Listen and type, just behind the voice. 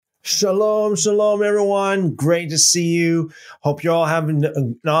Shalom, shalom, everyone. Great to see you. Hope you're all having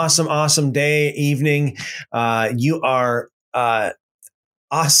an awesome, awesome day, evening. You are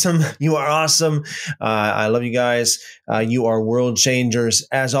awesome. You are awesome. I love you guys. You are world changers.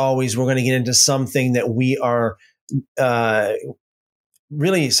 As always, we're going to get into something that we are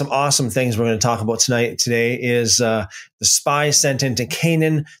really some awesome things we're going to talk about today is the spies sent into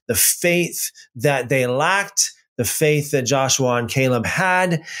Canaan, the faith that they lacked, the faith that Joshua and Caleb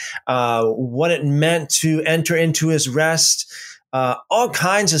had, what it meant to enter into his rest, all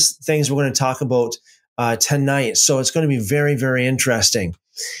kinds of things we're going to talk about tonight. So it's going to be very, very interesting.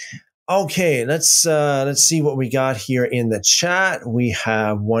 Okay, let's see what we got here in the chat. We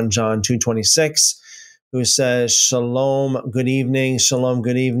have 1 John 2:26. Who says, Shalom, good evening. Shalom,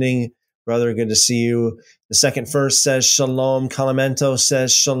 good evening. Brother, good to see you. The second verse says, Shalom. Calamento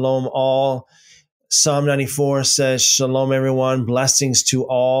says, Shalom all. Psalm 94 says, Shalom, everyone. Blessings to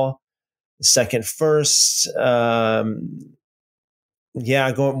all. The second verse,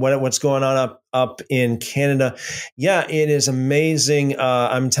 what's going on up in Canada? Yeah, it is amazing.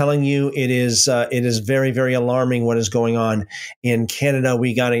 I'm telling you, it is very, very alarming what is going on in Canada.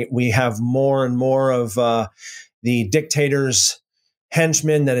 We have more and more of the dictator's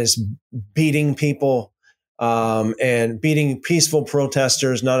henchmen that is beating people and beating peaceful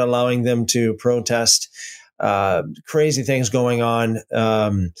protesters, not allowing them to protest. Crazy things going on.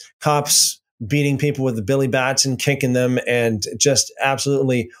 Cops beating people with the billy bats and kicking them, and just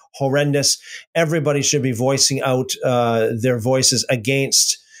absolutely horrendous. Everybody should be voicing out their voices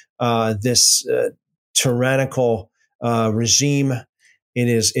against this tyrannical regime. It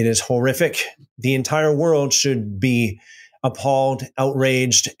is horrific. The entire world should be appalled,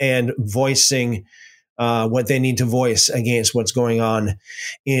 outraged, and voicing what they need to voice against what's going on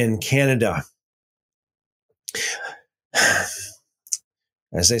in Canada.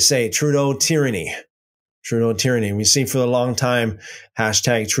 As they say, Trudeau tyranny. Trudeau tyranny. We see for a long time,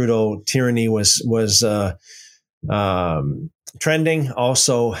 hashtag Trudeau tyranny was trending.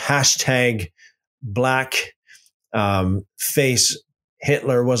 Also, hashtag black face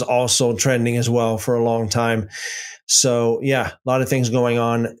Hitler was also trending as well for a long time. So yeah, a lot of things going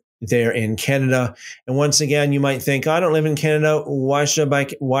on there in Canada. And once again, you might think, I don't live in Canada. Why should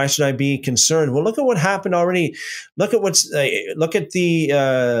I be concerned? Well, look at what happened already. Look at the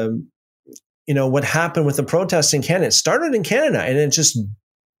what happened with the protests in Canada. It started in Canada and it just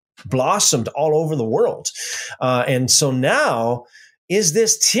blossomed all over the world. And so now, is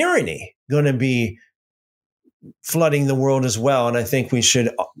this tyranny going to be flooding the world as well? And I think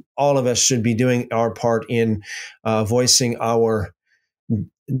all of us should be doing our part in voicing our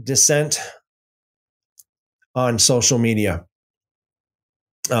dissent on social media.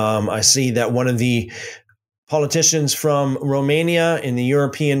 I see that one of the politicians from Romania in the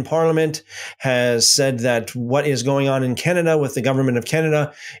European Parliament has said that what is going on in Canada with the government of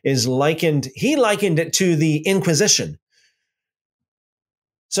Canada is likened it to the Inquisition.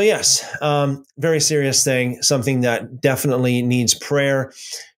 So yes, very serious thing, something that definitely needs prayer.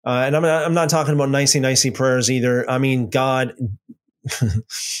 And I'm not talking about nicey prayers either. I mean, God,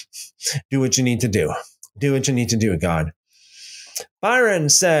 do what you need to do. Do what you need to do, God. Byron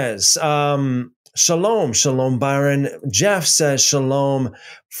says, Shalom, Shalom, Byron. Jeff says, Shalom,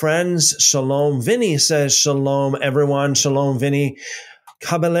 friends. Shalom. Vinny says, Shalom, everyone. Shalom, Vinny.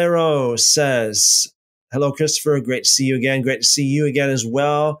 Caballero says, hello, Christopher. Great to see you again. Great to see you again as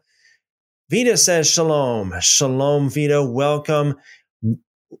well. Vita says, Shalom. Shalom, Vita. Welcome.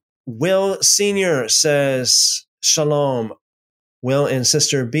 Will Sr. says, Shalom. Will and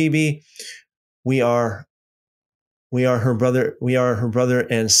Sister Bibi, we are her brother. We are her brother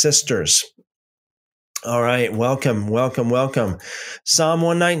and sisters. All right. Welcome. Psalm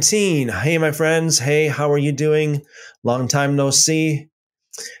 119. Hey, my friends. Hey, how are you doing? Long time no see.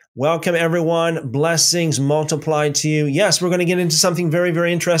 Welcome, everyone. Blessings multiplied to you. Yes, we're going to get into something very,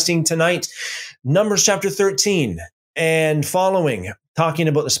 very interesting tonight. Numbers chapter 13 and following. Talking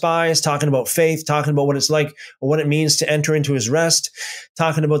about the spies, talking about faith, talking about what it's like, or what it means to enter into his rest,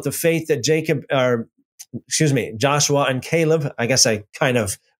 talking about the faith that Joshua and Caleb. I guess I kind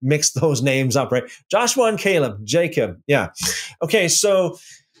of mixed those names up, right? Joshua and Caleb, Jacob. Yeah. Okay, so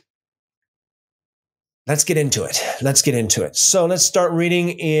let's get into it. So let's start reading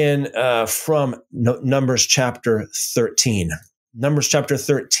in from Numbers chapter 13. Numbers chapter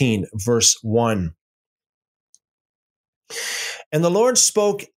 13, verse 1. And the Lord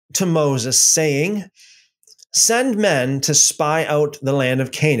spoke to Moses, saying, send men to spy out the land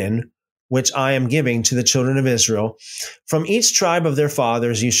of Canaan, which I am giving to the children of Israel. From each tribe of their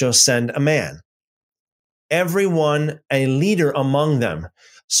fathers you shall send a man, every one a leader among them.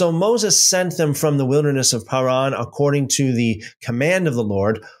 So Moses sent them from the wilderness of Paran according to the command of the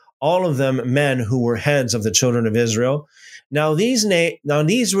Lord, all of them men who were heads of the children of Israel. Now these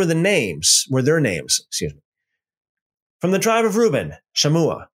were their names. Excuse me. From the tribe of Reuben,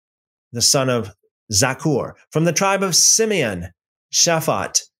 Shammua, the son of Zakur. From the tribe of Simeon,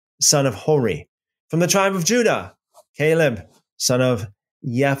 Shaphat, son of Hori. From the tribe of Judah, Caleb, son of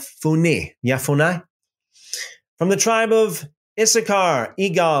Yefunai. From the tribe of Issachar,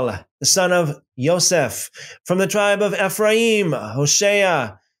 Igal, the son of Yosef. From the tribe of Ephraim,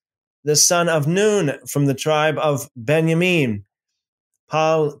 Hoshea, the son of Nun. From the tribe of Benjamin,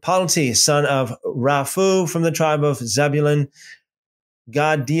 Palti, son of Raphu. From the tribe of Zebulun,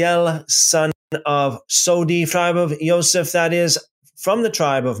 Gadiel, son of Sodi. Tribe of Yosef, that is, from the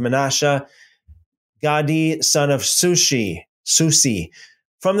tribe of Manasseh, Gadi, son of Susi.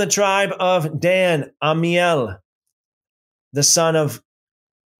 From the tribe of Dan, Amiel, the son of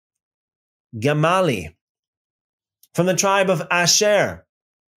Gamali. From the tribe of Asher,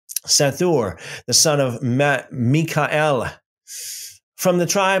 Sethur, the son of Mikael. From the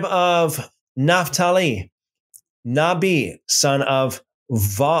tribe of Naphtali, Nabi, son of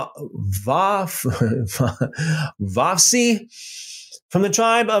Vavsi. From the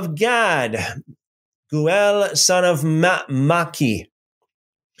tribe of Gad, Guel, son of Maki.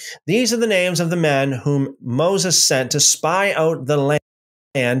 These are the names of the men whom Moses sent to spy out the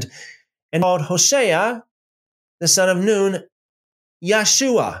land, and called Hoshea, the son of Nun,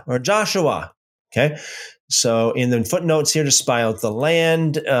 Joshua. Okay, so in the footnotes here, to spy out the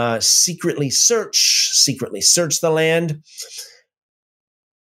land, secretly search the land.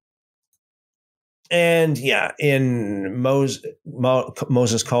 And yeah, in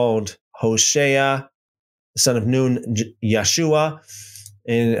Moses called Hoshea, the son of Nun, Joshua.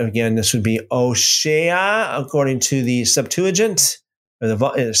 And again, this would be Oshea, according to the Septuagint, or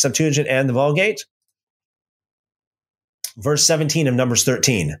the Septuagint and the Vulgate. Verse 17 of Numbers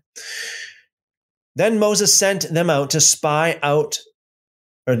 13. Then Moses sent them out to spy out,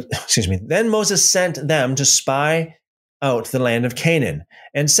 Then Moses sent them to spy out the land of Canaan,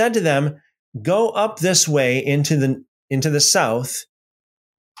 and said to them, "Go up this way into the south,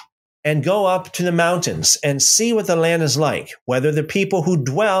 and go up to the mountains and see what the land is like, whether the people who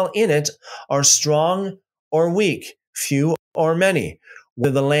dwell in it are strong or weak, few or many,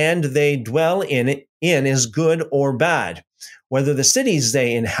 whether the land they dwell in is good or bad, whether the cities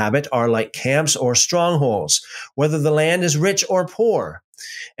they inhabit are like camps or strongholds, whether the land is rich or poor,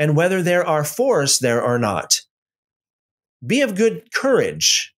 and whether there are forests there or not. Be of good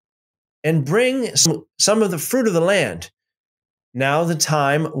courage and bring some of the fruit of the land." Now the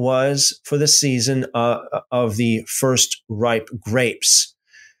time was for the season of the first ripe grapes.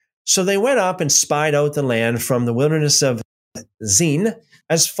 So they went up and spied out the land from the wilderness of Zin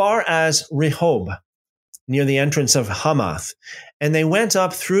as far as Rehob, near the entrance of Hamath. And they went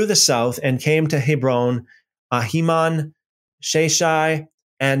up through the south and came to Hebron, Ahiman, Sheshai,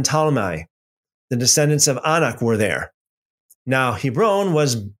 and Talmai. The descendants of Anak were there. Now Hebron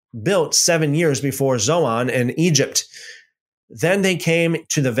was built 7 years before Zoan in Egypt. Then they came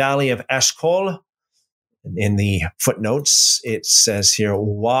to the valley of Eshcol. In the footnotes, it says here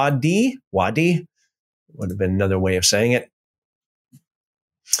Wadi, would have been another way of saying it.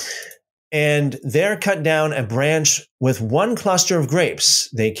 And there cut down a branch with one cluster of grapes.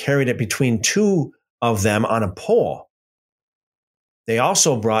 They carried it between two of them on a pole. They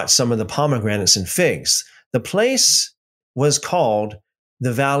also brought some of the pomegranates and figs. The place was called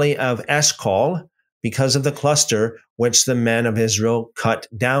the Valley of Eshcol because of the cluster which the men of Israel cut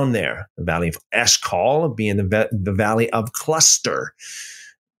down there. The Valley of Eshcol being the Valley of Cluster.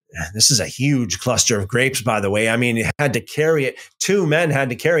 This is a huge cluster of grapes, by the way. I mean, you had to carry it. 2 men had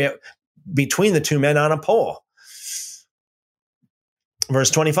to carry it between the 2 men on a pole.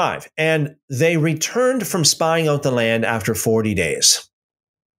 Verse 25, and they returned from spying out the land after 40 days.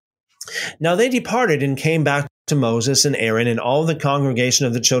 Now they departed and came back to Moses and Aaron and all the congregation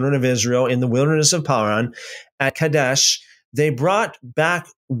of the children of Israel in the wilderness of Paran at Kadesh. They brought back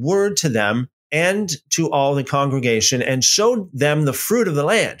word to them and to all the congregation and showed them the fruit of the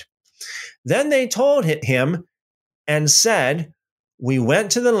land. Then they told him and said, "We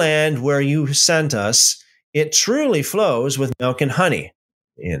went to the land where you sent us. It truly flows with milk and honey."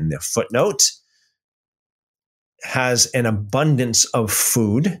 In the footnote, has an abundance of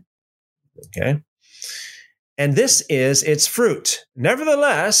food. Okay. And this is its fruit.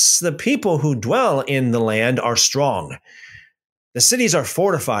 Nevertheless, the people who dwell in the land are strong. The cities are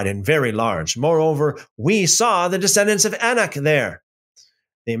fortified and very large. Moreover, we saw the descendants of Anak there.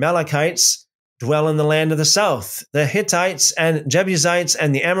 The Amalekites dwell in the land of the south. The Hittites and Jebusites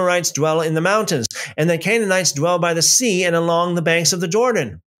and the Amorites dwell in the mountains, and the Canaanites dwell by the sea and along the banks of the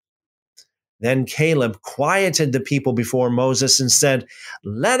Jordan. Then Caleb quieted the people before Moses and said,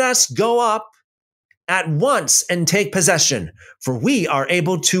 "Let us go up at once and take possession, for we are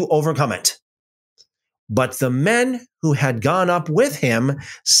able to overcome it." But the men who had gone up with him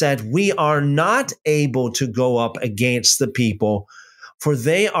said, "We are not able to go up against the people, for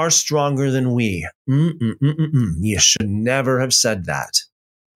they are stronger than we." You should never have said that.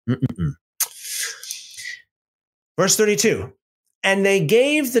 Verse 32. And they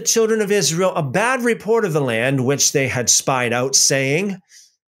gave the children of Israel a bad report of the land which they had spied out, saying,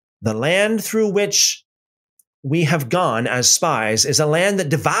 "The land through which we have gone as spies is a land that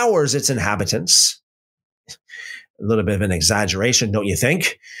devours its inhabitants." A little bit of an exaggeration, don't you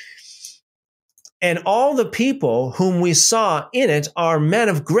think? "And all the people whom we saw in it are men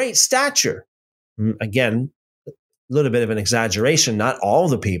of great stature." Again, a little bit of an exaggeration, not all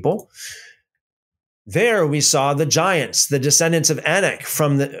the people. "There we saw the giants, the descendants of Anak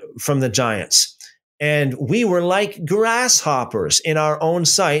from the giants. And we were like grasshoppers in our own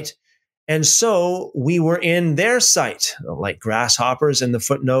sight. And so we were in their sight," like grasshoppers in the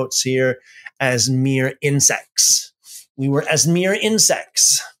footnotes here, "as mere insects." We were as mere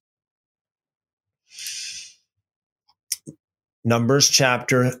insects. Numbers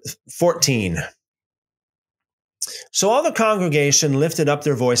chapter 14. So all the congregation lifted up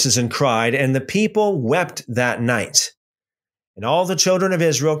their voices and cried, and the people wept that night. And all the children of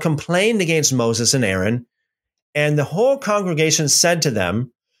Israel complained against Moses and Aaron, and the whole congregation said to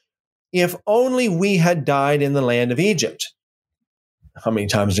them, "If only we had died in the land of Egypt." How many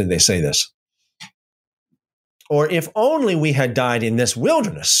times did they say this? "Or if only we had died in this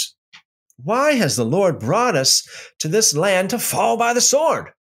wilderness. Why has the Lord brought us to this land to fall by the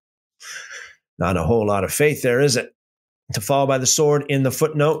sword?" Not a whole lot of faith there, is it? To fall by the sword in the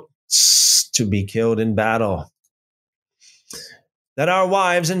footnote, to be killed in battle. That our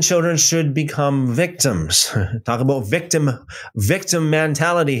wives and children should become victims. Talk about victim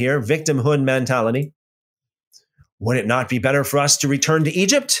mentality here, victimhood mentality. "Would it not be better for us to return to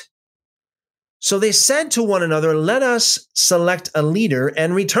Egypt?" So they said to one another, "Let us select a leader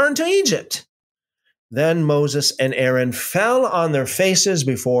and return to Egypt." Then Moses and Aaron fell on their faces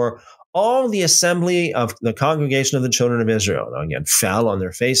before all the assembly of the congregation of the children of Israel. Now again, fell on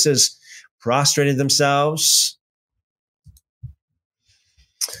their faces, prostrated themselves.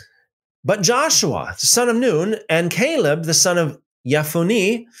 But Joshua, the son of Nun, and Caleb, the son of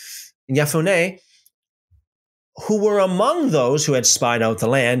Jephunneh, who were among those who had spied out the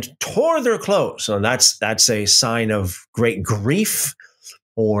land, tore their clothes. So that's a sign of great grief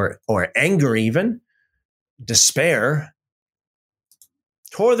or anger, even despair.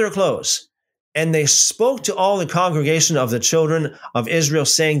 Tore their clothes. And they spoke to all the congregation of the children of Israel,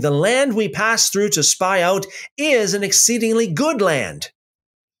 saying, "The land we passed through to spy out is an exceedingly good land.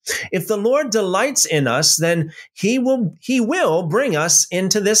 If the Lord delights in us, then he will bring us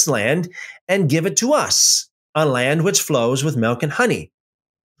into this land and give it to us, a land which flows with milk and honey.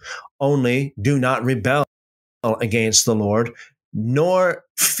 Only do not rebel against the Lord, nor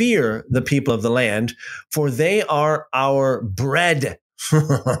fear the people of the land, for they are our bread."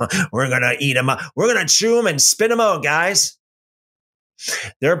 We're going to eat them up. We're going to chew them and spit them out, guys.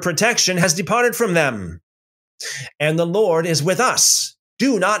 "Their protection has departed from them, and the Lord is with us.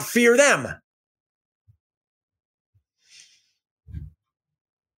 Do not fear them."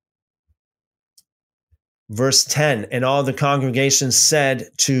 Verse 10, and all the congregation said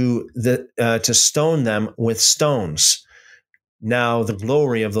to stone them with stones. Now the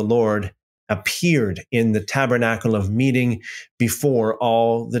glory of the Lord appeared in the tabernacle of meeting before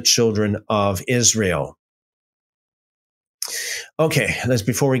all the children of Israel. Okay,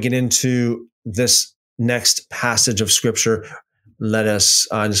 before we get into this next passage of scripture, I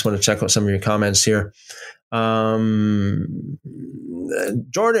just want to check out some of your comments here.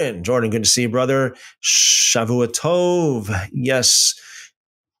 Jordan, good to see you, brother. Shavua Tov. Yes.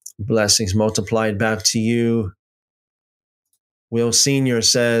 Blessings multiplied back to you. Will Sr.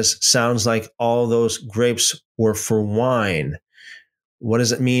 says, sounds like all those grapes were for wine. What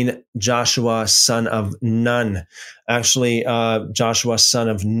does it mean, Joshua, son of Nun? Actually, Joshua, son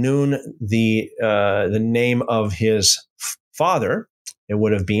of Nun, the name of his father, it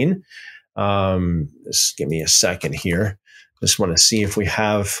would have been. Just give me a second here. Just want to see if we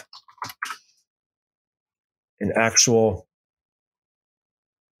have an actual.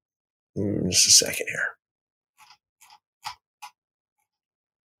 Just a second here.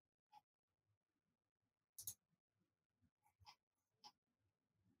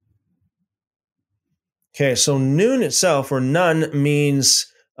 Okay, so Nun itself, or none, means,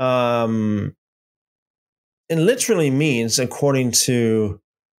 it literally means, according to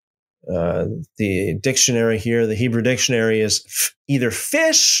the dictionary here, the Hebrew dictionary, is either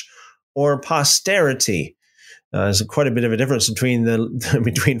fish or posterity. There's quite a bit of a difference between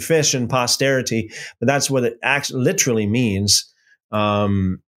between fish and posterity, but that's what it actually literally means.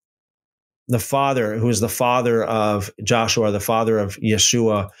 The father, who is the father of Joshua, the father of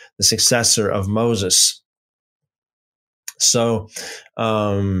Yeshua, the successor of Moses. So,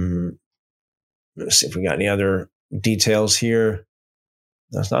 let's see if we got any other details here.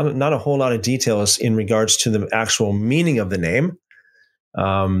 There's not a whole lot of details in regards to the actual meaning of the name,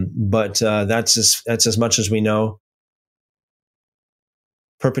 but that's as much as we know.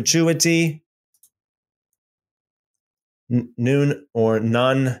 Perpetuity, Nun or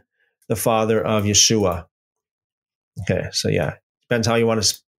none, the father of Yeshua. Okay, so yeah, depends how you want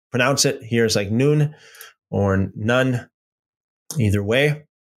to pronounce it. Here it's like Nun or none, either way.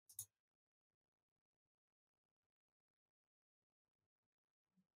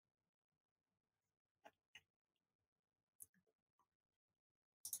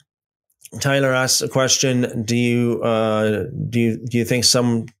 Tyler asks a question: Do you think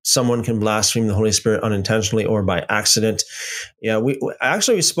someone can blaspheme the Holy Spirit unintentionally or by accident? Yeah, we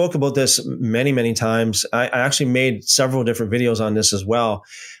spoke about this many times. I actually made several different videos on this as well.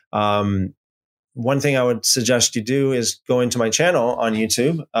 One thing I would suggest you do is go into my channel on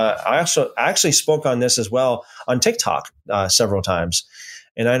YouTube. I actually spoke on this as well on TikTok several times,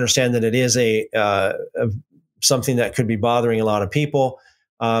 and I understand that it is a something that could be bothering a lot of people.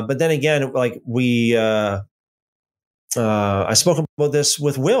 But then again, like I spoke about this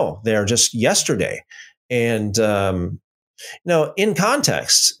with Will there just yesterday, and in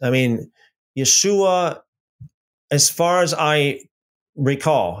context, I mean, Yeshua, as far as I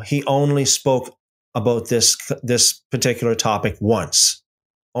recall, he only spoke about this particular topic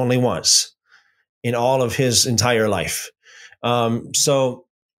only once in all of his entire life. So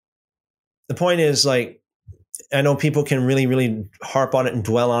the point is, like, I know people can really harp on it and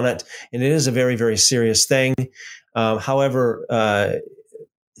dwell on it, and it is a very serious thing. However,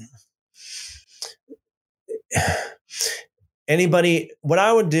 what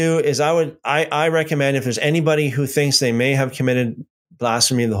I would do is I recommend, if there's anybody who thinks they may have committed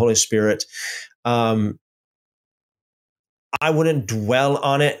blasphemy of the Holy Spirit, I wouldn't dwell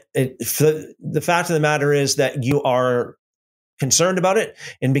on it. The fact of the matter is that you are concerned about it,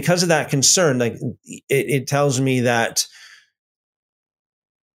 and because of that concern, like it tells me that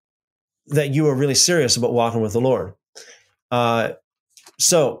you are really serious about walking with the Lord.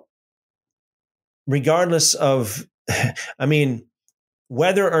 So, regardless of, I mean,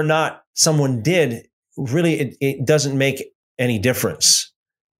 whether or not someone did, really, it doesn't make any difference.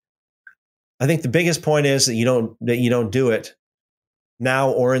 I think the biggest point is that you don't do it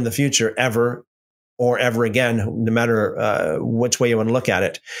now or in the future, ever or ever again, no matter which way you want to look at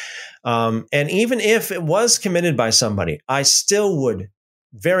it. And even if it was committed by somebody, I still would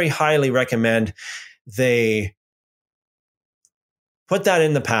very highly recommend they put that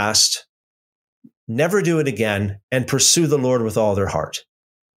in the past, never do it again, and pursue the Lord with all their heart.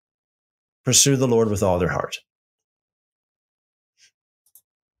 Pursue the Lord with all their heart.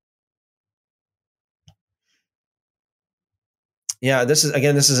 Yeah, this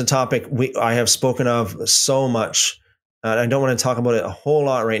is a topic I have spoken of so much. I don't want to talk about it a whole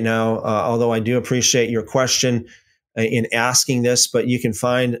lot right now, although I do appreciate your question in asking this, but you can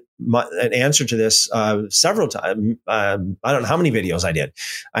find an answer to this several times. I don't know how many videos I did.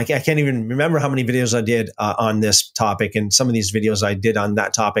 I can't even remember how many videos I did on this topic, and some of these videos I did on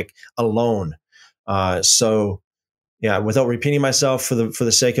that topic alone. So yeah, without repeating myself, for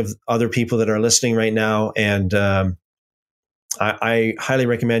the sake of other people that are listening right now, and I highly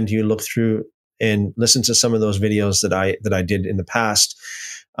recommend you look through and listen to some of those videos that I did in the past.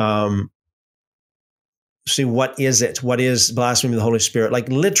 See, what is it? What is blasphemy of the Holy Spirit? Like,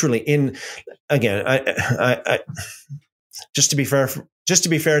 literally, again, I just to be fair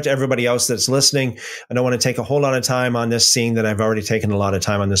to everybody else that's listening, I don't want to take a whole lot of time on this, seeing that I've already taken a lot of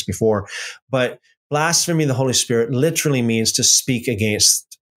time on this before. But blasphemy of the Holy Spirit literally means to speak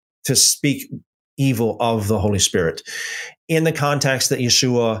evil of the Holy Spirit. In the context that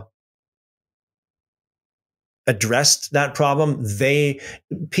Yeshua addressed that problem, there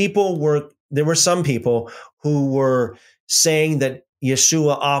were some people who were saying that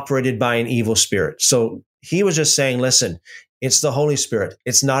Yeshua operated by an evil spirit. So he was just saying, listen, it's the Holy Spirit.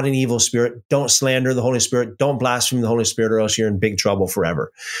 It's not an evil spirit. Don't slander the Holy Spirit. Don't blaspheme the Holy Spirit, or else you're in big trouble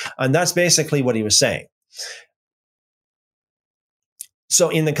forever. And that's basically what he was saying. So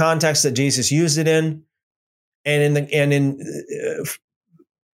in the context that Jesus used it in,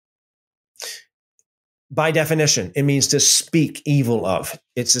 By definition, it means to speak evil of.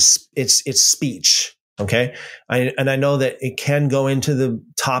 It's speech. Okay. I know that it can go into the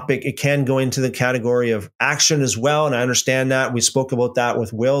topic. It can go into the category of action as well. And I understand that. We spoke about that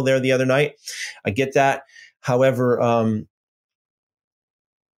with Will there the other night. I get that. However,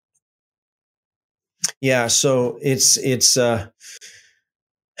 yeah, so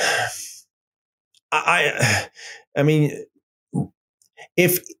I mean,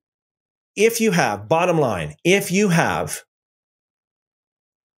 if you have, bottom line, if you have,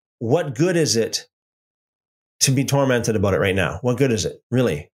 what good is it to be tormented about it right now? What good is it,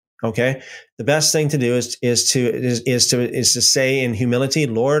 really? Okay. The best thing to do is to say in humility,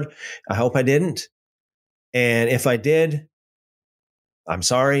 Lord, I hope I didn't. And if I did, I'm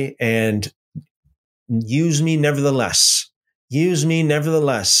sorry. And use me nevertheless. Use me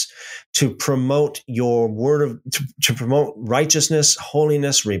nevertheless to promote your word to promote righteousness,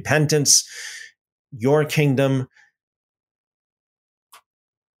 holiness, repentance, your kingdom,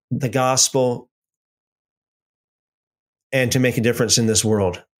 the gospel, and to make a difference in this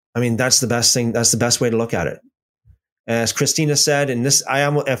world. I mean, that's the best thing. That's the best way to look at it. As Christina said, and this,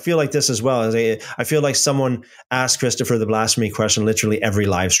 I feel like this as well. I feel like someone asked Christopher the blasphemy question literally every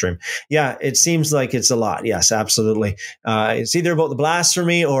live stream. Yeah, it seems like it's a lot. Yes, absolutely. It's either about the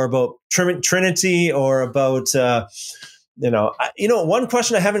blasphemy or about Trinity or about, one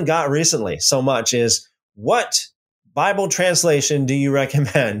question I haven't got recently so much is, what Bible translation do you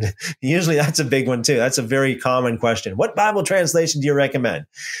recommend? Usually that's a big one too. That's a very common question. What Bible translation do you recommend?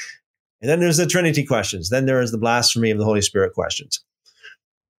 And then there's the Trinity questions. Then there is the blasphemy of the Holy Spirit questions.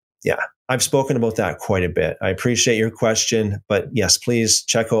 Yeah, I've spoken about that quite a bit. I appreciate your question, but yes, please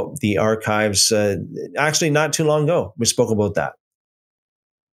check out the archives. Actually, not too long ago, we spoke about that.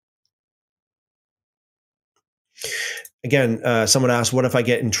 Again, someone asked, what if I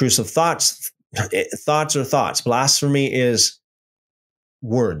get intrusive thoughts? Thoughts are thoughts. Blasphemy is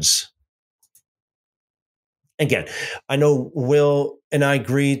words. Again, I know Will and I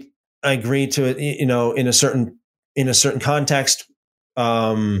agree to it, in a certain context.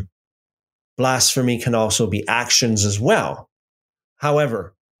 Blasphemy can also be actions as well.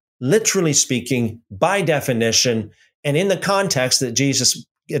 However, literally speaking, by definition, and in the context that Jesus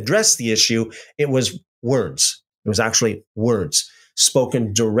addressed the issue, it was words. It was actually words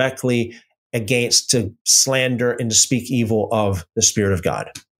spoken directly against, to slander and to speak evil of the Spirit of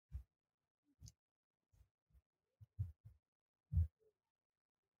God.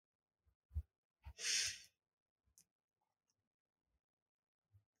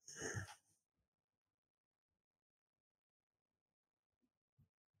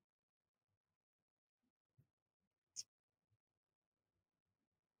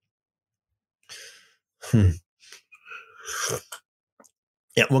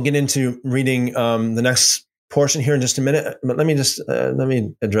 Yeah, we'll get into reading the next portion here in just a minute. But let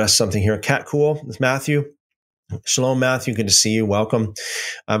me address something here. Cat Cool, it's Matthew. Shalom, Matthew. Good to see you. Welcome.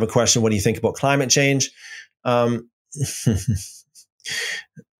 I have a question. What do you think about climate change? Okay.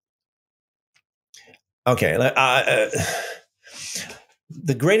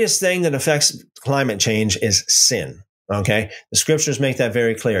 The greatest thing that affects climate change is sin. Okay. The scriptures make that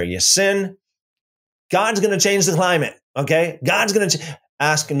very clear. You sin, God's going to change the climate. Okay. God's going to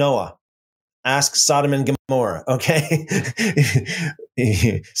ask Noah, ask Sodom and Gomorrah. Okay.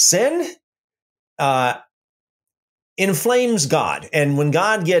 Sin inflames God. And when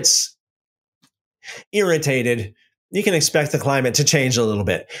God gets irritated, you can expect the climate to change a little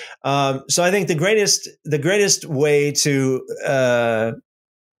bit. So I think the greatest way to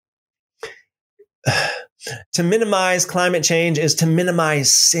minimize climate change is to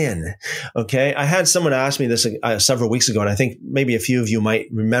minimize sin. Okay. I had someone ask me this several weeks ago, and I think maybe a few of you might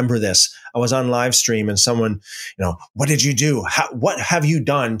remember this. I was on live stream and someone, what did you do? What have you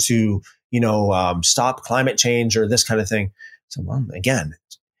done to, stop climate change or this kind of thing? So, well, again,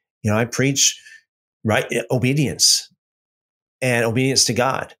 I preach obedience and obedience to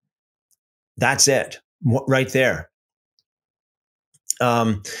God. That's it right there.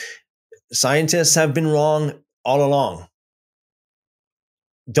 Scientists have been wrong all along.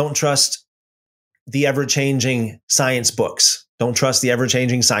 Don't trust the ever-changing science books. Don't trust the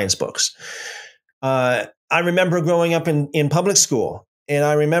ever-changing science books. I remember growing up in public school, and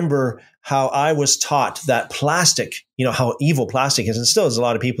I remember how I was taught that plastic, how evil plastic is, and still there's a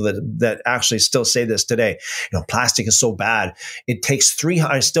lot of people that actually still say this today. Plastic is so bad. It takes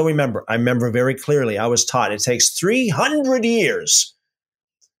I remember very clearly, I was taught it takes 300 years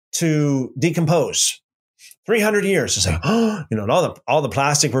to decompose. 300 years. It's like, oh, and all the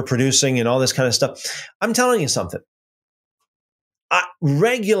plastic we're producing and all this kind of stuff. I'm telling you something.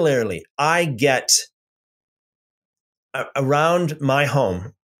 Regularly, I get around my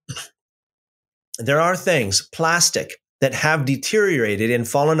home, there are things, plastic, that have deteriorated and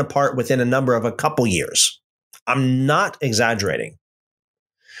fallen apart within a couple years. I'm not exaggerating.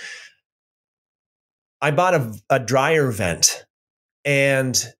 I bought a dryer vent,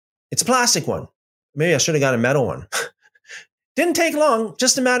 and it's a plastic one. Maybe I should have got a metal one. Didn't take long,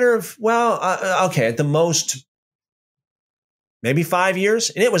 just a matter of, okay, at the most, maybe 5 years,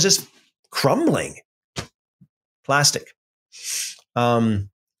 and it was just crumbling. Plastic.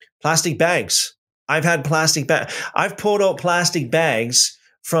 Plastic bags. I've had plastic bags. I've pulled out plastic bags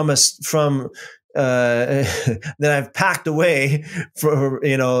from that I've packed away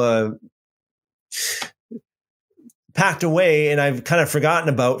packed away, and I've kind of forgotten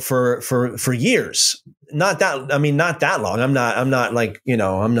about for years. Not that long. I'm not like,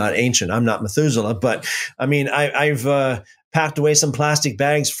 I'm not ancient. I'm not Methuselah, but I mean, I've packed away some plastic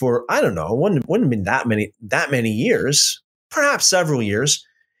bags for, I don't know, wouldn't have been that many years, perhaps several years.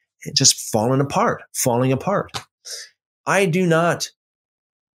 It just falling apart. I do not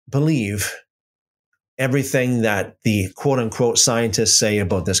believe everything that the quote unquote scientists say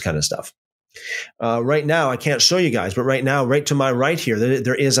about this kind of stuff. Right now, I can't show you guys, but right now, right to my right here,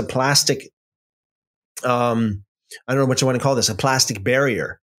 there is a plastic, I don't know what you want to call this, a plastic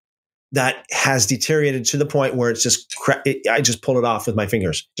barrier that has deteriorated to the point where it's just, I just pull it off with my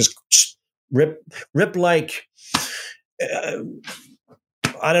fingers, just rip like,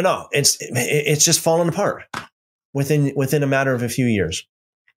 I don't know. It's just fallen apart within a matter of a few years.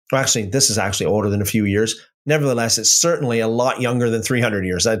 Well, actually, this is actually older than a few years. Nevertheless, it's certainly a lot younger than 300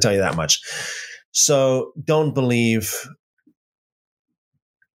 years. I'd tell you that much. So don't believe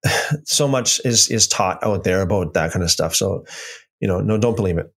so much is taught out there about that kind of stuff. So, no, don't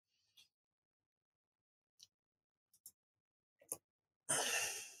believe it.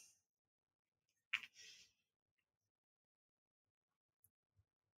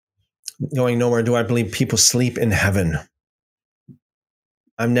 Going nowhere. Do I believe people sleep in heaven?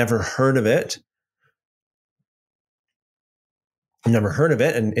 I've never heard of it.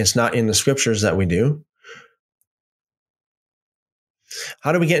 And it's not in the scriptures that we do.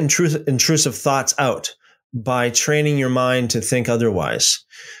 How do we get intrusive thoughts out? By training your mind to think otherwise,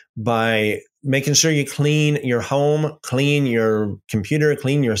 by making sure you clean your home, clean your computer,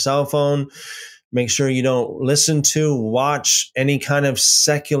 clean your cell phone. Make sure you don't listen to, watch any kind of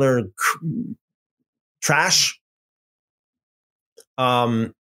secular trash.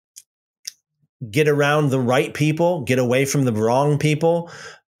 Get around the right people, get away from the wrong people.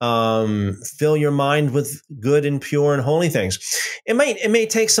 Fill your mind with good and pure and holy things. It may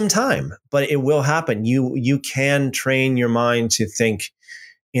take some time, but it will happen. You can train your mind to think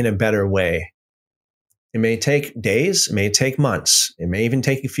in a better way. It may take days, it may take months, it may even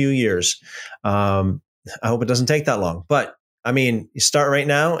take a few years. I hope it doesn't take that long. But I mean, you start right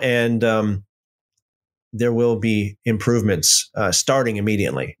now, and there will be improvements starting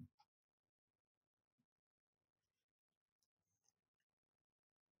immediately.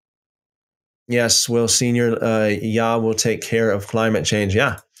 Yes, Will Senior, Yah will take care of climate change.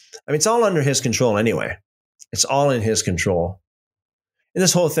 Yeah. I mean, it's all under his control anyway. It's all in his control. And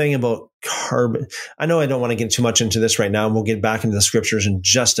this whole thing about carbon, I know I don't want to get too much into this right now, and we'll get back into the scriptures in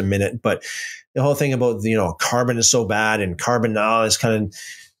just a minute, but the whole thing about, carbon is so bad, and carbon now is kind of,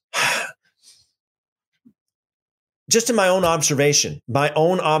 just in my own observations,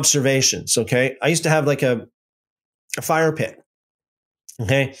 okay? I used to have like a fire pit.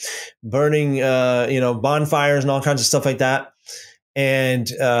 Okay. Burning, bonfires and all kinds of stuff like that. And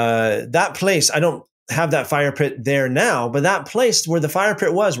that place, I don't have that fire pit there now, but that place where the fire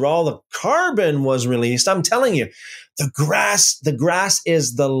pit was, where all the carbon was released, I'm telling you, the grass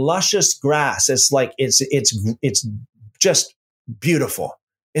is the luscious grass. It's like, it's just beautiful.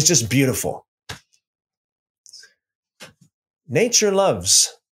 It's just beautiful. Nature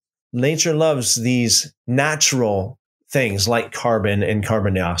loves these natural things like carbon and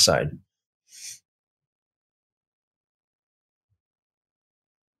carbon dioxide.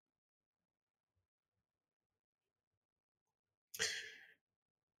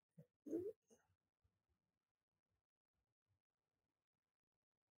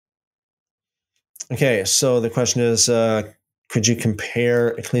 Okay, so the question is, could you compare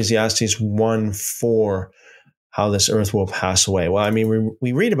Ecclesiastes 1:4, how this earth will pass away? Well, I mean,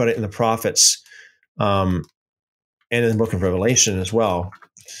 we read about it in the prophets, and in the book of Revelation as well.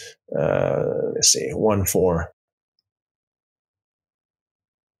 Let's see, 1:4.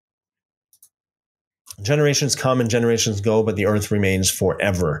 Generations come and generations go, but the earth remains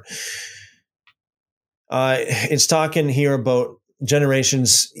forever. It's talking here about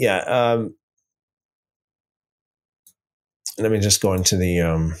generations. Yeah. Let me just go into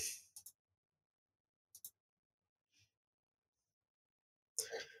the.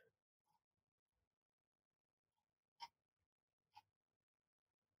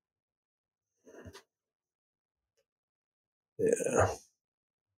 Yeah.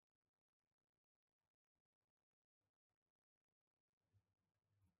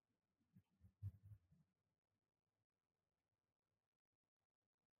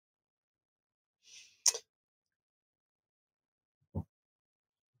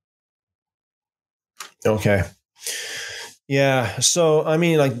 Okay. Yeah. So, I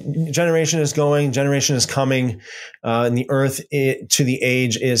mean, like generation is going, generation is coming, and the earth to the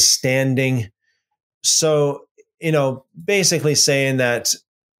age is standing. So, basically saying that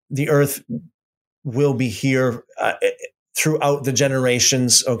the earth will be here throughout the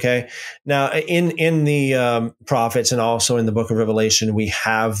generations. Okay. Now, in the prophets and also in the book of Revelation, we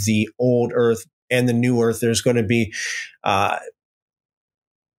have the old earth and the new earth. There's going to be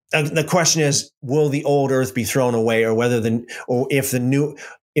the question is, will the old earth be thrown away, or if the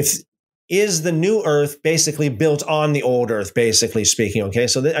new earth basically built on the old earth, basically speaking. Okay.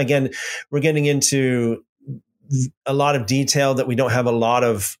 So again, we're getting into a lot of detail that we don't have a lot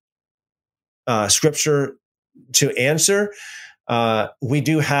of scripture to answer. We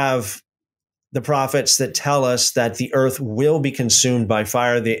do have the prophets that tell us that the earth will be consumed by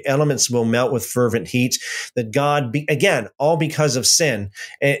fire. The elements will melt with fervent heat, that again, all because of sin,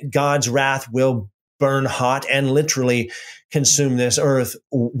 God's wrath will burn hot and literally consume this earth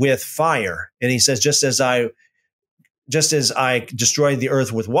with fire. And he says, just as I destroyed the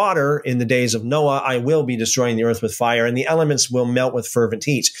earth with water in the days of Noah, I will be destroying the earth with fire, and the elements will melt with fervent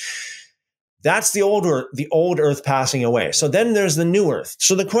heat. That's the old earth passing away. So then there's the new earth.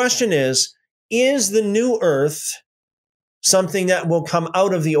 So the question is the new earth something that will come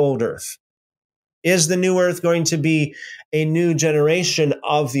out of the old earth? Is the new earth going to be a new generation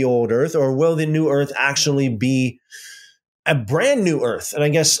of the old earth, or will the new earth actually be a brand new earth? And I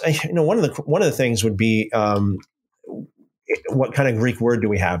guess one of the things would be what kind of Greek word do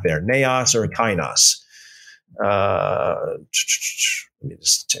we have there? Neos or kainos? Let me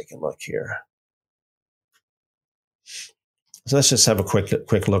just take a look here. So let's just have a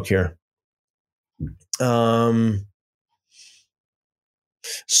quick look here.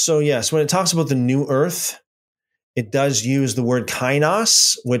 So yes, when it talks about the new earth, it does use the word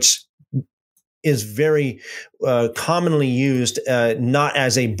kainos, which is very commonly used not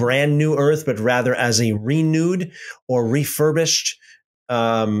as a brand new earth, but rather as a renewed or refurbished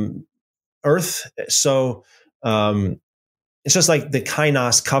earth. So it's just like the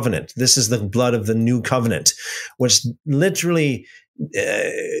kainos covenant. This is the blood of the new covenant, which literally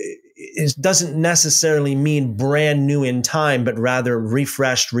it doesn't necessarily mean brand new in time, but rather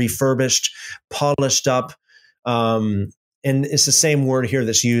refreshed, refurbished, polished up. And it's the same word here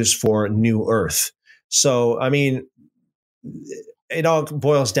that's used for new earth. So, I mean, it all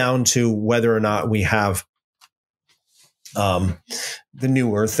boils down to whether or not we have the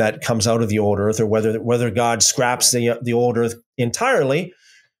new earth that comes out of the old earth, or whether God scraps the old earth entirely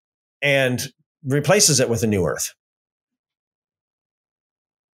and replaces it with a new earth.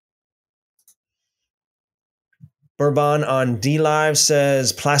 Bourbon on D Live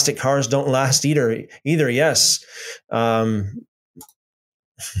says plastic cars don't last either. Yes.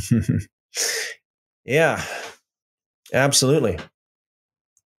 Yeah, absolutely.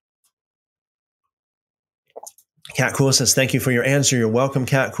 Cat Cool says, thank you for your answer. You're welcome,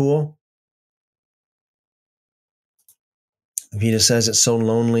 Cat Cool. Vita says, it's so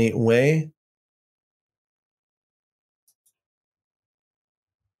lonely way.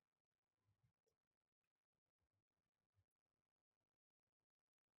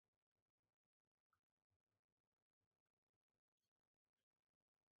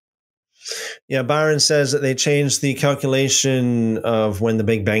 Yeah, Byron says that they changed the calculation of when the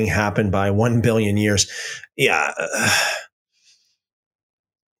Big Bang happened by 1 billion years. Yeah.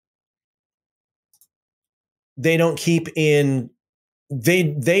 They don't keep in,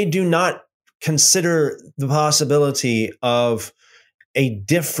 they do not consider the possibility of a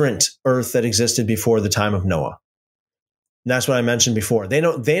different earth that existed before the time of Noah. And that's what I mentioned before. They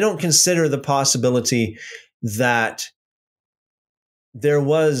don't consider the possibility that there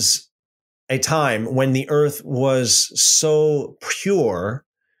was a time when the earth was so pure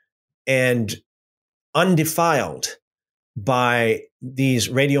and undefiled by these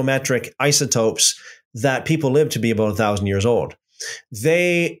radiometric isotopes that people lived to be about 1,000 years old.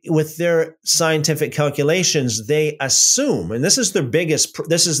 they, with their scientific calculations, they assume, and this is their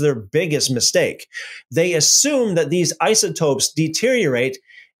biggest mistake. They assume that these isotopes deteriorate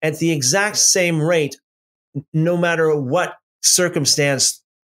at the exact same rate, no matter what circumstance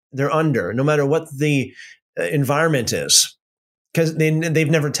they're under, no matter what the environment is, because they've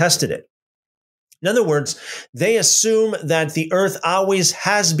never tested it. In other words, they assume that the Earth always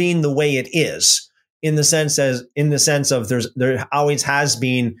has been the way it is, in the sense of there always has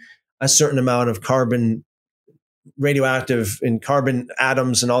been a certain amount of carbon, radioactive and carbon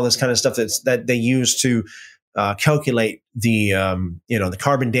atoms and all this kind of stuff that they use to calculate the the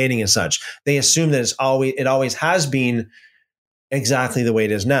carbon dating and such. They assume that it always has been exactly the way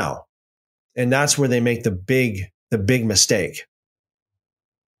it is now, and that's where they make the big mistake.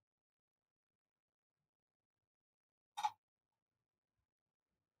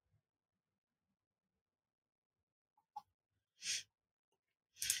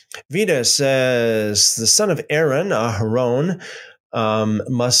 Vida says the son of Aaron, Aharon,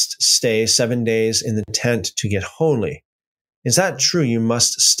 must stay 7 days in the tent to get holy. Is that true? You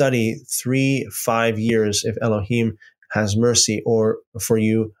must study 5 years if Elohim has mercy, or for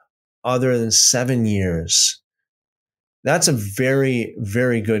you other than 7 years? That's a very,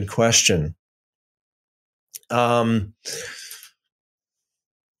 very good question.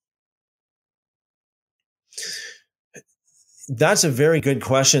 That's a very good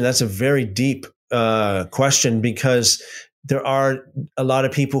question. That's a very deep question, because there are a lot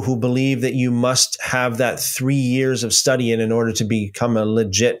of people who believe that you must have that 3 years of study in order to become a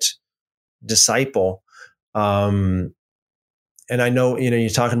legit disciple. And I know, you're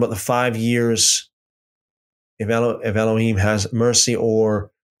talking about the 5 years if Elohim has mercy, or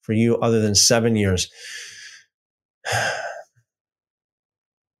for you other than 7 years.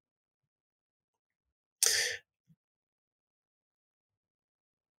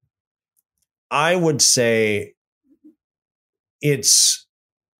 I would say it's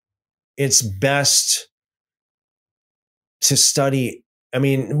best to study. I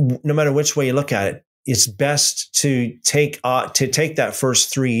mean, no matter which way you look at it, it's best to take that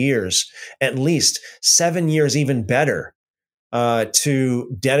first 3 years, at least 7 years, even better,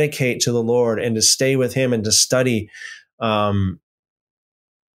 to dedicate to the Lord and to stay with Him and to study, to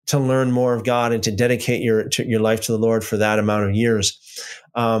learn more of God and to dedicate your life to the Lord for that amount of years.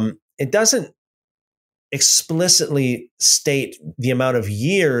 It doesn't explicitly state the amount of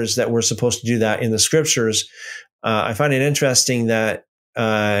years that we're supposed to do that in the scriptures. I find it interesting that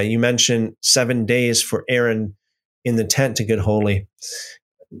you mentioned 7 days for Aaron in the tent to get holy.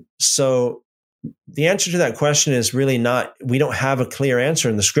 So the answer to that question is really not, we don't have a clear answer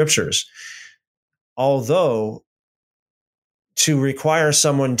in the scriptures. Although to require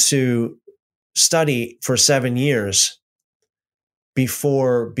someone to study for 7 years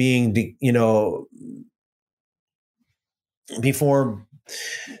before being, before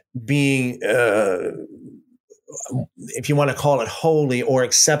being, if you want to call it holy or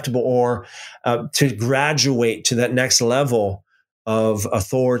acceptable, or to graduate to that next level of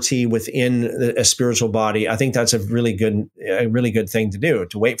authority within a spiritual body, I think that's a really good thing to do,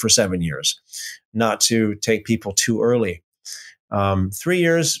 to wait for 7 years, not to take people too early. 3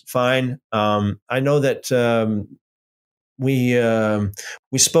 years, fine. I know that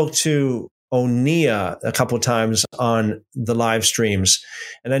we spoke to Onia a couple of times on the live streams,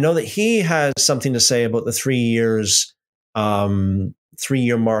 and I know that he has something to say about the 3 years,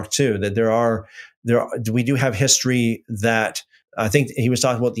 3-year mark too. That we do have history that I think he was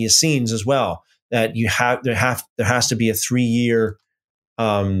talking about the Essenes as well. That there has to be a 3-year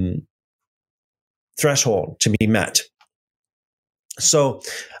threshold to be met. So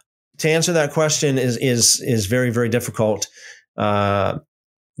to answer that question is very, very difficult.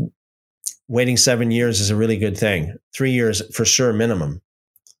 Waiting 7 years is a really good thing. 3 years for sure, minimum.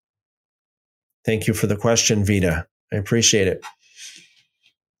 Thank you for the question, Vida. I appreciate it.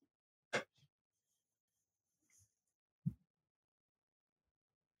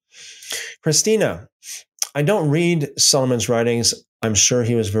 Christina, I don't read Solomon's writings. I'm sure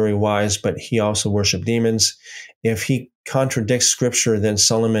he was very wise, but he also worshiped demons. If he contradicts scripture, then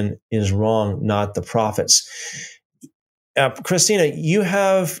Solomon is wrong, not the prophets. Christina, you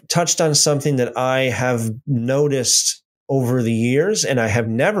have touched on something that I have noticed over the years, and I have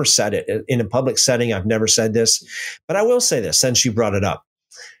never said it in a public setting. I've never said this, but I will say this since you brought it up.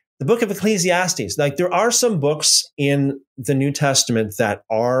 The book of Ecclesiastes, like there are some books in the New Testament that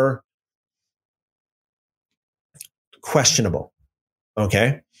are questionable.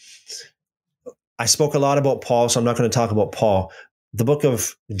 Okay. I spoke a lot about Paul, so I'm not going to talk about Paul. The book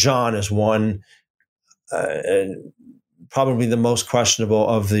of John is one. probably the most questionable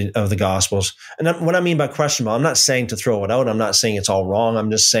of the Gospels. And what I mean by questionable, I'm not saying to throw it out. I'm not saying it's all wrong.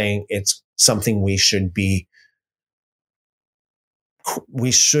 I'm just saying it's something we should be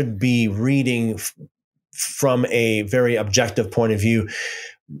reading from a very objective point of view.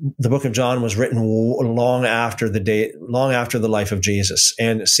 The book of John was written long after the life of Jesus,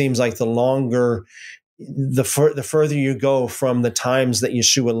 and it seems like the further you go from the times that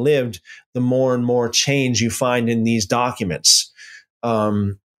Yeshua lived, the more and more change you find in these documents.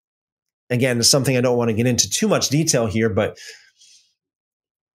 Again, it's something I don't want to get into too much detail here, but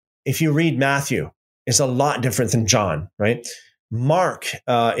if you read Matthew, it's a lot different than John, right? Mark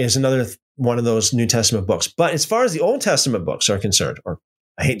is another one of those New Testament books. But as far as the Old Testament books are concerned, or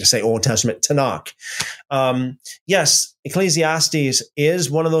I hate to say Old Testament, Tanakh, yes, Ecclesiastes is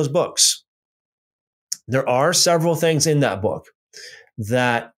one of those books. There are several things in that book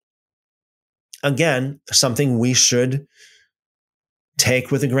that, again, something we should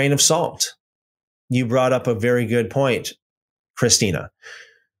take with a grain of salt. You brought up a very good point, Christina.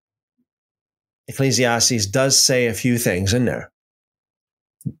 Ecclesiastes does say a few things in there.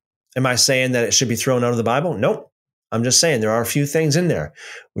 Am I saying that it should be thrown out of the Bible? Nope. I'm just saying there are a few things in there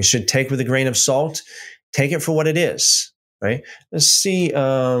we should take with a grain of salt. Take it for what it is, right? Let's see.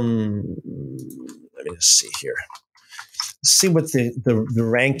 Let me just see here. Let's see what the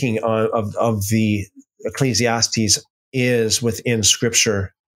ranking of the Ecclesiastes is within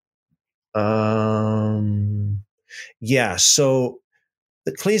Scripture. Yeah, so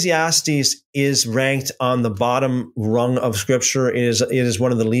Ecclesiastes is ranked on the bottom rung of Scripture. It is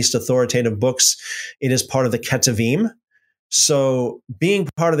one of the least authoritative books. It is part of the Ketuvim. So being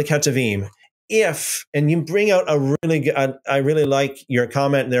part of the Ketuvim, and you bring out I really like your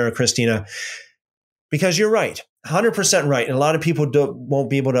comment there, Christina, because you're right, 100% right. And a lot of people won't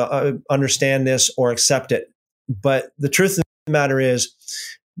be able to understand this or accept it. But the truth of the matter is,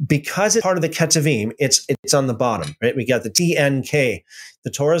 because it's part of the Ketuvim, it's on the bottom, right? We got the TNK. The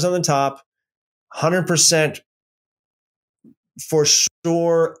Torah is on the top, 100% for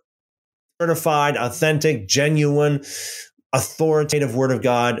sure, certified, authentic, genuine, authoritative word of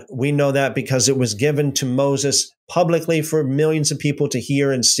God. We know that because it was given to Moses publicly for millions of people to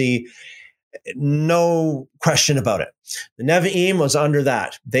hear and see. No question about it. The Nevi'im was under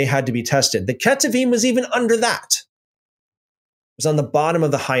that. They had to be tested. The Ketuvim was even under that. It was on the bottom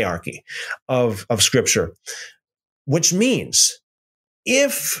of the hierarchy of Scripture, which means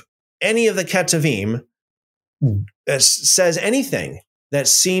if any of the Ketuvim says anything that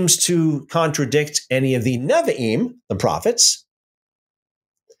seems to contradict any of the Nevi'im, the prophets,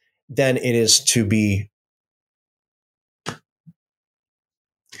 then it is to be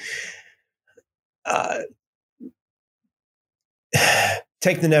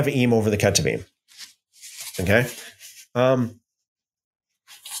take the Nevi'im over the Ketuvim. Okay?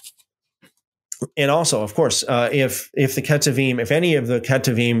 And also, of course, if the Ketuvim, if any of the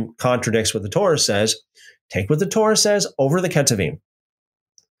Ketuvim contradicts what the Torah says, take what the Torah says over the Ketuvim.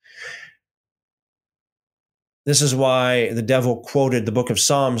 This is why the devil quoted the book of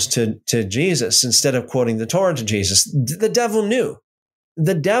Psalms to Jesus instead of quoting the Torah to Jesus. The devil knew.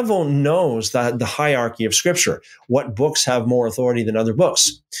 The devil knows that the hierarchy of Scripture, what books have more authority than other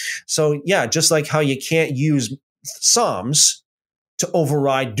books. So yeah, just like how you can't use Psalms to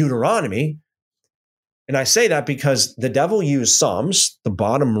override Deuteronomy. And I say that because the devil used Psalms, the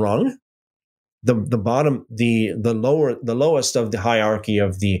bottom rung, the lowest of the hierarchy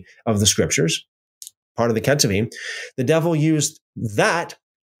of the Scriptures, part of the Ketuvim. The devil used that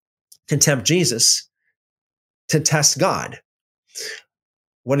to tempt Jesus to test God.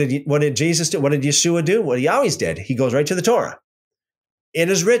 What did Jesus do? What did Yeshua do? What he always did. He goes right to the Torah. It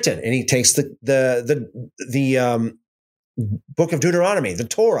is written, and he takes the book of Deuteronomy, the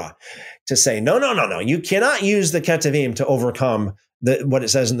Torah, to say, no. You cannot use the Ketuvim to overcome what it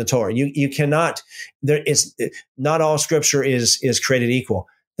says in the Torah. You cannot. Not all Scripture is created equal.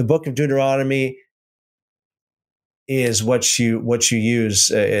 The book of Deuteronomy is what you use.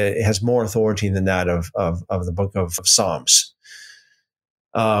 It has more authority than that of the book of Psalms.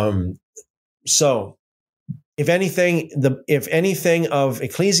 So, if anything of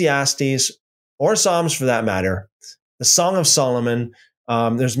Ecclesiastes or Psalms for that matter, the Song of Solomon,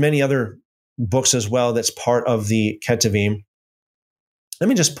 there's many other books as well that's part of the Ketuvim. Let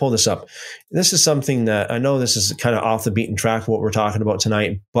me just pull this up. This is something that I know this is kind of off the beaten track of what we're talking about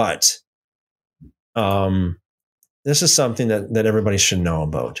tonight, but this is something that everybody should know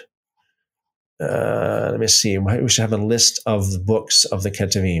about. Let me see. We should have a list of the books of the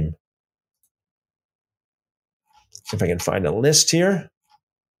Ketuvim. If I can find a list here.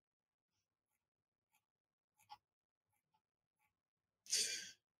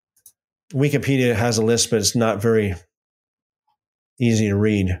 Wikipedia has a list, but it's not very easy to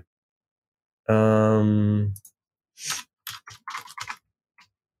read. A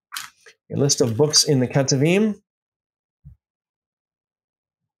list of books in the Ketuvim.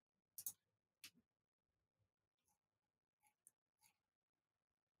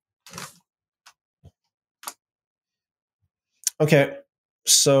 Okay,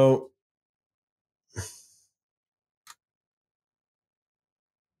 so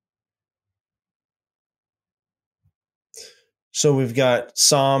we've got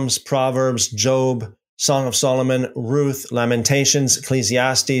Psalms, Proverbs, Job, Song of Solomon, Ruth, Lamentations,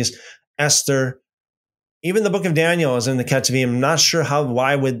 Ecclesiastes, Esther. Even the book of Daniel is in the Ketuvim. I'm not sure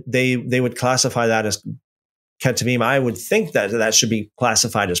why would they would classify that as Ketuvim. I would think that should be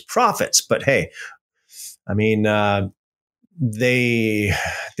classified as prophets, but hey, I mean, they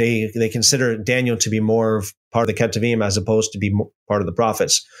consider Daniel to be more of part of the Ketuvim as opposed to be part of the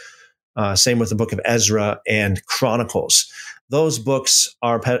prophets. Same with the book of Ezra and Chronicles. Those books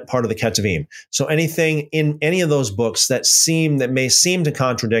are part of the Ketuvim. So anything in any of those books that may seem to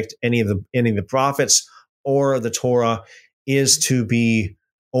contradict any of the prophets or the Torah is to be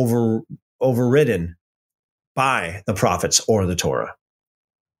overridden by the prophets or the Torah.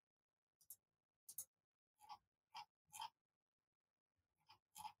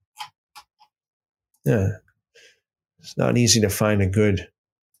 Yeah, it's not easy to find a good.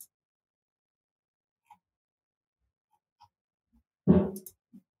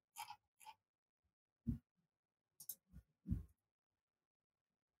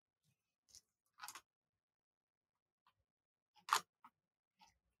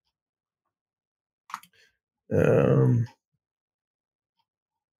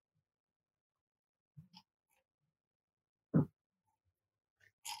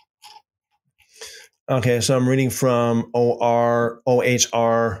 Okay, so I'm reading from ohr.edu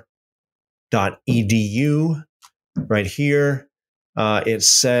right here. It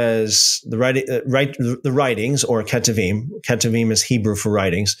says the writings, or Ketuvim. Ketuvim is Hebrew for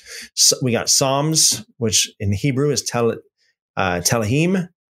writings. So we got Psalms, which in Hebrew is Telahim,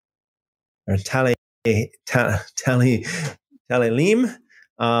 or Telelim.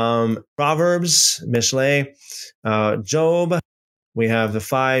 Proverbs, Mishlei, Job. We have the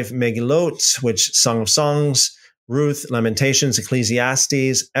 5 Megillot, which Song of Songs, Ruth, Lamentations,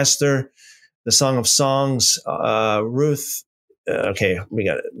 Ecclesiastes, Esther, the Song of Songs, Ruth. Okay, we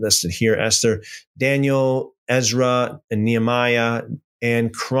got it listed here: Esther, Daniel, Ezra, and Nehemiah,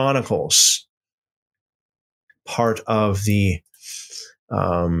 and Chronicles. Part of the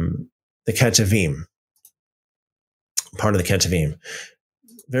Ketuvim. Part of the Ketuvim.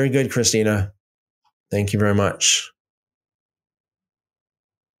 Very good, Christina. Thank you very much.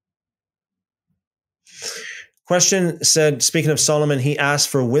 Question said, speaking of Solomon, he asked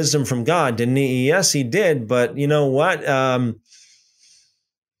for wisdom from God, didn't he? Yes, he did. But you know what?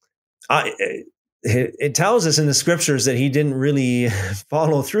 It tells us in the scriptures that he didn't really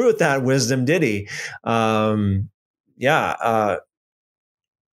follow through with that wisdom, did he?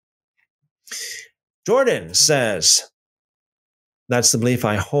 Jordan says, that's the belief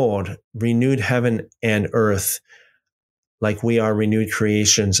I hold, renewed heaven and earth, like we are renewed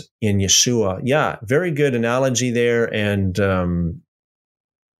creations in Yeshua. Yeah, very good analogy there. And very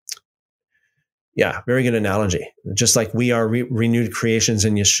good analogy. Just like we are renewed creations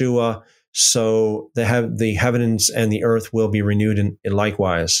in Yeshua, so the heavens and the earth will be renewed in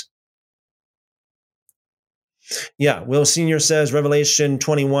likewise. Yeah, Will Sr. says, Revelation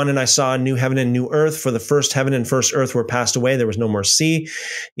 21, and I saw a new heaven and new earth, for the first heaven and first earth were passed away. There was no more sea.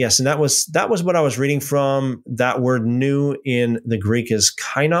 Yes, and that was what I was reading from. That word new in the Greek is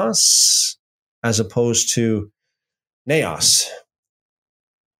kainos, as opposed to neos.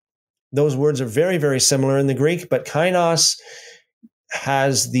 Those words are very, very similar in the Greek, but kainos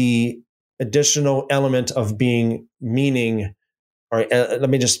has the additional element of being meaning. All right, let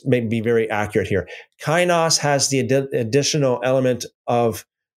me just be very accurate here. Kainos has the additional element of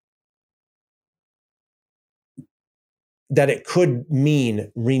that it could mean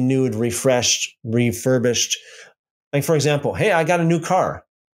renewed, refreshed, refurbished. Like, for example, hey, I got a new car.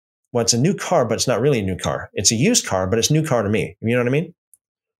 Well, it's a new car, but it's not really a new car. It's a used car, but it's a new car to me. You know what I mean?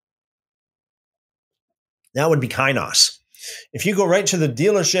 That would be kainos. If you go right to the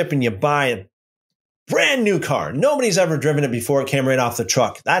dealership and you buy a brand new car, nobody's ever driven it before, it came right off the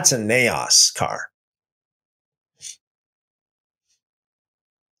truck, that's a neos car.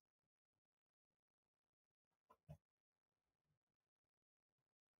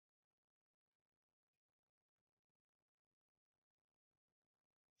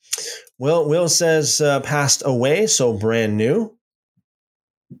 Will says passed away, so brand new.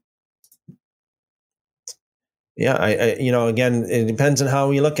 Yeah, again, it depends on how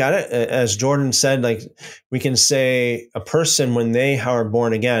we look at it. As Jordan said, like we can say a person when they are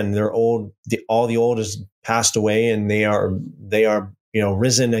born again, they're old. All the old is passed away, and they are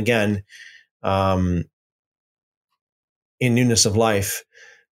risen again um, in newness of life.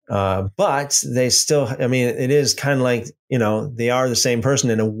 But they still, I mean, it is kind of like they are the same person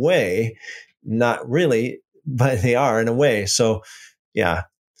in a way, not really, but they are in a way. So yeah,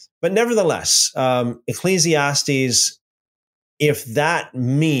 but nevertheless, Ecclesiastes, if that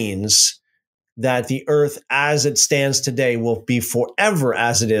means that the earth as it stands today will be forever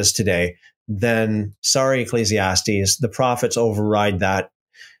as it is today, then sorry, Ecclesiastes, the prophets override that.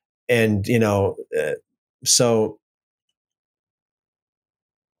 And, so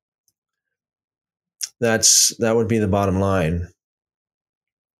that would be the bottom line.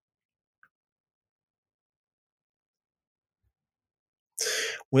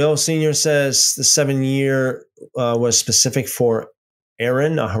 Will Sr. says the 7 year was specific for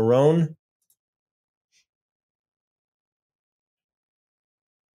Aaron, Aharon.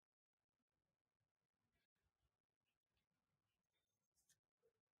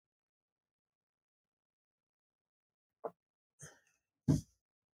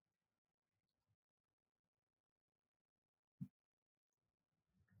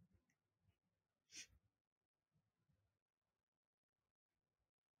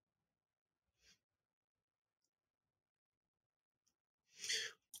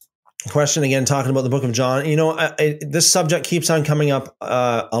 Question again, talking about the book of John. This subject keeps on coming up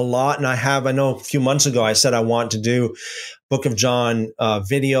a lot, and I know a few months ago I said I want to do book of John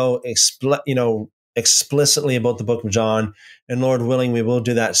video, explicitly about the book of John, and Lord willing, we will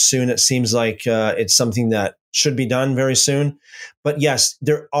do that soon. It seems like it's something that should be done very soon. But yes,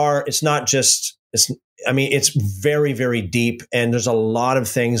 it's not just, it's very, very deep, and there's a lot of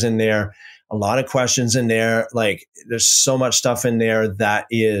things in there, a lot of questions in there. Like there's so much stuff in there that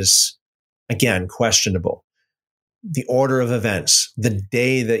is, again, questionable. The order of events, the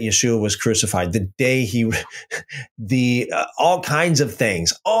day that Yeshua was crucified, the day all kinds of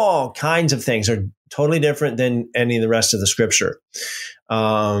things are totally different than any of the rest of the scripture.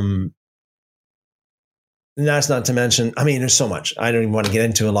 And that's not to mention, there's so much. I don't even want to get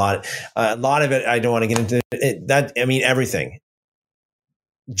into a lot of it. I don't want to get into it. Everything.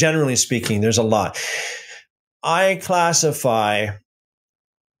 Generally speaking, there's a lot. I classify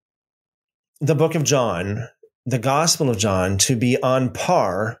the book of John, the Gospel of John, to be on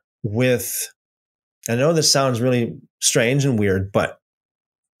par with, I know this sounds really strange and weird, but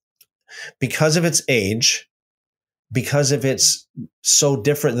because of its age, because of it's so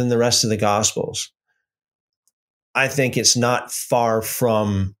different than the rest of the Gospels, I think it's not far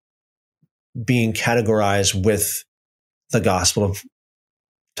from being categorized with the Gospel of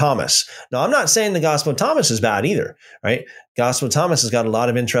Thomas. Now, I'm not saying the Gospel of Thomas is bad either, right? Gospel of Thomas has got a lot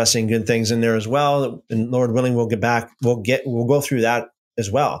of interesting, good things in there as well. And Lord willing, we'll go through that as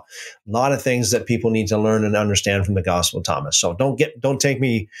well. A lot of things that people need to learn and understand from the Gospel of Thomas. So don't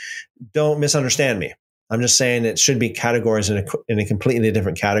misunderstand me. I'm just saying it should be categorized in a completely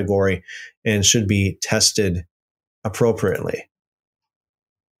different category and should be tested appropriately.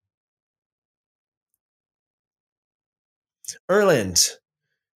 Erland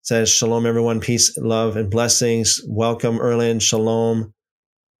says, shalom, everyone. Peace, love, and blessings. Welcome, Erland. Shalom.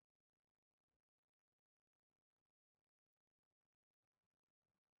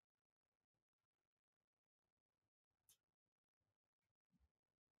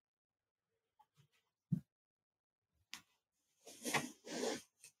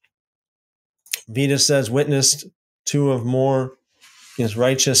 Vita says, witnessed two of more is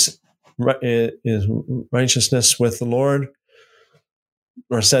righteousness with the Lord,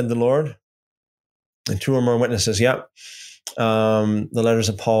 or said the Lord, and two or more witnesses. Yep. The letters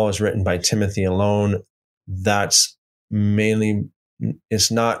of Paul is written by Timothy alone. That's mainly,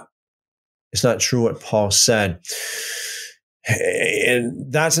 it's not true what Paul said. And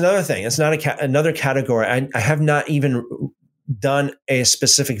that's another thing. It's not another category. I have not even done a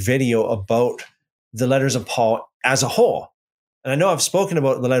specific video about the letters of Paul as a whole. And I know I've spoken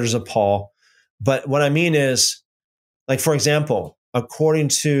about the letters of Paul, but what I mean is, like, for example, according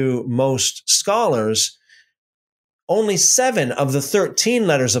to most scholars, only 7 of the 13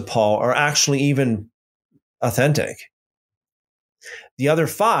 letters of Paul are actually even authentic. The other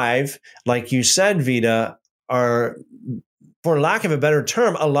 5, like you said, Vita, are, for lack of a better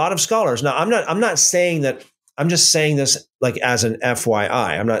term, a lot of scholars. Now, I'm not saying that. I'm just saying this like as an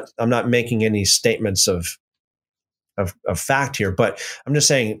FYI. I'm not making any statements of fact here, but I'm just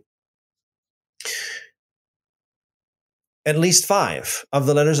saying at least 5 of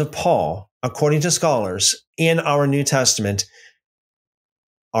the letters of Paul, according to scholars, in our New Testament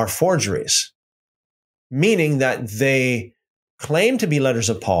are forgeries, meaning that they claim to be letters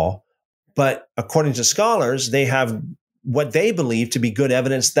of Paul, but according to scholars, they have what they believe to be good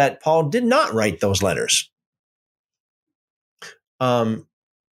evidence that Paul did not write those letters.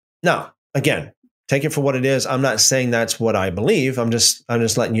 Now, again, take it for what it is. I'm not saying that's what I believe. I'm just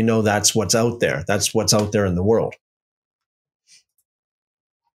letting you know that's what's out there. That's what's out there in the world.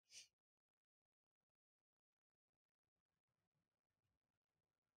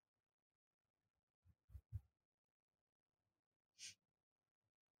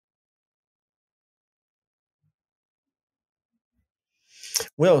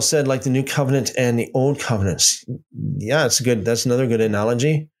 Will said, like the new covenant and the old covenants. Yeah, that's another good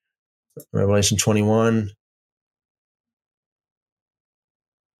analogy. Revelation 21.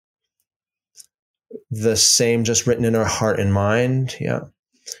 The same, just written in our heart and mind. Yeah.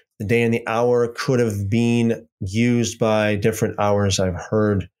 The day and the hour could have been used by different hours. I've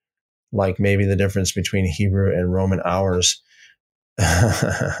heard like maybe the difference between Hebrew and Roman hours.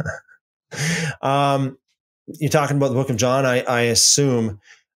 You're talking about the book of John, I assume.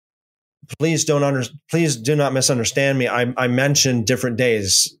 Please do not misunderstand me. I mentioned different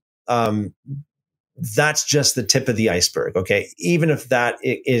days. That's just the tip of the iceberg. Okay, even if that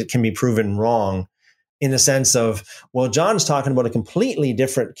it can be proven wrong, in the sense of, well, John's talking about a completely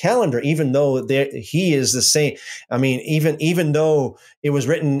different calendar, even though he is the same. I mean, even though it was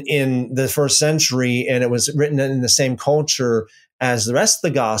written in the first century and it was written in the same culture as the rest of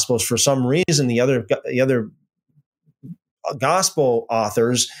the Gospels, for some reason, the other Gospel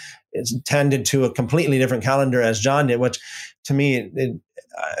authors tended to a completely different calendar as John did, which to me,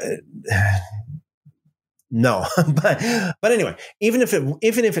 no. but anyway, even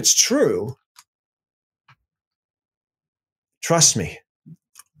if it's true, trust me,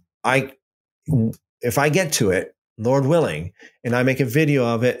 if I get to it, Lord willing, and I make a video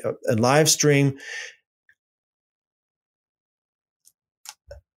of it, a live stream,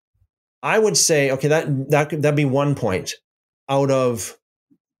 I would say, okay, that'd be 1 point out of.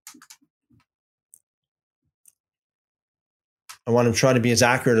 I want to try to be as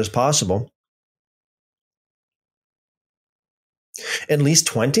accurate as possible. At least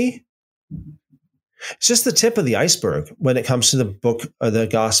 20. It's just the tip of the iceberg when it comes to the book of the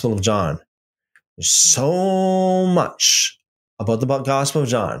Gospel of John. There's so much about the Gospel of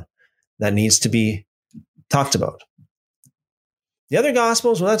John that needs to be talked about. The other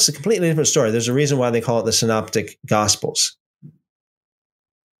Gospels, well, that's a completely different story. There's a reason why they call it the Synoptic Gospels.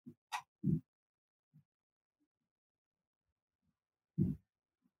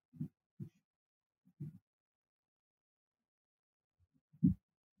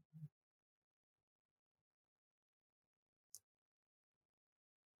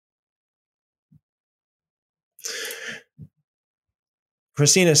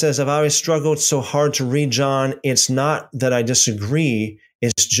 Christina says, I've always struggled so hard to read John. It's not that I disagree.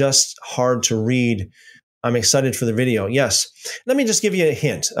 It's just hard to read. I'm excited for the video. Yes. Let me just give you a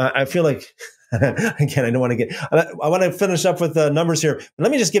hint. I feel like, again, I don't want to get, I want to finish up with the numbers here. But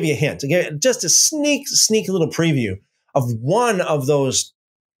let me just give you a hint. Again, just a sneak little preview of one of those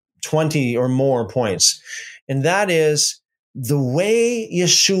 20 or more points. And that is the way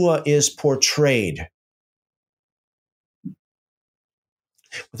Yeshua is portrayed.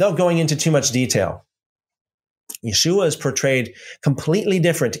 Without going into too much detail, Yeshua is portrayed completely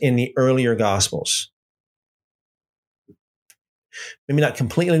different in the earlier Gospels. Maybe not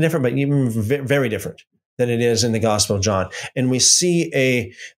completely different, but even very different than it is in the Gospel of John. And we see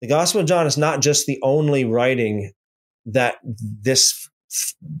the Gospel of John is not just the only writing that this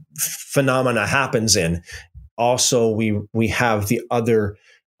phenomena happens in. Also, we have the other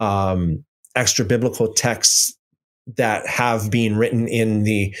extra biblical texts that have been written in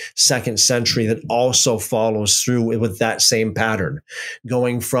the 2nd century that also follows through with that same pattern,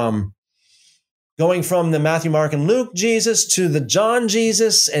 going from the Matthew, Mark, and Luke Jesus to the John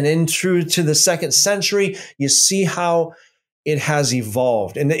Jesus, and in through to the 2nd century. You see how it has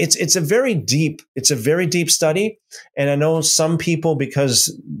evolved, and it's a very deep study. And I know some people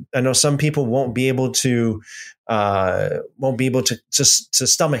won't be able to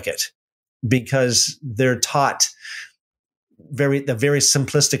stomach it, because they're taught the very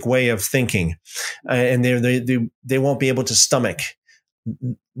simplistic way of thinking, and they won't be able to stomach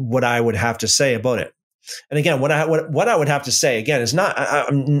what I would have to say about it. And again, what I would have to say again is not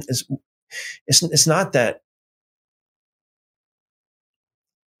it's not that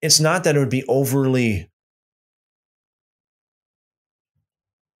it would be overly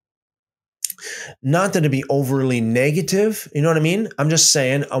Not that to be overly negative, you know what I mean? I'm just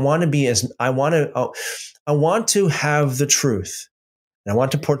saying I want to have the truth. And I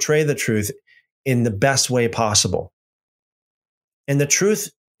want to portray the truth in the best way possible. And the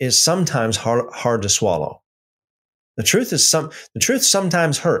truth is sometimes hard to swallow. The truth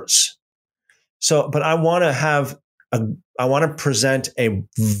sometimes hurts. So, but I want to present a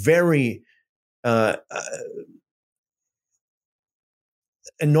very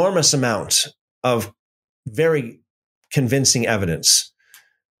enormous amount of very convincing evidence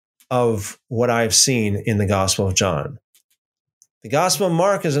of what I've seen in the Gospel of John. The Gospel of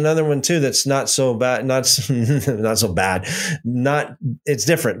Mark is another one too that's not so bad, not so bad. It's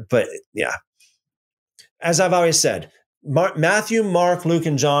different, but yeah. As I've always said, Matthew, Mark, Luke,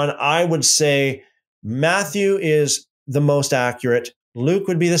 and John, I would say Matthew is the most accurate, Luke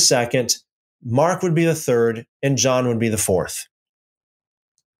would be the second, Mark would be the third, and John would be the fourth.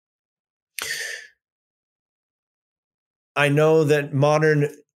 I know that modern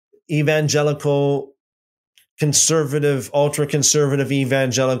evangelical, conservative, ultra-conservative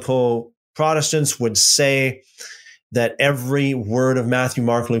evangelical Protestants would say that every word of Matthew,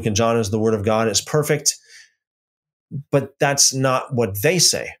 Mark, Luke, and John is the word of God. It's perfect. But that's not what they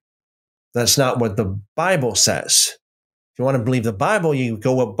say. That's not what the Bible says. If you want to believe the Bible, you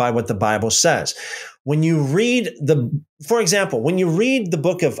go by what the Bible says. When you read for example, when you read the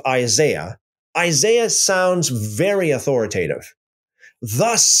book of Isaiah, Isaiah sounds very authoritative.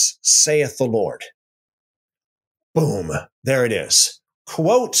 Thus saith the Lord. Boom, there it is.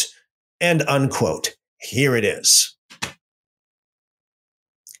 Quote and unquote. Here it is.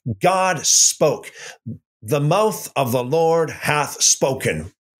 God spoke. The mouth of the Lord hath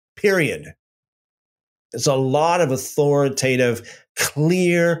spoken. Period. It's a lot of authoritative,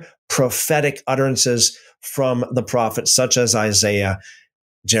 clear, prophetic utterances from the prophets, such as Isaiah,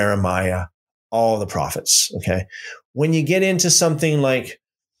 Jeremiah, all the prophets. Okay. When you get into something like,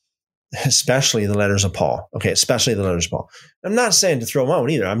 especially the letters of Paul. Okay. Especially the letters of Paul. I'm not saying to throw them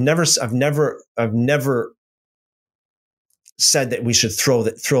out either. I've never said that we should throw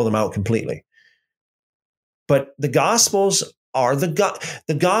them out completely. But the Gospels are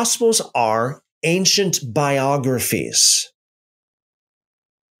the Gospels are ancient biographies.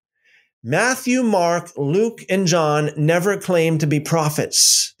 Matthew, Mark, Luke, and John never claimed to be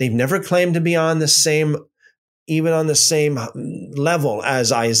prophets. They've never claimed to be on the same level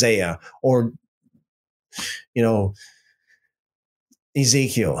as Isaiah or,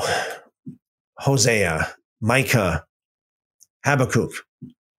 Ezekiel, Hosea, Micah, Habakkuk,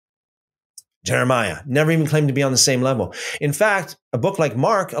 Jeremiah. Never even claimed to be on the same level. In fact, a book like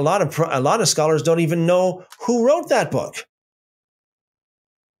Mark, a lot of scholars don't even know who wrote that book.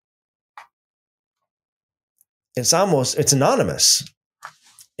 It's anonymous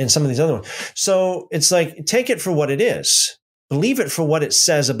in some of these other ones. So it's like, take it for what it is. Believe it for what it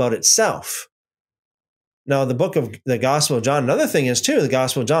says about itself. Now, the Gospel of John, another thing is too, the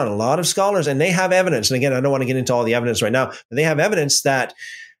Gospel of John, a lot of scholars, and they have evidence. And again, I don't want to get into all the evidence right now, but they have evidence that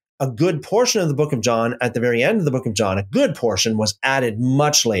a good portion of the book of John, at the very end of the book of John, a good portion was added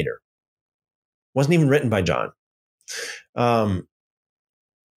much later. Wasn't even written by John.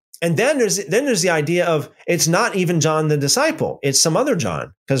 And then there's the idea of it's not even John the disciple. It's some other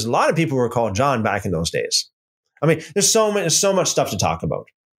John, because a lot of people were called John back in those days. I mean, there's so much stuff to talk about.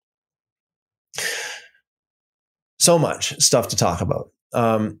 So much stuff to talk about.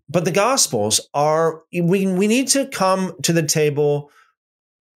 But the Gospels we need to come to the table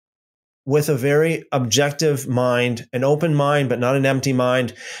with a very objective mind, an open mind, but not an empty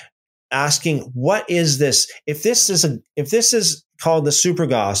mind, asking, what is this? If this is called the super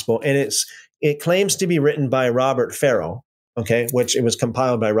gospel and it claims to be written by Robert Farrell, okay, which it was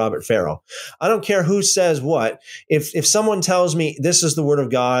compiled by Robert Farrell. I don't care who says what. If someone tells me this is the word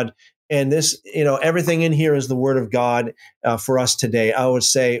of God and this, everything in here is the word of God for us today, I would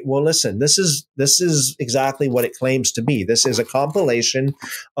say, well, listen, this is exactly what it claims to be. This is a compilation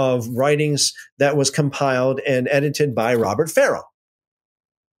of writings that was compiled and edited by Robert Farrell.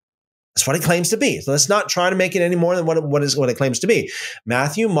 That's what it claims to be. So let's not try to make it any more than what it claims to be.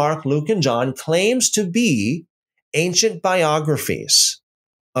 Matthew, Mark, Luke, and John claims to be ancient biographies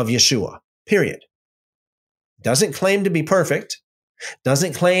of Yeshua, period. Doesn't claim to be perfect.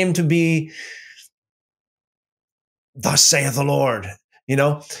 Doesn't claim to be, thus saith the Lord.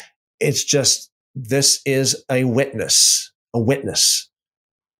 It's just, this is a witness of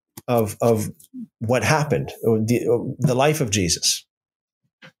what happened, the life of Jesus.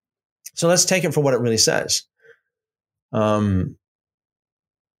 So let's take it for what it really says.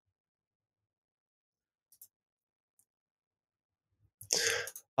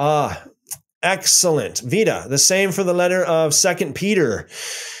 Excellent. Vita, the same for the letter of 2 Peter,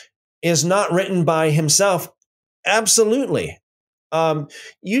 is not written by himself. Absolutely.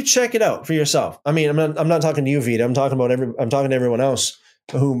 You check it out for yourself. I mean, I'm not talking to you, Vita. I'm talking to everyone else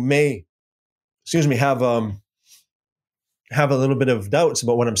who may, have a little bit of doubts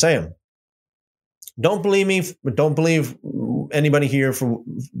about what I'm saying. Don't believe me. Don't believe anybody here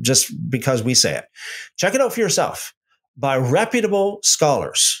just because we say it. Check it out for yourself by reputable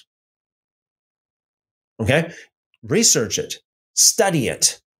scholars. Okay? Research it. Study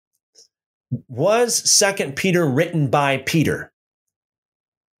it. Was 2 Peter written by Peter?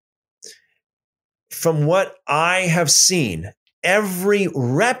 From what I have seen, every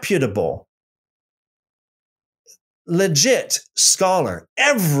reputable, legit scholar,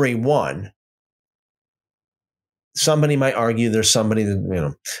 everyone, somebody might argue there's somebody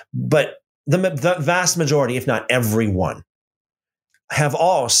that, but the vast majority, if not everyone, have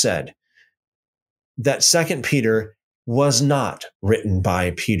all said that 2 Peter was not written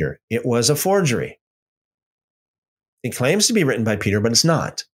by Peter. It was a forgery. It claims to be written by Peter, but it's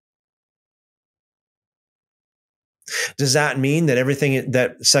not. Does that mean that everything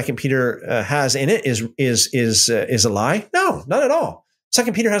that 2 Peter has in it is a lie? No, not at all.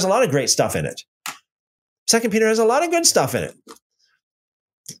 2 Peter has a lot of great stuff in it. 2 Peter has a lot of good stuff in it.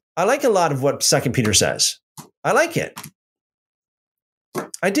 I like a lot of what 2 Peter says. I like it.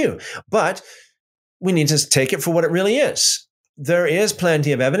 I do. But we need to take it for what it really is. There is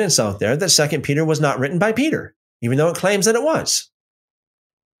plenty of evidence out there that 2 Peter was not written by Peter, even though it claims that it was.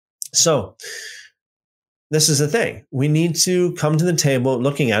 So this is the thing. We need to come to the table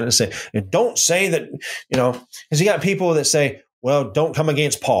looking at it and say, don't say that, because you got people that say, well, don't come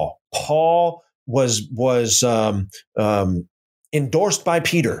against Paul. Paul was endorsed by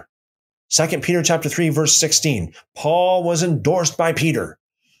Peter. 2 Peter chapter 3, verse 16. Paul was endorsed by Peter.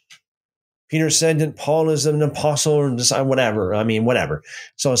 Peter said that Paul is an apostle or whatever. Whatever.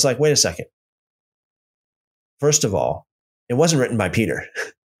 So it's like, wait a second. First of all, it wasn't written by Peter.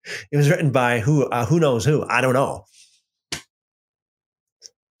 It was written by who knows who? I don't know.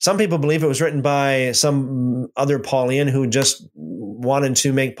 Some people believe it was written by some other Paulian who just wanted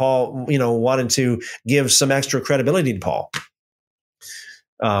to make Paul, wanted to give some extra credibility to Paul.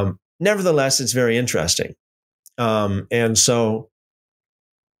 Nevertheless, it's very interesting. And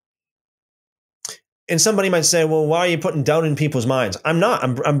somebody might say, well, why are you putting doubt in people's minds? I'm not.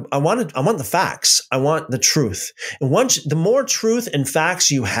 I want the facts. I want the truth. And the more truth and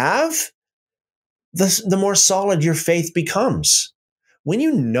facts you have, the more solid your faith becomes. When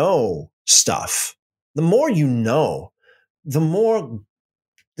you know stuff, the more you know, the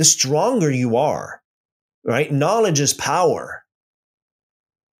stronger you are, right? Knowledge is power.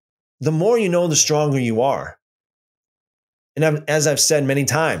 The more you know, the stronger you are. And as I've said many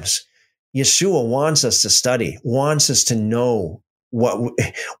times, Yeshua wants us to study, wants us to know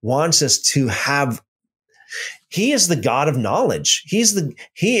wants us to have. He is the God of knowledge. He is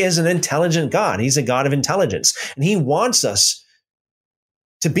an intelligent God. He's a God of intelligence. And he wants us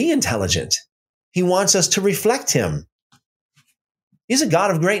to be intelligent. He wants us to reflect him. He's a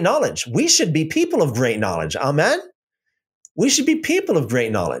God of great knowledge. We should be people of great knowledge. Amen? We should be people of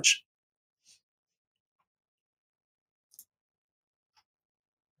great knowledge.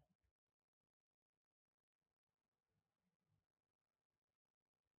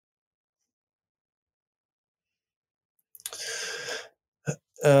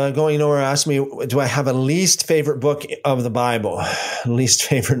 Going nowhere asked me, do I have a least favorite book of the Bible? Least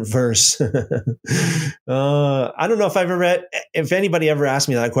favorite verse? I don't know if anybody ever asked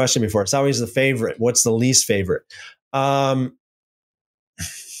me that question before. It's always the favorite. What's the least favorite?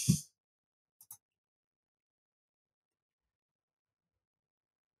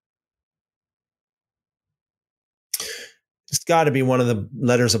 It's got to be one of the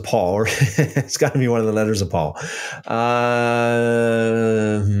letters of Paul, or it's got to be one of the letters of Paul.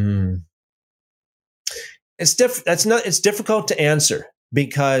 It's difficult to answer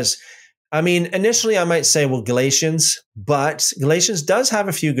because, initially I might say, well, Galatians, but Galatians does have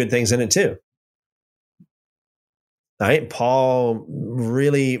a few good things in it too. Right? Paul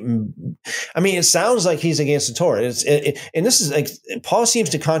really, it sounds like he's against the Torah. And this is like, Paul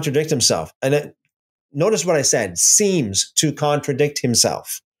seems to contradict himself. And notice what I said, seems to contradict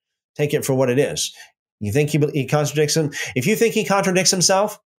himself. Take it for what it is. You think he contradicts him? If you think he contradicts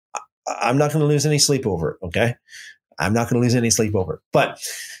himself, I'm not going to lose any sleep over it, okay? I'm not going to lose any sleep over it. But,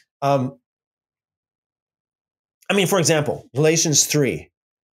 for example, Galatians 3,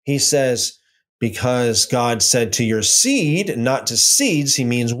 he says, because God said to your seed, not to seeds, he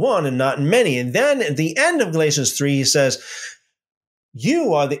means one and not many. And then at the end of Galatians 3, he says,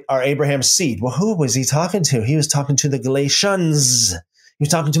 You are Abraham's seed. Well, who was he talking to? He was talking to the Galatians. He was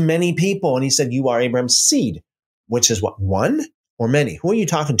talking to many people, and he said, you are Abraham's seed, which is what, one or many? Who are you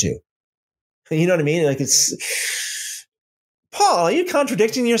talking to? You know what I mean? Like, it's, Paul, are you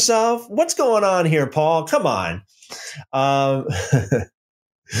contradicting yourself? What's going on here, Paul? Come on.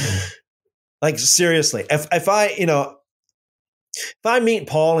 Like, seriously, if I meet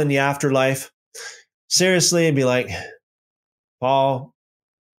Paul in the afterlife, seriously, I'd be like, Paul,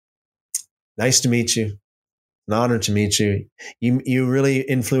 nice to meet you. An honor to meet you. You really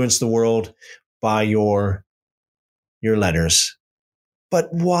influenced the world by your letters. But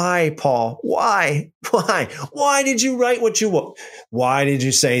why, Paul? Why? Why did you write what you wrote? Why did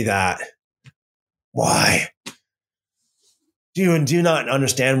you say that? Why? Do you not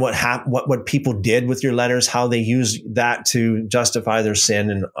understand what people did with your letters? How they used that to justify their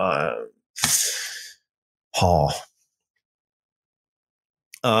sin? And Paul,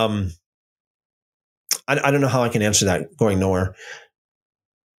 I don't know how I can answer that. Going nowhere.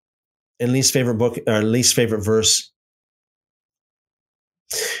 And least favorite book or least favorite verse.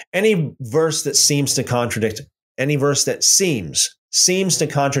 Any verse that seems to contradict, any verse that seems to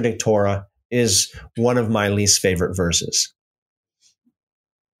contradict Torah is one of my least favorite verses.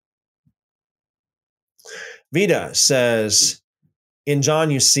 Vida says, in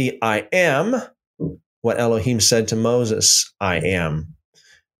John, you see, I am what Elohim said to Moses, I am.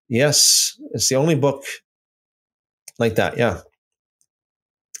 Yes, it's the only book like that, yeah.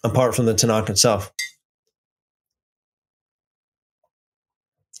 Apart from the Tanakh itself.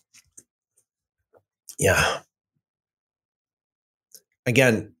 Yeah.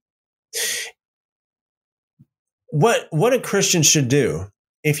 Again, what a Christian should do,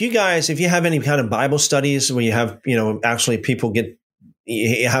 if you have any kind of Bible studies where you have, actually people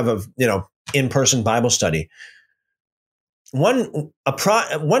have a, in-person Bible study, one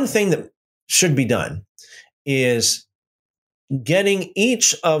thing that should be done is getting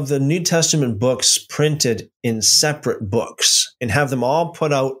each of the New Testament books printed in separate books and have them all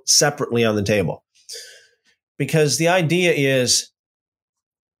put out separately on the table. Because the idea is,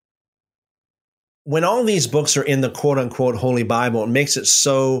 when all these books are in the quote unquote Holy Bible, it makes it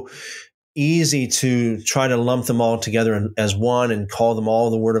so easy to try to lump them all together as one and call them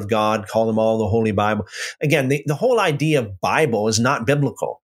all the Word of God, call them all the Holy Bible. Again, the whole idea of Bible is not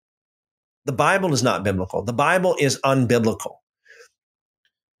biblical. The Bible is not biblical. The Bible is unbiblical.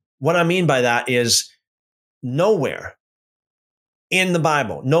 What I mean by that is, nowhere in the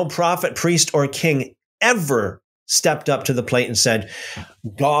Bible, no prophet, priest, or king ever stepped up to the plate and said,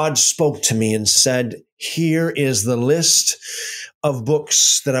 God spoke to me and said, here is the list of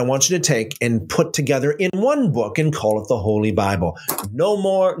books that I want you to take and put together in one book and call it the Holy Bible. No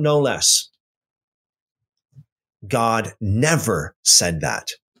more, no less. God never said that.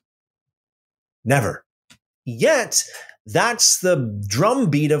 Never. Yet, that's the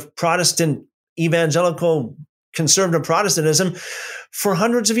drumbeat of Protestant, evangelical, conservative Protestantism for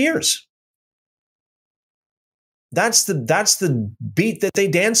hundreds of years. That's the beat that they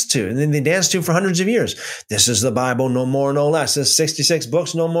dance to, and then they dance to for hundreds of years. This is the Bible, no more, no less. There's 66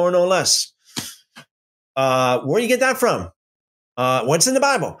 books, no more, no less. Where do you get that from? What's in the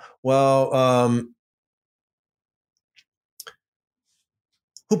Bible? Well,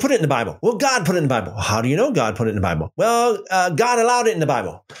 who put it in the Bible? Well, God put it in the Bible. How do you know God put it in the Bible? Well, God allowed it in the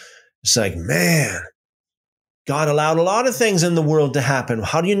Bible. It's like, man, God allowed a lot of things in the world to happen.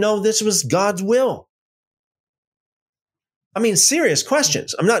 How do you know this was God's will? I mean, serious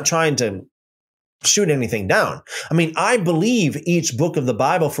questions. I'm not trying to shoot anything down. I mean, I believe each book of the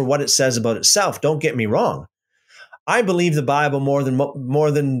Bible for what it says about itself. Don't get me wrong. I believe the Bible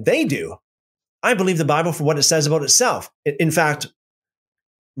more than they do. I believe the Bible for what it says about itself. In fact,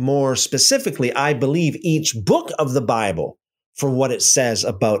 more specifically, I believe each book of the Bible for what it says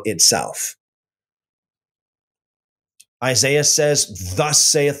about itself. Isaiah says, thus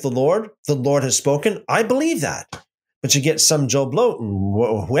saith the Lord has spoken. I believe that. But you get some Joe Blow,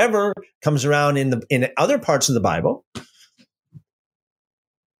 whoever comes around in other parts of the Bible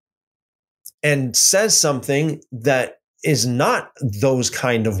and says something that is not those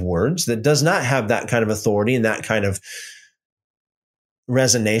kind of words, that does not have that kind of authority and that kind of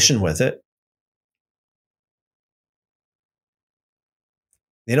resonation with it.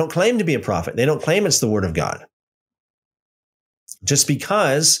 They don't claim to be a prophet. They don't claim it's the Word of God. Just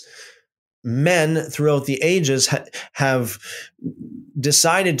because men throughout the ages have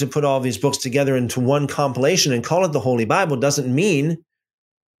decided to put all these books together into one compilation and call it the Holy Bible doesn't mean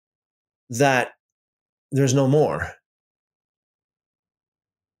that there's no more.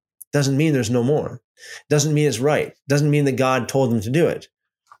 Doesn't mean there's no more. Doesn't mean it's right. Doesn't mean that God told them to do it.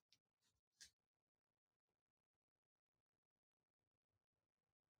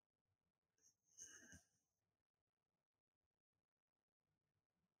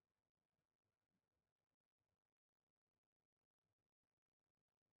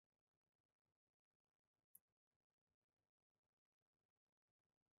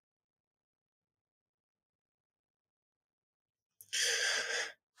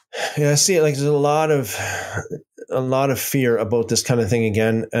 Yeah, I see it like there's a lot of fear about this kind of thing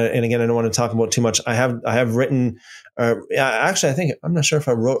again. And again, I don't want to talk about too much. I have written, actually, I think I'm not sure if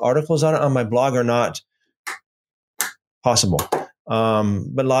I wrote articles on it on my blog or not. Possible,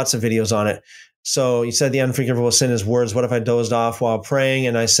 but lots of videos on it. So you said the unforgivable sin is words. What if I dozed off while praying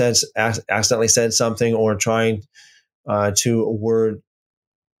and I accidentally said something or trying to word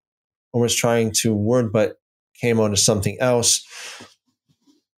or was trying to word but came out as something else?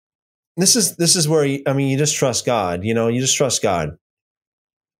 This is where you just trust God. You just trust God.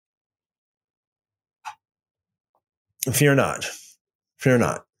 Fear not. Fear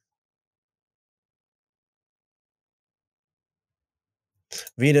not.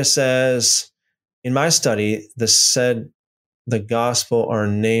 Vita says, in my study, the gospel are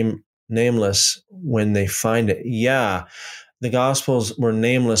nameless when they find it. Yeah, the gospels were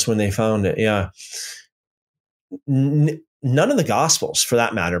nameless when they found it. Yeah. None of the gospels, for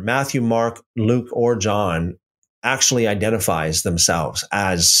that matter, Matthew, Mark, Luke, or John, actually identifies themselves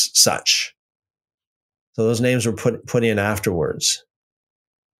as such. So those names were put in afterwards.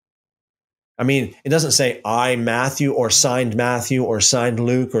 I mean, it doesn't say I, Matthew, or signed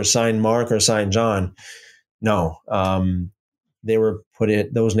Luke, or signed Mark, or signed John. No,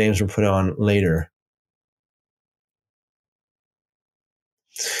 those names were put on later.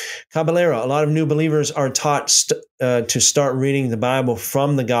 Caballero, a lot of new believers are taught to start reading the Bible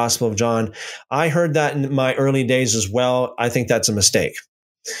from the Gospel of John. I heard that in my early days as well. I think that's a mistake.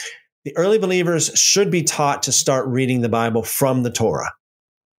 The early believers should be taught to start reading the Bible from the Torah,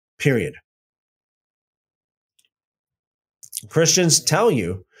 period. Christians tell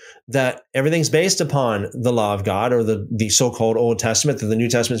you that everything's based upon the law of God, or the so-called Old Testament, that the New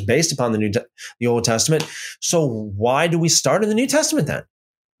Testament is based upon the Old Testament. So why do we start in the New Testament then?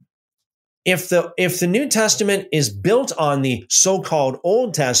 If the New Testament is built on the so-called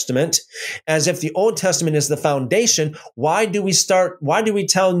Old Testament, as if the Old Testament is the foundation, why do we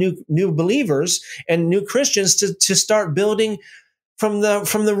tell new believers and new Christians to start building from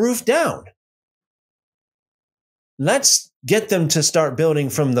the roof down? Let's get them to start building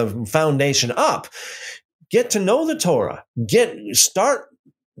from the foundation up. Get to know the Torah. Start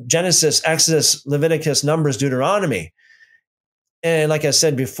Genesis, Exodus, Leviticus, Numbers, Deuteronomy. And like I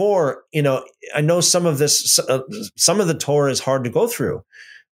said before, I know some of the Torah is hard to go through.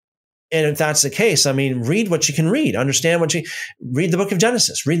 And if that's the case, read what you can read, read the book of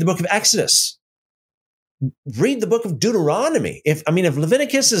Genesis, read the book of Exodus, read the book of Deuteronomy. If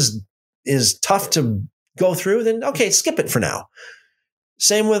Leviticus is tough to go through, then okay, skip it for now.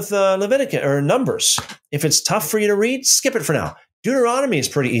 Same with Leviticus or Numbers. If it's tough for you to read, skip it for now. Deuteronomy is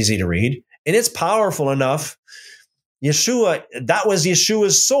pretty easy to read, and it's powerful enough. Yeshua, that was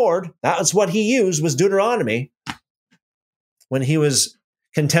Yeshua's sword. That was what he used, was Deuteronomy, when he was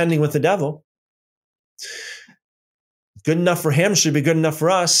contending with the devil. Good enough for him should be good enough for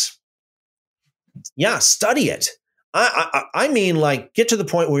us. Yeah, study it. I mean, get to the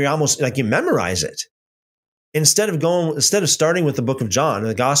point where you almost you memorize it. Instead of starting with the book of John,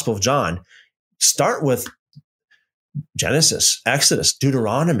 the Gospel of John, start with Genesis, Exodus,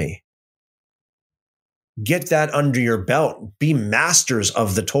 Deuteronomy. Get that under your belt. Be masters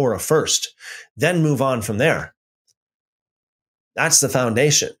of the Torah first, then move on from there. That's the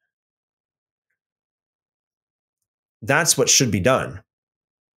foundation. That's what should be done.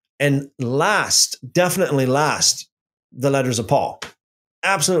 And definitely last, the letters of Paul.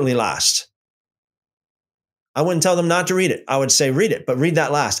 Absolutely last. I wouldn't tell them not to read it. I would say read it, but read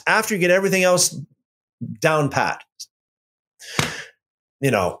that last. After you get everything else down pat.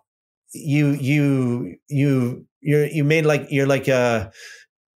 You got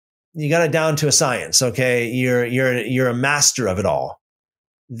it down to a science, okay? You're a master of it all.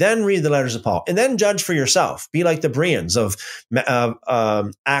 Then read the letters of Paul, and then judge for yourself. Be like the Bereans of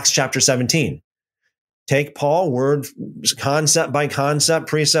Acts chapter 17. Take Paul word, concept by concept,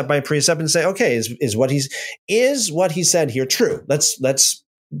 precept by precept, and say, okay, is what he said here true? Let's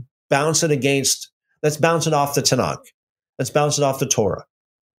bounce it off the Tanakh. Let's bounce it off the Torah.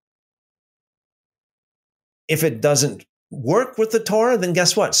 If it doesn't work with the Torah, then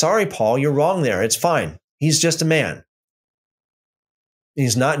guess what? Sorry, Paul, you're wrong there. It's fine. He's just a man.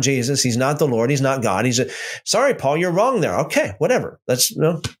 He's not Jesus. He's not the Lord. He's not God. Sorry, Paul, you're wrong there. Okay, whatever. Let's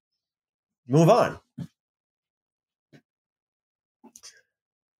move on.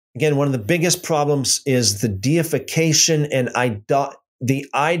 Again, one of the biggest problems is the deification and the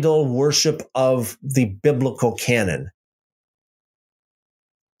idol worship of the biblical canon.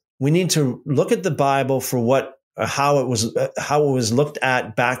 We need to look at the Bible for how it was looked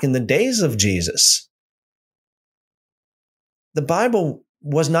at back in the days of Jesus. The Bible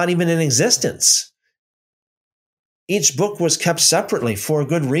was not even in existence. Each book was kept separately for a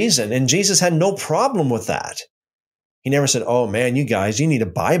good reason, and Jesus had no problem with that. He never said, oh man, you guys, you need a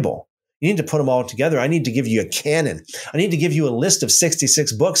Bible. You need to put them all together. I need to give you a canon. I need to give you a list of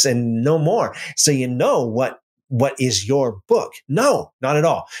 66 books and no more, so you know what is your book. No, not at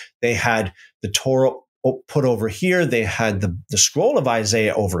all. They had the Torah put over here. They had the scroll of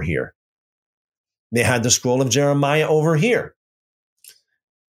Isaiah over here. They had the scroll of Jeremiah over here.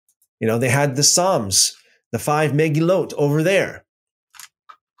 They had the Psalms, the 5 Megillot over there.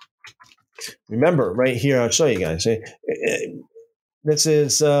 Remember, right here, I'll show you guys. This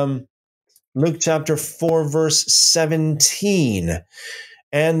is Luke chapter 4, verse 17.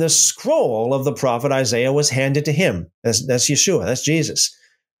 And the scroll of the prophet Isaiah was handed to him. That's Yeshua. That's Jesus.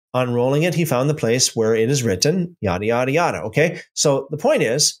 Unrolling it, he found the place where it is written, yada, yada, yada. Okay? So the point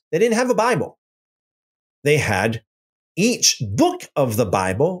is, they didn't have a Bible. They had each book of the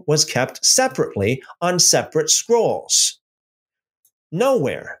Bible was kept separately on separate scrolls.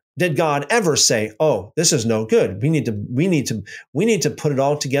 Nowhere did God ever say, oh, this is no good. We need to put it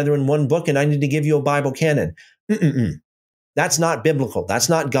all together in one book, and I need to give you a Bible canon. That's not biblical. That's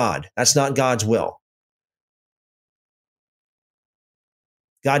not God. That's not God's will.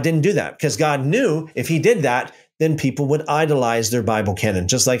 God didn't do that because God knew if he did that, then people would idolize their Bible canon,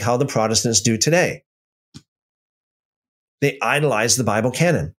 just like how the Protestants do today. They idolize the Bible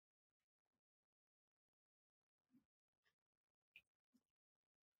canon.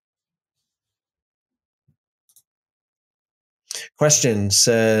 Question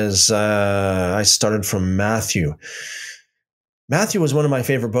says, I started from Matthew. Matthew was one of my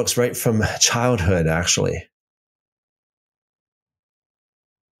favorite books right from childhood, actually.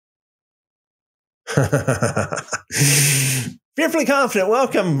 Fearfully confident.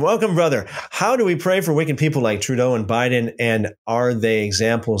 Welcome, brother. How do we pray for wicked people like Trudeau and Biden? And are they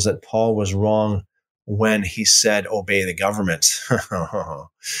examples that Paul was wrong when he said, obey the government?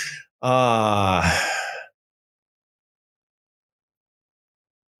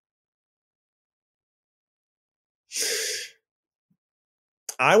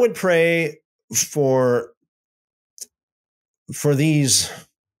 I would pray for these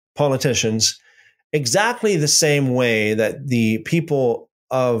politicians exactly the same way that the people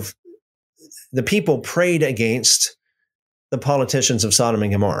prayed against the politicians of Sodom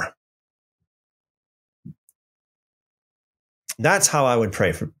and Gomorrah. That's how I would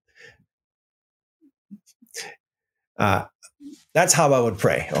pray for. That's how I would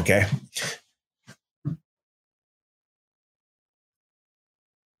pray. Okay.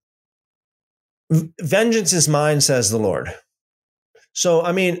 Vengeance is mine, says the Lord. So,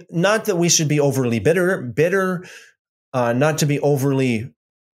 I mean, not that we should be overly bitter, not to be overly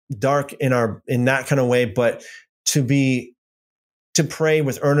dark in that kind of way, but to pray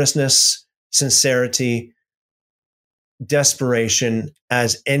with earnestness, sincerity, desperation,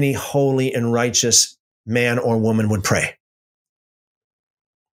 as any holy and righteous man or woman would pray.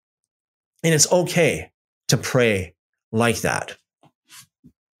 And it's okay to pray like that.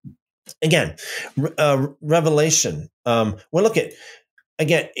 Again, Revelation. Well, look at,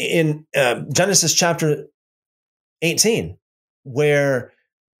 again, in Genesis chapter 18, where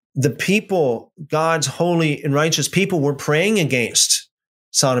the people, God's holy and righteous people, were praying against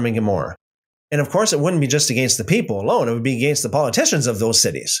Sodom and Gomorrah. And of course, it wouldn't be just against the people alone. It would be against the politicians of those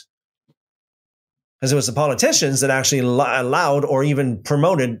cities. Because it was the politicians that actually allowed or even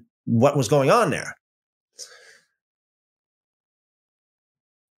promoted what was going on there.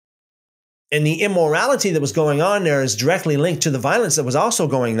 And the immorality that was going on there is directly linked to the violence that was also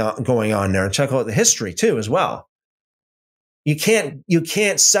going on there. Check out the history too, as well. You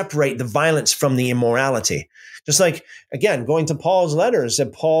can't separate the violence from the immorality. Just like, again, going to Paul's letters,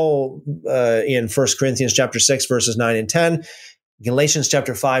 that Paul in 1 Corinthians chapter 6, verses 9 and 10, Galatians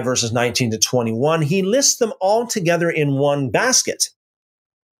chapter 5, verses 19 to 21, he lists them all together in one basket.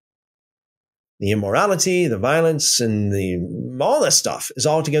 The immorality, the violence, and all this stuff is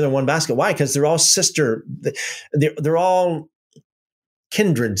all together in one basket. Why? Because they're all they're all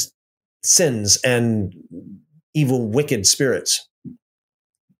kindred sins and evil, wicked spirits.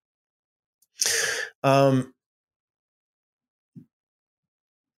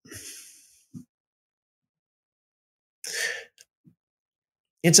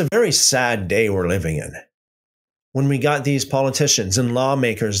 It's a very sad day we're living in when we got these politicians and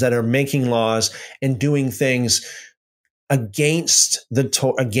lawmakers that are making laws and doing things against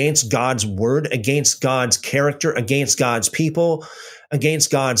against God's word, against God's character, against God's people,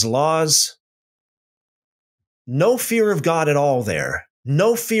 against God's laws. No fear of God at all there.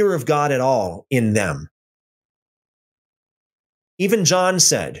 No fear of God at all in them. Even John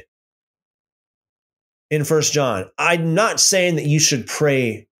said in 1 John, I'm not saying that you should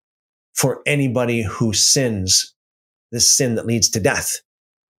pray for anybody who sins this sin that leads to death,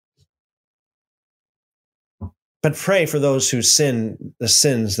 but pray for those who sin the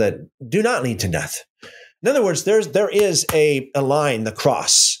sins that do not lead to death. In other words, there is a line, the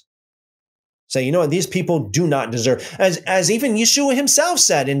cross. Say, you know what, these people do not deserve, as even Yeshua himself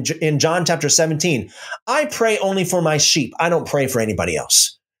said in John chapter 17, I pray only for my sheep. I don't pray for anybody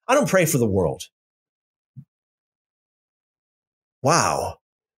else. I don't pray for the world. Wow.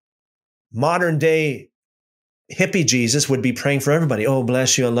 Modern day hippie Jesus would be praying for everybody. Oh,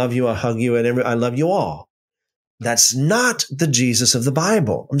 bless you. I love you. I hug you. And I love you all. That's not the Jesus of the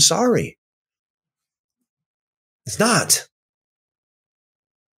Bible. I'm sorry. It's not.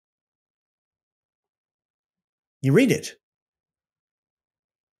 You read it.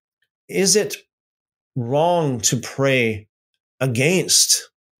 Is it wrong to pray against?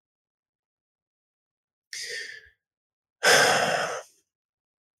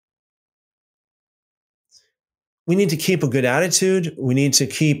 We need to keep a good attitude. We need to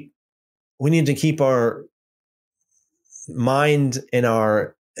keep our mind and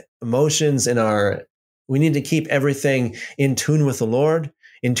our emotions and we need to keep everything in tune with the Lord,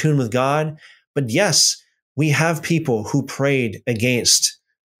 in tune with God. But yes, we have people who prayed against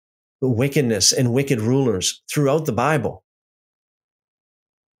wickedness and wicked rulers throughout the Bible.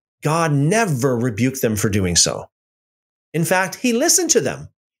 God never rebuked them for doing so. In fact, he listened to them.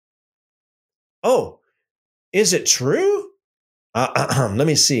 Oh, is it true? Let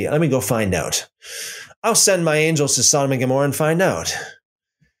me see. Let me go find out. I'll send my angels to Sodom and Gomorrah and find out.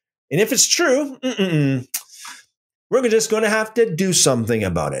 And if it's true, we're just going to have to do something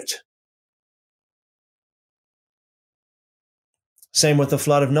about it. Same with the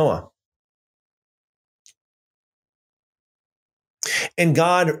flood of Noah. And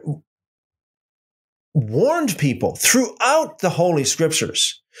God warned people throughout the Holy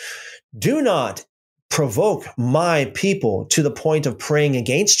Scriptures, do not provoke my people to the point of praying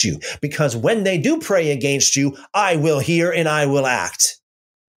against you, because when they do pray against you, I will hear and I will act.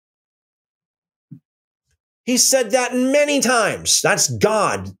 He said that many times. That's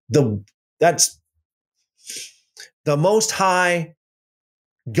God. That's the Most High,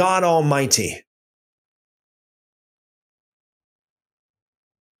 God Almighty.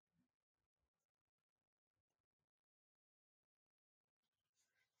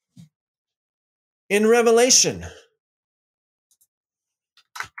 In Revelation,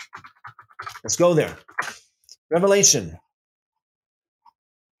 let's go there. Revelation.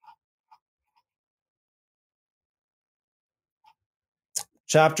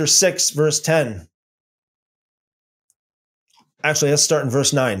 Chapter 6, verse 10. Actually, let's start in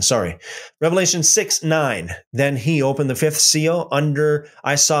verse 9. Sorry. Revelation 6:9. Then he opened the fifth seal.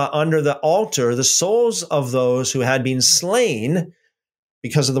 I saw under the altar the souls of those who had been slain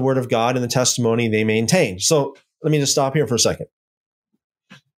because of the word of God and the testimony they maintained. So let me just stop here for a second.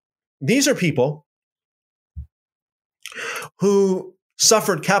 These are people who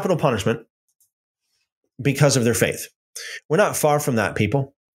suffered capital punishment because of their faith. We're not far from that,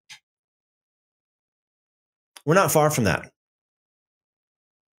 people. We're not far from that.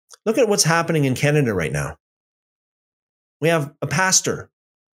 Look at what's happening in Canada right now. We have a pastor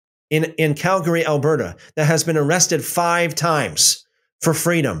in Calgary, Alberta, that has been arrested 5 times for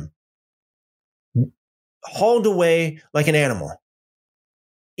freedom, hauled away like an animal.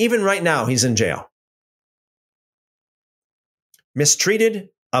 Even right now, he's in jail. Mistreated,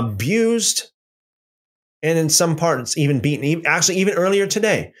 abused, and in some parts, even beaten. Actually, even earlier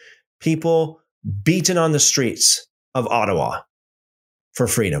today, people beaten on the streets of Ottawa for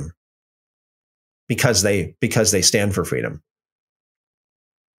freedom because they stand for freedom.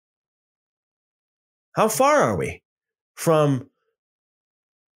 How far are we from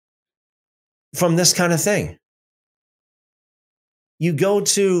this kind of thing? You go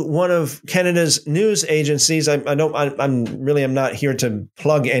to one of Canada's news agencies. I'm not here to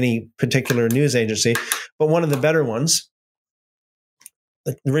plug any particular news agency, but one of the better ones.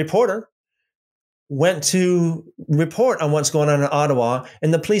 The reporter went to report on what's going on in Ottawa,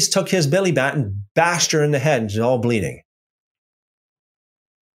 and the police took his billy bat and bashed her in the head. She's all bleeding.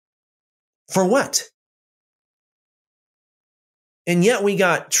 For what? And yet we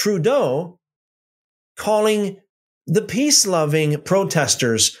got Trudeau calling the peace-loving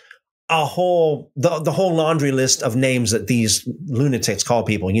protesters the whole laundry list of names that these lunatics call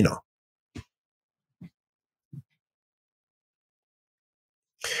people, you know.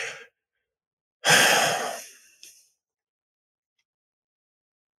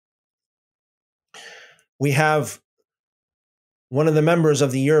 We have one of the members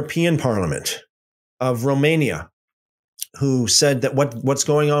of the European Parliament of Romania who said that what's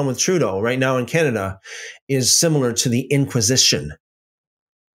going on with Trudeau right now in Canada is similar to the Inquisition.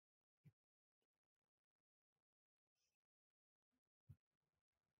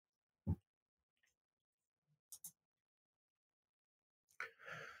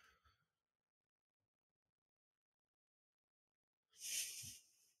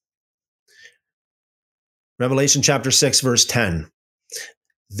 Revelation chapter 6, verse 10.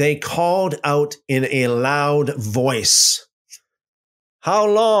 They called out in a loud voice, "How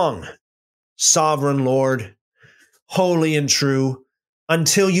long, sovereign Lord, holy and true,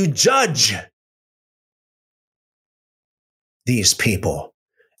 until you judge these people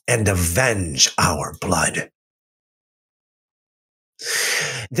and avenge our blood?"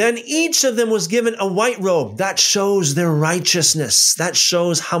 Then each of them was given a white robe. That shows their righteousness. That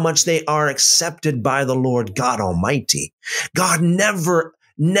shows how much they are accepted by the Lord God Almighty. God never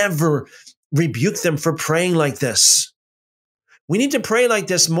rebuked them for praying like this. We need to pray like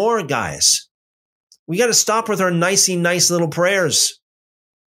this more, guys. We got to stop with our nice little prayers.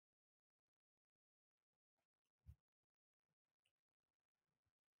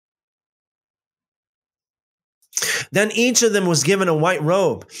 Then each of them was given a white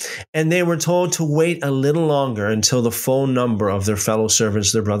robe, and they were told to wait a little longer until the full number of their fellow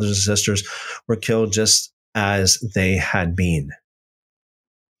servants, their brothers and sisters, were killed just as they had been.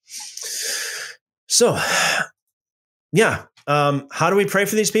 So, yeah, how do we pray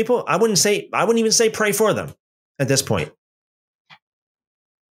for these people? I wouldn't even say pray for them at this point.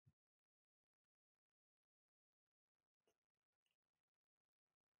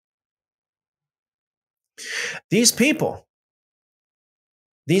 These people,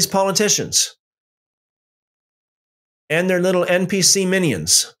 these politicians, and their little NPC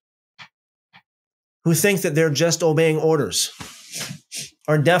minions who think that they're just obeying orders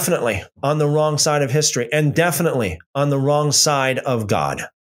are definitely on the wrong side of history and definitely on the wrong side of God.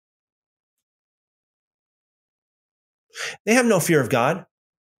 They have no fear of God.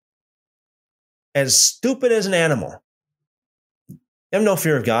 As stupid as an animal. They have no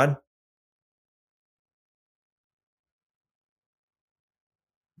fear of God.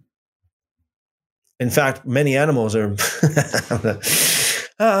 In fact, many animals are.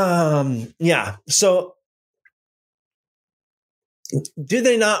 Yeah. So, do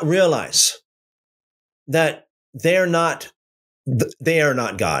they not realize that they are not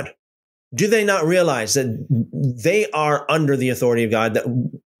God? Do they not realize that they are under the authority of God? That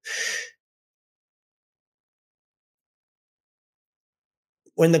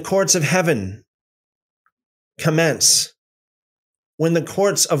when the courts of heaven commence, when the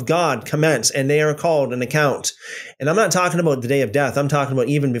courts of God commence and they are called an account, and I'm not talking about the day of death, I'm talking about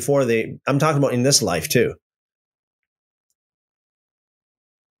even before I'm talking about in this life too.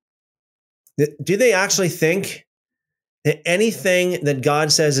 Do they actually think that anything that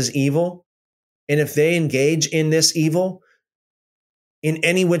God says is evil, and if they engage in this evil in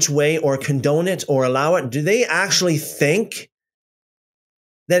any which way or condone it or allow it, do they actually think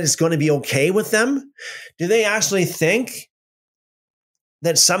that it's going to be okay with them? Do they actually think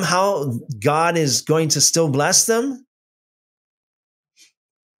that somehow God is going to still bless them?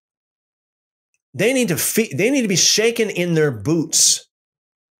 They need to be shaken in their boots.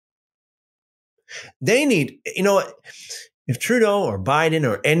 They need, if Trudeau or Biden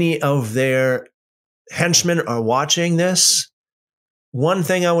or any of their henchmen are watching this, one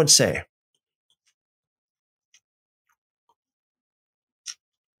thing I would say: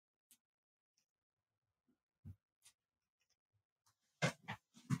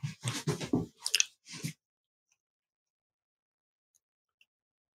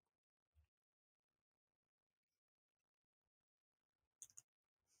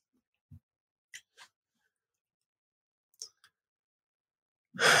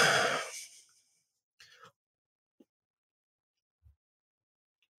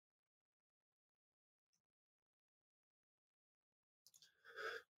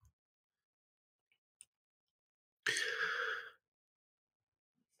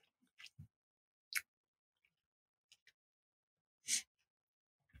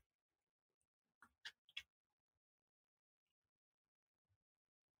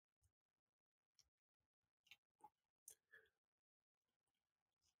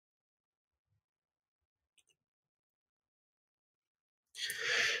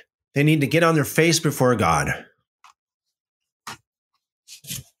 They need to get on their face before God.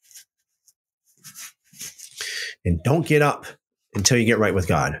 And don't get up until you get right with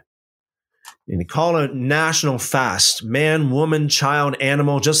God. And call a national fast, man, woman, child,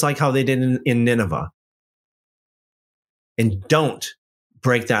 animal, just like how they did in Nineveh. And don't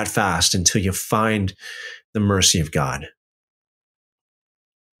break that fast until you find the mercy of God.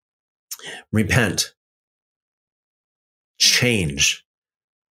 Repent. Change.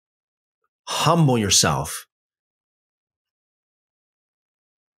 Humble yourself.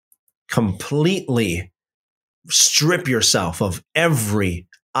 Completely strip yourself of every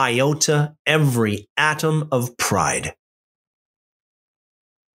iota, every atom of pride.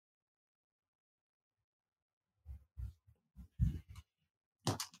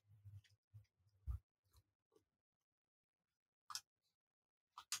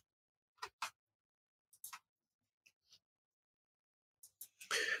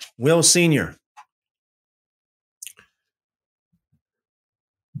 Will Sr.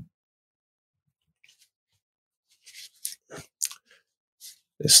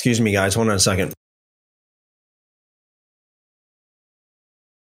 Excuse me, guys. Hold on a second.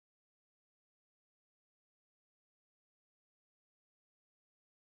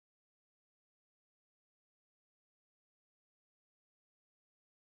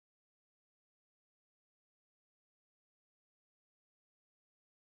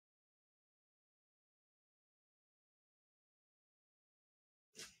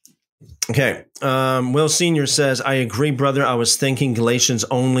 Okay. Will Sr. says, I agree, brother. I was thinking Galatians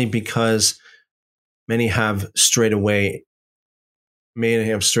only because many have strayed away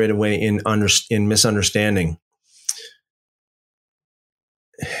in misunderstanding.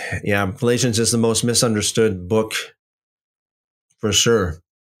 Yeah, Galatians is the most misunderstood book for sure.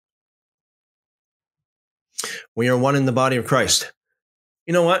 We are one in the body of Christ.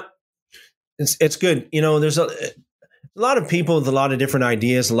 You know what? It's good. You know, there's a lot of people with a lot of different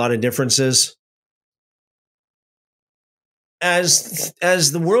ideas, a lot of differences. As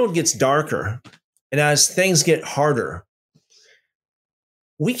the world gets darker and as things get harder,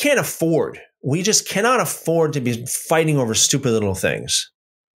 we just cannot afford to be fighting over stupid little things.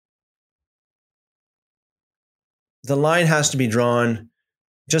 The line has to be drawn,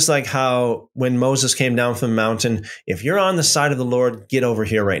 just like how when Moses came down from the mountain, if you're on the side of the Lord, get over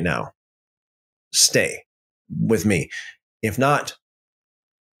here right now. Stay with me. If not,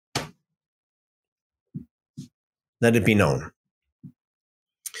 let it be known.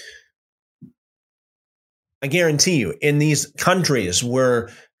 I guarantee you, in these countries where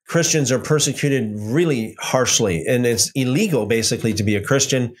Christians are persecuted really harshly, and it's illegal basically to be a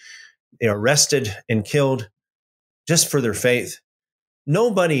Christian, they're arrested and killed just for their faith.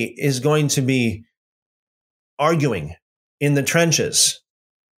 Nobody is going to be arguing in the trenches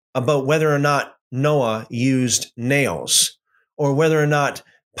about whether or not Noah used nails or whether or not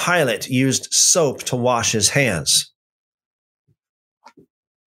Pilate used soap to wash his hands.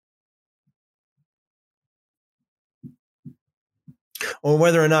 Or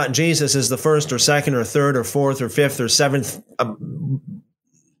whether or not Jesus is the first or second or third or fourth or fifth or seventh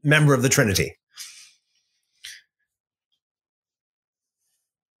member of the Trinity.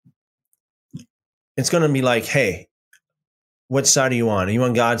 It's going to be like, hey, what side are you on? Are you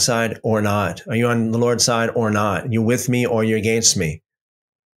on God's side or not? Are you on the Lord's side or not? Are you with me or you're against me?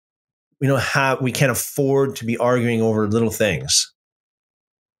 We can't afford to be arguing over little things.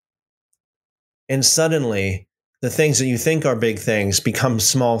 And suddenly, the things that you think are big things become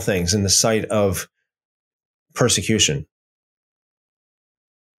small things in the sight of persecution.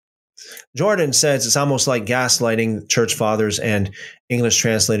 Jordan says it's almost like gaslighting. Church fathers and English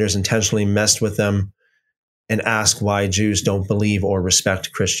translators intentionally messed with them and ask why Jews don't believe or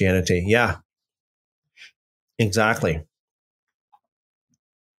respect Christianity. Yeah, exactly.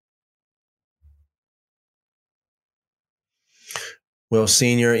 Will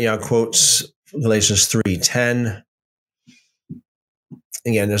Sr., quotes Galatians 3:10.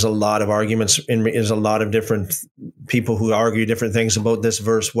 Again, there's a lot of arguments, and there's a lot of different people who argue different things about this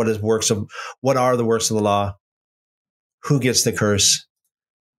verse. What are the works of the law? Who gets the curse?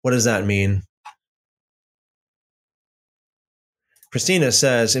 What does that mean? Christina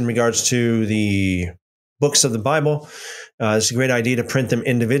says, in regards to the books of the Bible, it's a great idea to print them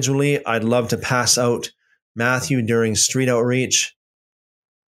individually. I'd love to pass out Matthew during street outreach.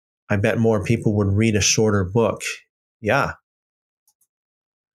 I bet more people would read a shorter book. Yeah,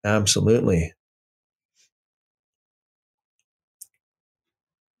 absolutely.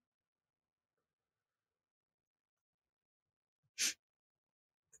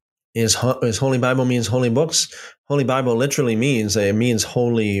 Is Holy Bible means holy books? Holy Bible literally means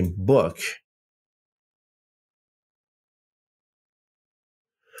holy book.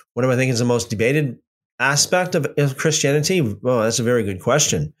 What do I think is the most debated aspect of Christianity? Well, that's a very good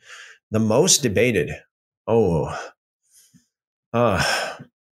question. The most debated. Oh,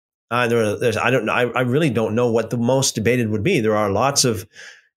 I don't know. I really don't know what the most debated would be. There are lots of,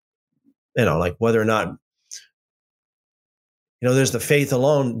 like whether or not, there's the faith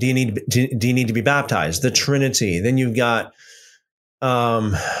alone. Do you need to be baptized? The Trinity. Then you've got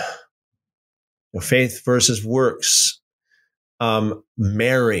um, faith versus works.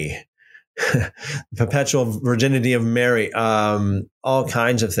 Mary, perpetual virginity of Mary. All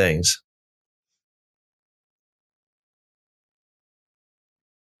kinds of things.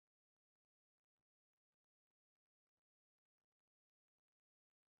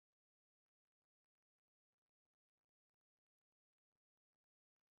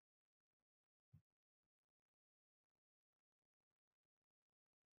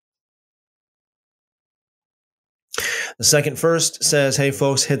 The second first says, hey,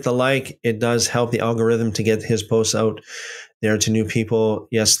 folks, hit the like. It does help the algorithm to get his posts out there to new people.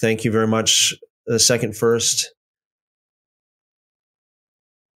 Yes, thank you very much. The second first.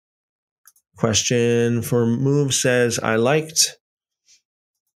 Question for Move says, I liked.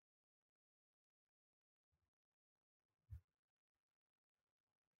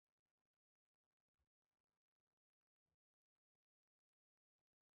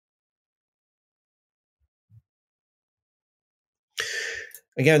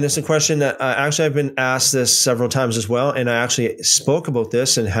 Again, this is a question that actually I've been asked this several times as well, and I actually spoke about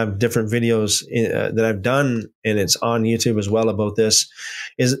this and have different videos that I've done, and it's on YouTube as well about this.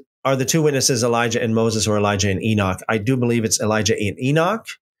 Are the two witnesses Elijah and Moses, or Elijah and Enoch? I do believe it's Elijah and Enoch.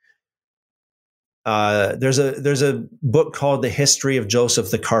 There's a book called The History of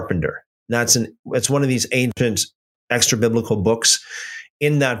Joseph the Carpenter. It's one of these ancient extra biblical books.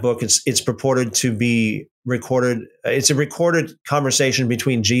 In that book, it's purported to be recorded. It's a recorded conversation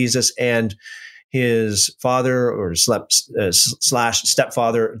between Jesus and his father slash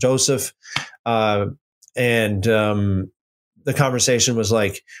stepfather Joseph, and the conversation was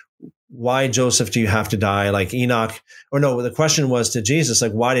like, why, Joseph, do you have to die? Like Enoch, or no, the question was to Jesus,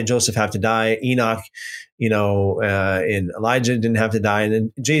 like, why did Joseph have to die? Enoch, and Elijah didn't have to die. And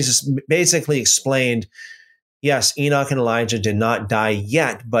then Jesus basically explained, yes, Enoch and Elijah did not die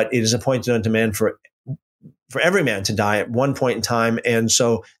yet, but it is appointed unto man for every man to die at one point in time. And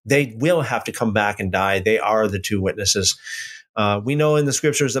so they will have to come back and die. They are the two witnesses. We know in the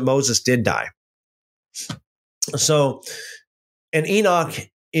scriptures that Moses did die. So, and Enoch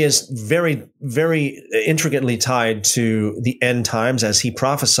is very, very intricately tied to the end times, as he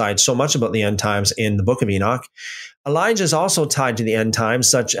prophesied so much about the end times in the book of Enoch. Elijah is also tied to the end times,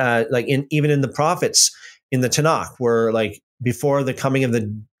 such as even in the prophets in the Tanakh, where like before the coming of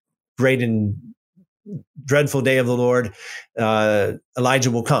the great and dreadful day of the Lord,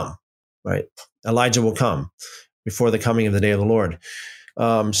 Elijah will come, right? Elijah will come before the coming of the day of the Lord.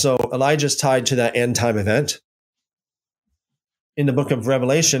 So Elijah is tied to that end time event. In the book of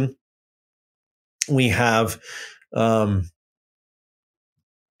Revelation, we have, the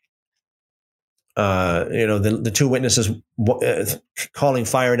two witnesses calling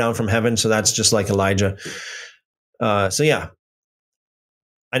fire down from heaven. So that's just like Elijah. So yeah,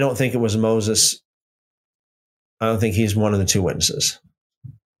 I don't think it was Moses. I don't think he's one of the two witnesses.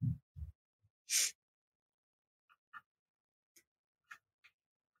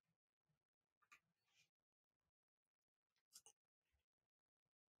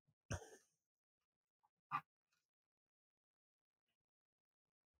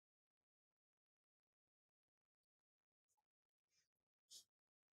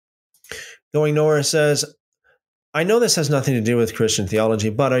 Going Nowhere says, I know this has nothing to do with Christian theology,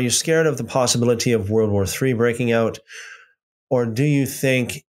 but are you scared of the possibility of World War III breaking out? Or do you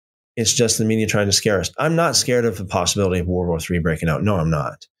think it's just the media trying to scare us? I'm not scared of the possibility of World War III breaking out. No, I'm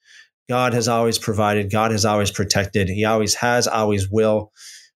not. God has always provided. God has always protected. He always has, always will.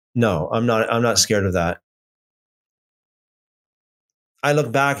 No, I'm not scared of that. I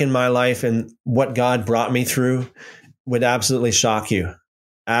look back in my life and what God brought me through would absolutely shock you.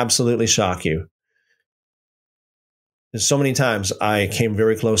 Absolutely shock you. There's so many times I came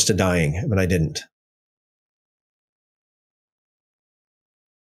very close to dying, but I didn't.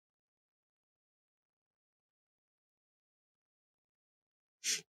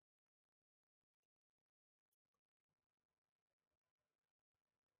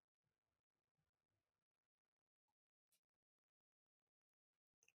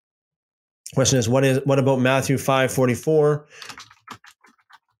 Question is, what about Matthew 5:44?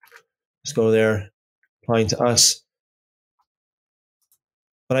 Let's go there, applying to us.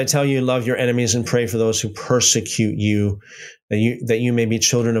 But I tell you, love your enemies and pray for those who persecute you, that you may be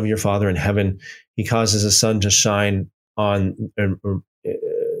children of your Father in heaven. He causes his sun to shine on,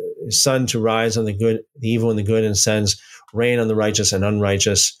 his sun to rise on the good, the evil and the good, and sends rain on the righteous and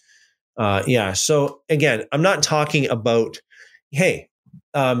unrighteous. So again, I'm not talking about, hey,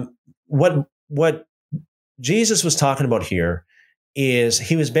 what Jesus was talking about here is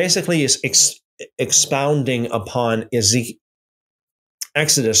he was basically expounding upon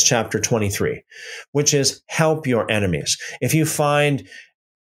Exodus chapter 23, which is help your enemies. If you find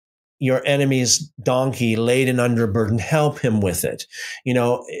your enemy's donkey laden under a burden, help him with it.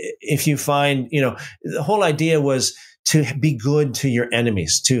 If you find, the whole idea was to be good to your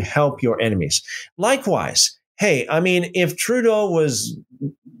enemies, to help your enemies. Likewise, hey, I mean, if Trudeau was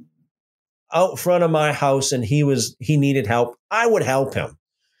out front of my house and he needed help, I would help him.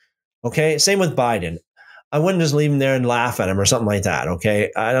 Okay. Same with Biden. I wouldn't just leave him there and laugh at him or something like that.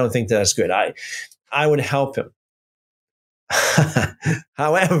 Okay. I don't think that's good. I would help him.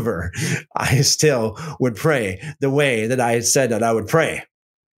 However, I still would pray the way that I said that I would pray.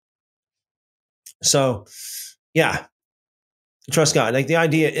 So, yeah, trust God. Like the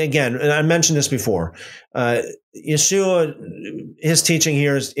idea, again, and I mentioned this before, Yeshua, his teaching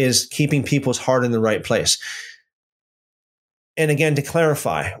here is keeping people's heart in the right place. And again, to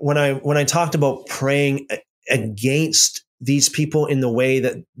clarify, when I talked about praying against these people in the way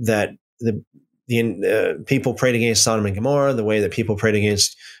that the people prayed against Sodom and Gomorrah, the way that people prayed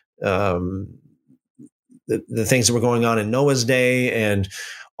against the things that were going on in Noah's day, and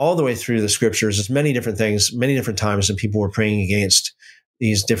all the way through the scriptures, there's many different things, many different times that people were praying against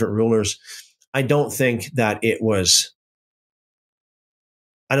these different rulers. I don't think that it's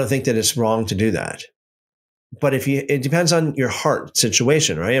wrong to do that. But it depends on your heart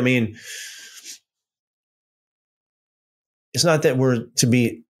situation, right? I mean, it's not that we're to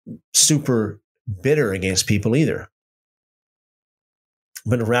be super bitter against people either,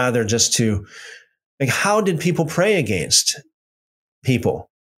 but rather just to, like, how did people pray against people?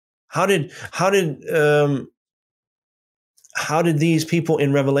 How did these people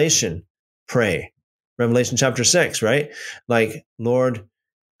in Revelation pray? Revelation chapter 6, right? Like, Lord,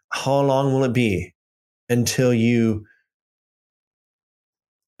 how long will it be until you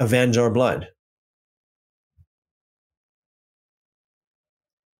avenge our blood?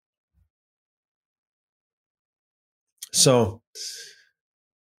 So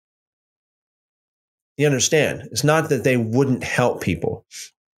you understand, it's not that they wouldn't help people.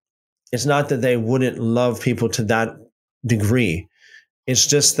 It's not that they wouldn't love people to that degree. It's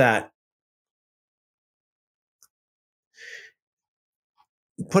just that,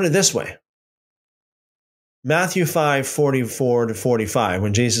 put it this way, Matthew 5:44-45,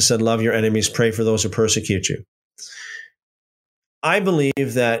 when Jesus said, love your enemies, pray for those who persecute you. I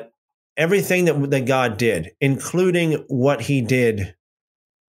believe that everything that God did, including what he did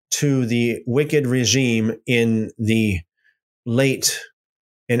to the wicked regime in the late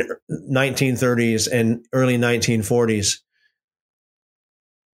 1930s and early 1940s,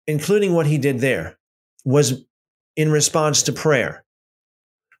 including what he did there, was in response to prayer.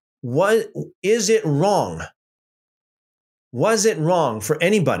 Is it wrong? Was it wrong for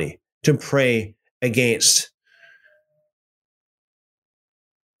anybody to pray against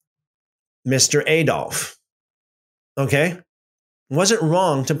Mr. Adolf? Okay? Was it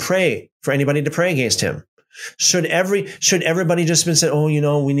wrong to pray for anybody to pray against him? Should everybody just been said,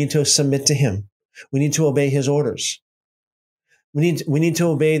 we need to submit to him. We need to obey his orders. We need to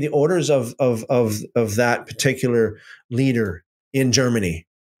obey the orders of that particular leader in Germany.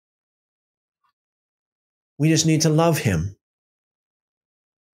 We just need to love him.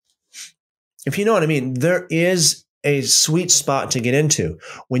 If you know what I mean, there is a sweet spot to get into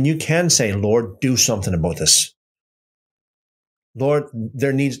when you can say, Lord, do something about this. Lord,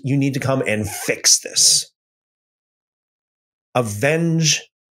 you need to come and fix this. Avenge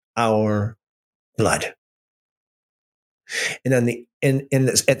our blood. And then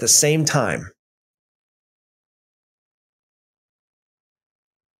at the same time,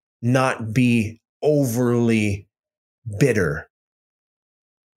 not be overly bitter.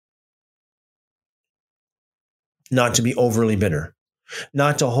 Not to be overly bitter.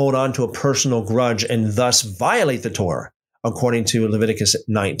 Not to hold on to a personal grudge and thus violate the Torah, according to Leviticus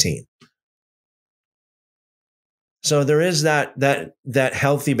 19. So there is that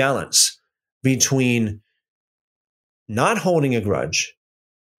healthy balance between not holding a grudge,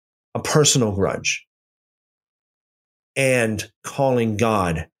 a personal grudge, and calling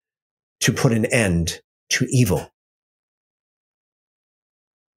God to put an end to evil.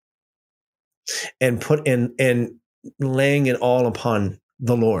 and put in and laying it all upon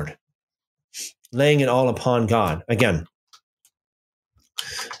the Lord, laying it all upon God. Again,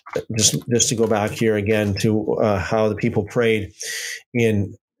 just to go back here again to how the people prayed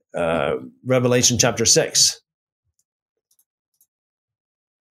in Revelation chapter 6.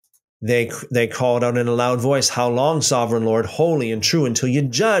 They called out in a loud voice, "How long, sovereign Lord, holy and true, until you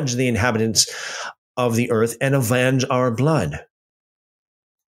judge the inhabitants of the earth and avenge our blood?"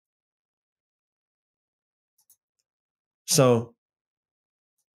 So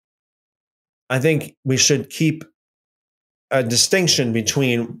I think we should keep a distinction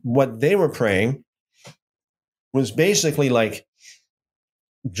between what they were praying was basically like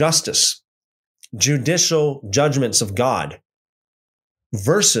justice, judicial judgments of God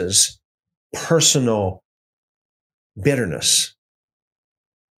versus personal bitterness.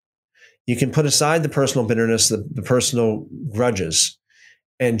 You can put aside the personal bitterness, the personal grudges,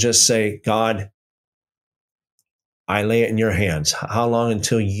 and just say, God, I lay it in your hands. How long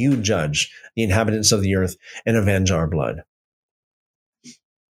until you judge the inhabitants of the earth and avenge our blood?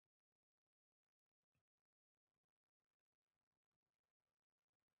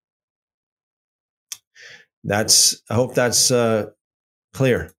 I hope that's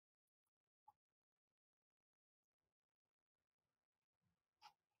clear.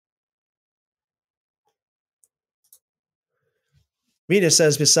 Rita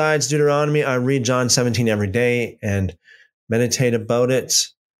says, besides Deuteronomy, I read John 17 every day and meditate about it.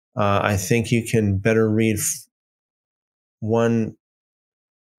 I think you can better read one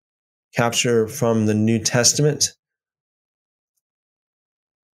capture from the New Testament.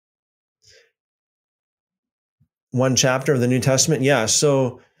 One chapter of the New Testament. Yeah.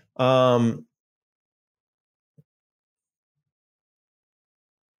 So,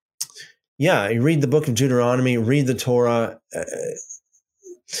 yeah, you read the book of Deuteronomy, read the Torah.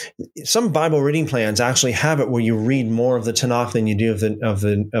 Some Bible reading plans actually have it where you read more of the Tanakh than you do of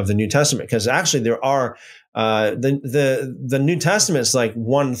the New Testament, because actually there are the New Testament is like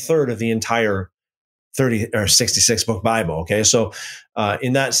 1/3 of the entire 30 or 66 book Bible. Okay, so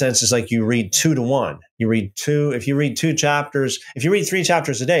in that sense, it's like you read 2 to 1. You read two. If you read 2 chapters, if you read 3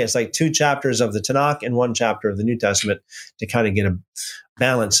 chapters a day, it's like 2 chapters of the Tanakh and 1 chapter of the New Testament to kind of get a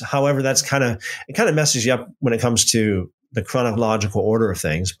balance. However, it kind of messes you up when it comes to the chronological order of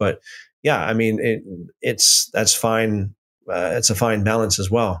things. But yeah, I mean, that's fine. It's a fine balance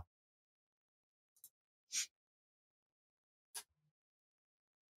as well.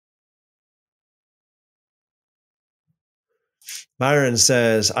 Byron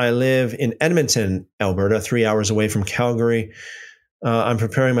says, I live in Edmonton, Alberta, 3 hours away from Calgary. I'm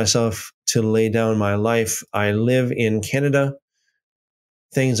preparing myself to lay down my life. I live in Canada.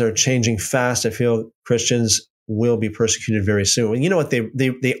 Things are changing fast. I feel Christians will be persecuted very soon. And you know what?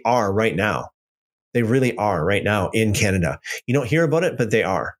 They are right now. They really are right now in Canada. You don't hear about it, but they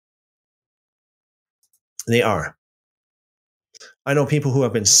are. They are. I know people who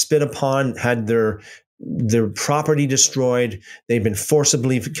have been spit upon, had their property destroyed. They've been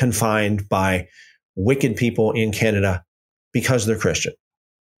forcibly confined by wicked people in Canada because they're Christian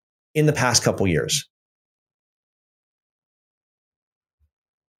in the past couple years.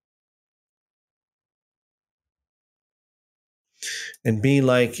 And be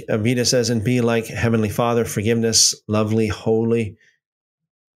like, Avita says, and be like Heavenly Father, forgiveness, lovely, holy.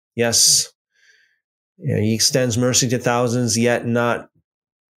 Yes. Yeah, he extends mercy to thousands, yet not.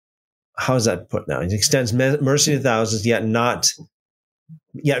 How's that put now? He extends mercy to thousands, yet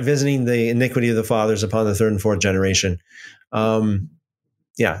visiting the iniquity of the fathers upon the 3rd and 4th generation.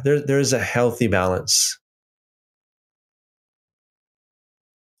 Yeah, there's a healthy balance.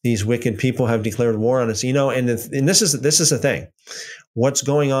 These wicked people have declared war on us, and this is the thing. What's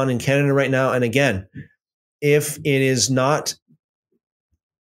going on in Canada right now? And again, if it is not,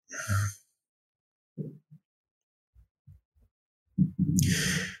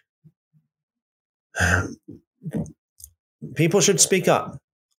 people should speak up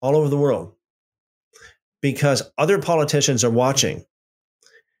all over the world, because other politicians are watching,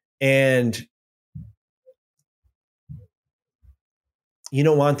 and you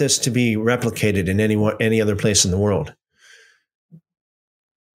don't want this to be replicated in any other place in the world.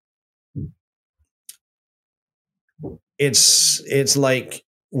 It's like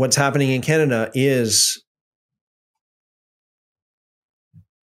what's happening in Canada is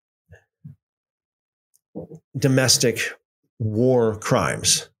domestic war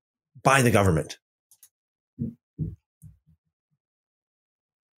crimes by the government.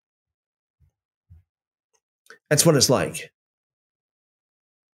 That's what it's like.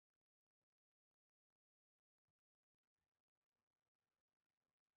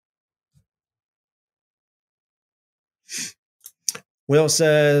 Will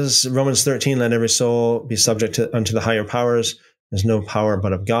says, Romans 13, let every soul be subject unto the higher powers. There's no power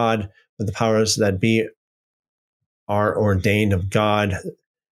but of God, but the powers that be are ordained of God.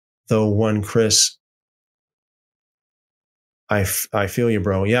 Though one Chris, I feel you,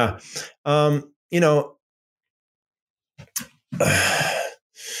 bro. Yeah. You know,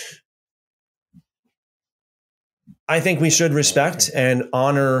 I think we should respect and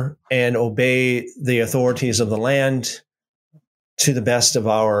honor and obey the authorities of the land to the best of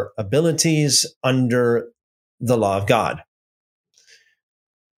our abilities under the law of God.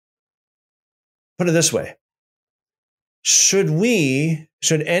 Put it this way. Should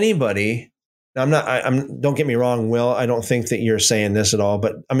anybody, don't get me wrong, Will, I don't think that you're saying this at all,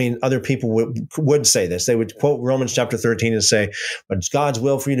 but I mean, other people would say this. They would quote Romans chapter 13 and say, but it's God's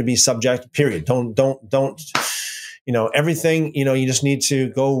will for you to be subject, period. Don't, everything, you just need to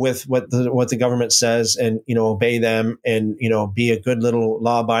go with what the government says and, obey them and, be a good little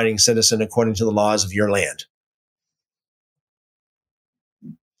law abiding citizen according to the laws of your land.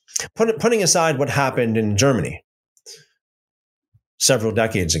 Putting aside what happened in Germany several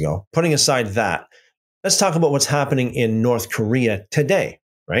decades ago, putting aside that, let's talk about what's happening in North Korea today,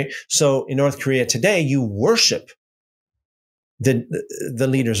 right? So in North Korea today, you worship the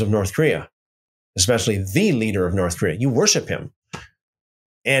leaders of North Korea, especially the leader of North Korea. You worship him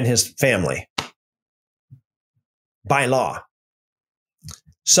and his family by law.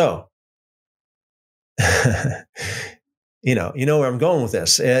 So, you know where I'm going with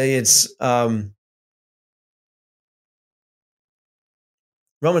this. It's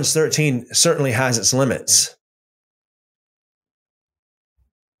Romans 13 certainly has its limits.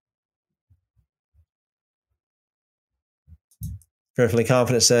 Fearfully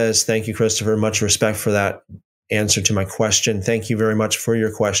Confident says, thank you, Christopher. Much respect for that answer to my question. Thank you very much for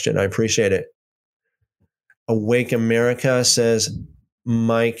your question. I appreciate it. Awake America says,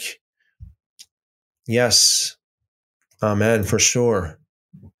 Mike, yes, amen, for sure.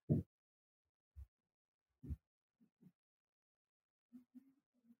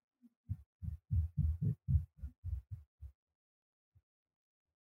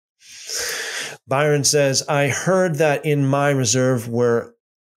 Byron says, I heard that in my reserve where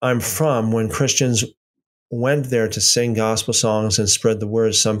I'm from, when Christians went there to sing gospel songs and spread the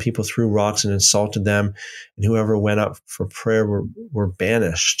word, some people threw rocks and insulted them, and whoever went up for prayer were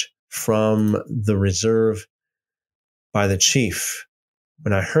banished from the reserve by the chief.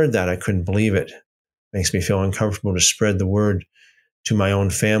 When I heard that, I couldn't believe it. It makes me feel uncomfortable to spread the word to my own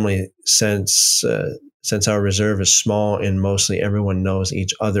family since our reserve is small and mostly everyone knows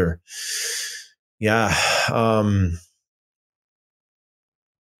each other. Yeah.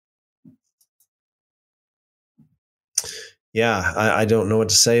 Yeah, I don't know what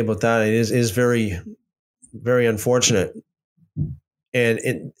to say about that. It is very, very unfortunate.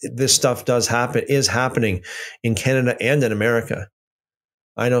 And this stuff is happening in Canada and in America.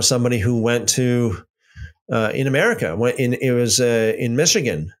 I know somebody who went to, in America, it was in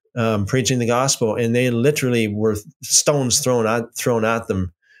Michigan, preaching the gospel, and they literally were stones thrown at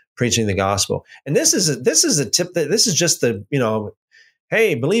them preaching the gospel. And this is a tip that this is just the,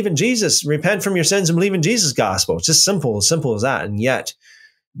 hey, believe in Jesus, repent from your sins and believe in Jesus' gospel. It's just simple as that. And yet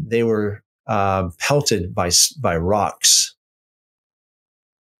they were pelted by rocks.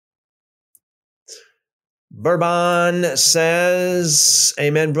 Bourbon says,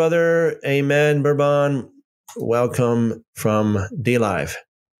 amen, brother. Amen, Bourbon. Welcome from DLive.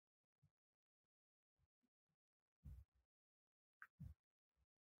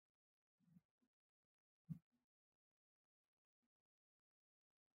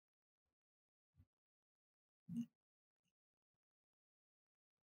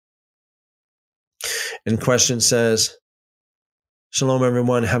 And question says, shalom,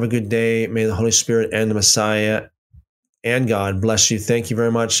 everyone. Have a good day. May the Holy Spirit and the Messiah and God bless you. Thank you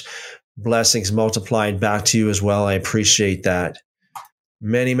very much. Blessings multiplied back to you as well. I appreciate that.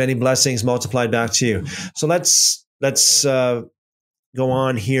 Many, many blessings multiplied back to you. So let's go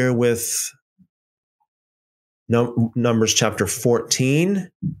on here with Numbers chapter 14.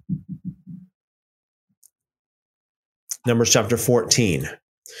 Numbers chapter 14.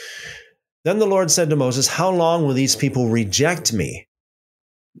 Then the Lord said to Moses, how long will these people reject me?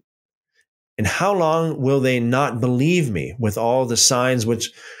 And how long will they not believe me with all the signs which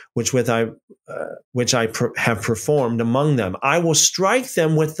I have performed among them? I will strike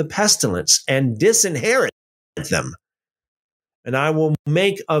them with the pestilence and disinherit them. And I will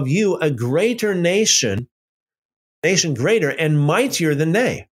make of you a greater nation greater and mightier than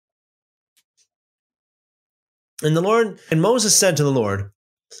they. And Moses said to the Lord,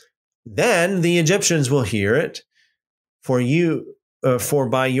 then the Egyptians will hear it, for you For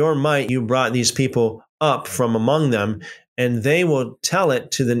by your might you brought these people up from among them, and they will tell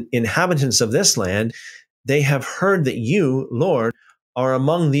it to the inhabitants of this land. They have heard that you, Lord, are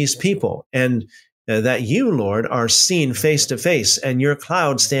among these people, and that you, Lord, are seen face to face, and your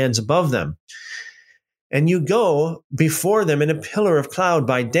cloud stands above them. And you go before them in a pillar of cloud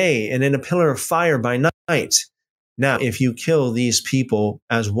by day and in a pillar of fire by night. Now, if you kill these people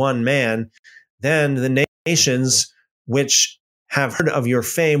as one man, then the nations which have heard of your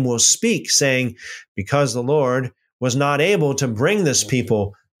fame will speak, saying, because the Lord was not able to bring this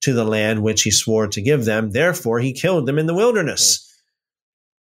people to the land which he swore to give them, therefore he killed them in the wilderness.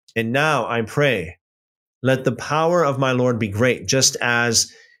 And now I pray, let the power of my Lord be great, just as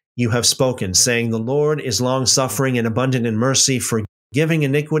you have spoken, saying, the Lord is long-suffering and abundant in mercy, forgiving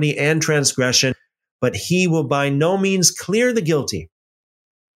iniquity and transgression, but he will by no means clear the guilty,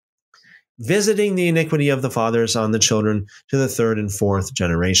 visiting the iniquity of the fathers on the children to the third and fourth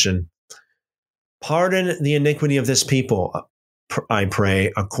generation. Pardon the iniquity of this people, I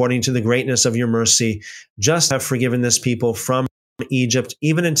pray, according to the greatness of your mercy, just have forgiven this people from Egypt,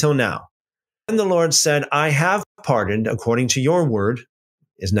 even until now. And the Lord said, I have pardoned according to your word.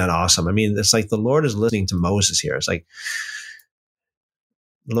 Isn't that awesome? I mean, it's like the Lord is listening to Moses here. It's like,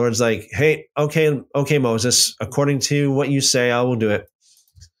 the Lord's like, hey, okay, Moses, according to what you say, I will do it.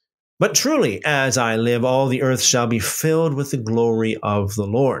 But truly, as I live, all the earth shall be filled with the glory of the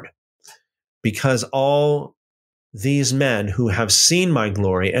Lord, because all these men who have seen my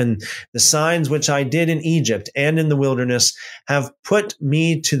glory and the signs which I did in Egypt and in the wilderness have put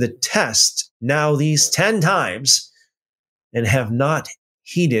me to the test now these 10 times and have not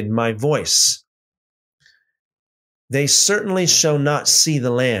heeded my voice. They certainly shall not see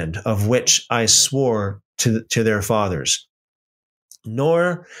the land of which I swore to their fathers,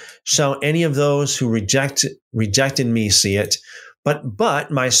 nor shall any of those who rejected me see it,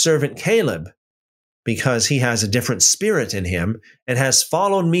 but my servant Caleb, because he has a different spirit in him and has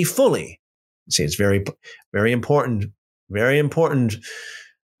followed me fully. See, it's very, very important,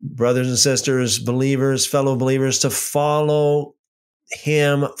 brothers and sisters, believers, fellow believers, to follow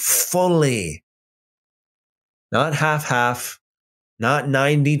him fully. Not half, not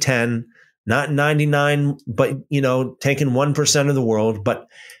 90-10, not 99, but, taking 1% of the world, but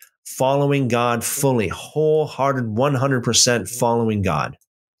following God fully, wholehearted, 100% following God.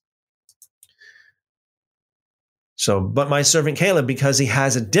 So, but my servant Caleb, because he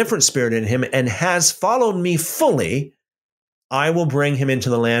has a different spirit in him and has followed me fully, I will bring him into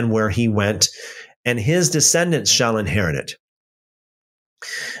the land where he went, and his descendants shall inherit it.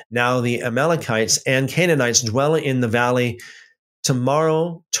 Now the Amalekites and Canaanites dwell in the valley.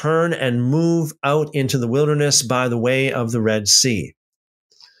 Tomorrow turn and move out into the wilderness by the way of the Red Sea.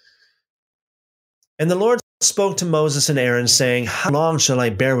 And the Lord spoke to Moses and Aaron, saying, how long shall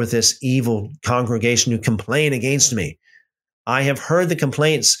I bear with this evil congregation who complain against me? I have heard the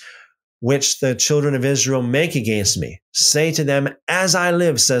complaints which the children of Israel make against me. Say to them, as I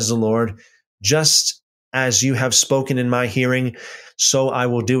live, says the Lord, just as you have spoken in my hearing, so I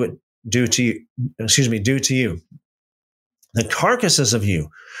will do to you. The carcasses of you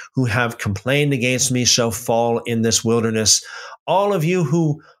who have complained against me shall fall in this wilderness. All of you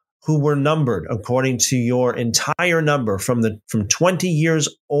who were numbered according to your entire number from 20 years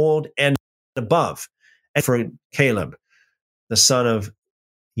old and above. And for Caleb, the son of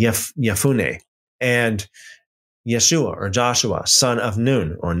Yefuneh, and Yeshua or Joshua, son of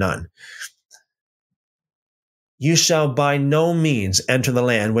Nun or Nun. You shall by no means enter the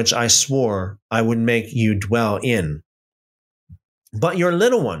land which I swore I would make you dwell in. But your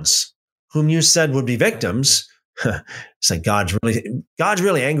little ones, whom you said would be victims, it's like God's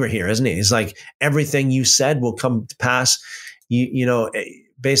really angry here, isn't he? He's like, everything you said will come to pass.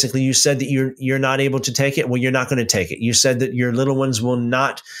 Basically you said that you're not able to take it. Well, you're not going to take it. You said that your little ones will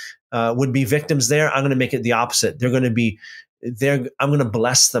not, would be victims there. I'm going to make it the opposite. I'm going to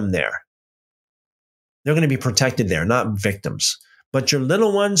bless them there. They're going to be protected there, not victims. But your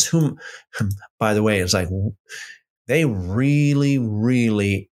little ones, whom, by the way, it's like they really,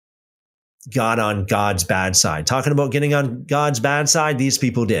 really got on God's bad side. Talking about getting on God's bad side, these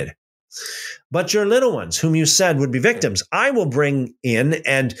people did. But your little ones, whom you said would be victims, I will bring in,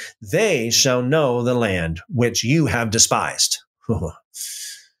 and they shall know the land which you have despised.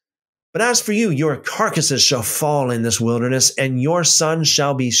 But as for you, your carcasses shall fall in this wilderness, and your sons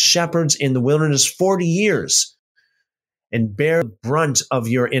shall be shepherds in the wilderness 40 years, and bear the brunt of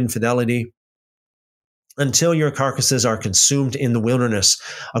your infidelity until your carcasses are consumed in the wilderness,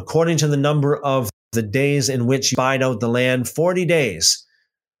 according to the number of the days in which you spied out the land, 40 days.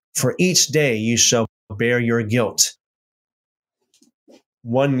 For each day you shall bear your guilt.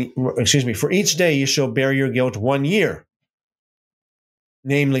 for each day you shall bear your guilt 1 year,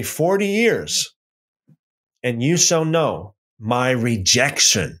 namely 40 years, and you shall know my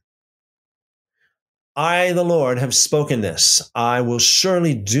rejection. I, the Lord, have spoken this. I will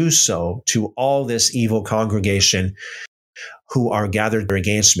surely do so to all this evil congregation who are gathered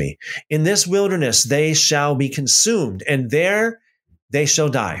against me. In this wilderness they shall be consumed, and there they shall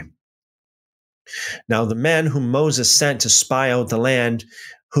die. Now the men whom Moses sent to spy out the land,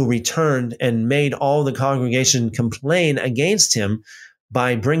 who returned and made all the congregation complain against him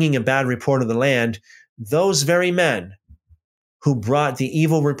by bringing a bad report of the land, those very men who brought the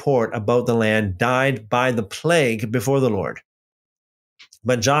evil report about the land died by the plague before the Lord.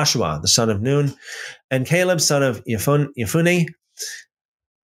 But Joshua, the son of Nun, and Caleb, son of Jephunneh,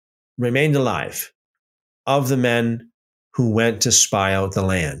 remained alive of the men who went to spy out the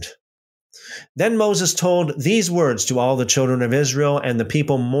land. Then Moses told these words to all the children of Israel, and the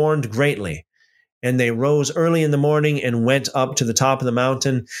people mourned greatly. And they rose early in the morning and went up to the top of the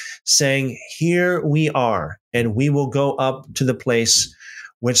mountain, saying, Here we are, and we will go up to the place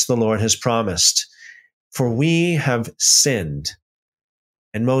which the Lord has promised, for we have sinned.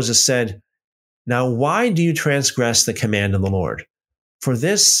 And Moses said, Now why do you transgress the command of the Lord? For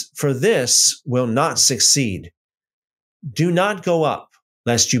this will not succeed. Do not go up,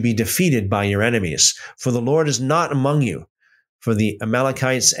 lest you be defeated by your enemies, for the Lord is not among you. For the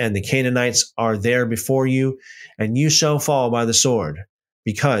Amalekites and the Canaanites are there before you, and you shall fall by the sword,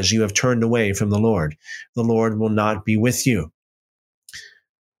 because you have turned away from the Lord. The Lord will not be with you.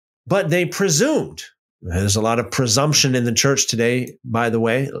 But they presumed. There's a lot of presumption in the church today, by the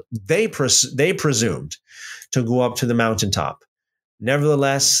way. They presumed to go up to the mountaintop.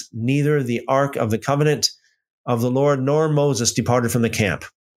 Nevertheless, neither the ark of the covenant of the Lord nor Moses departed from the camp.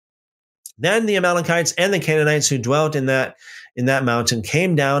 Then the Amalekites and the Canaanites who dwelt in that mountain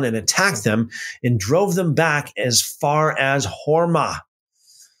came down and attacked them and drove them back as far as Hormah.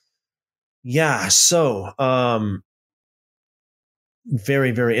 Yeah, so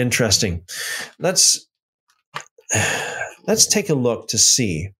very, very interesting. Let's take a look to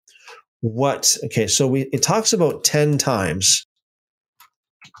see what. Okay, so it talks about 10 times.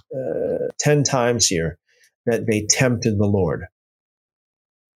 10 times here that they tempted the Lord.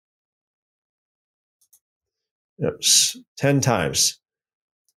 Oops, 10 times.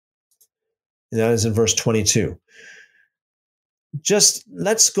 And that is in verse 22. Just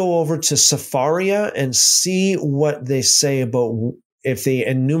let's go over to Sepharia and see what they say about if they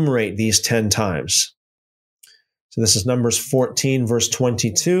enumerate these 10 times. So this is Numbers 14, verse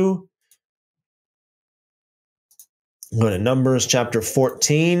 22. Go to Numbers chapter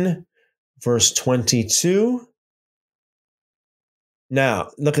 14, verse 22.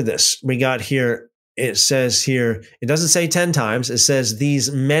 Now, look at this. We got here, it says here, it doesn't say 10 times. It says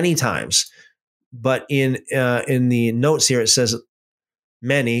these many times. But in the notes here, it says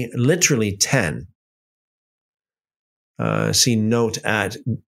many, literally 10. See note at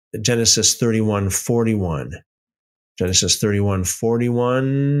Genesis 31:41. Genesis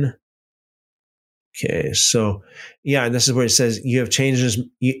 31:41. Okay, so yeah, and this is where it says you have changed his.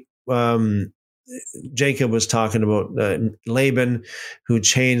 Jacob was talking about Laban, who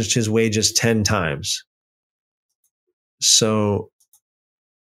changed his wages 10 times. So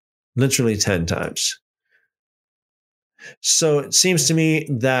literally 10 times. So it seems to me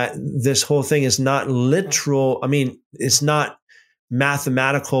that this whole thing is not literal. I mean, it's not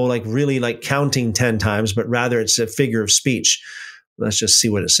mathematical, like really like counting 10 times, but rather it's a figure of speech. Let's just see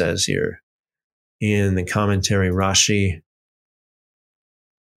what it says here in the commentary, Rashi.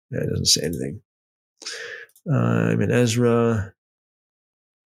 It doesn't say anything. I'm in Ezra.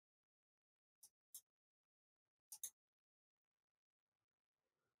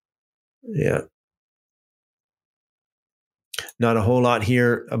 Yeah. Not a whole lot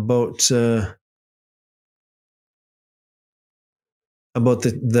here about the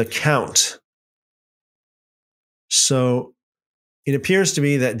count. So it appears to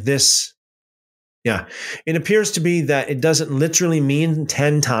be that it appears to be that it doesn't literally mean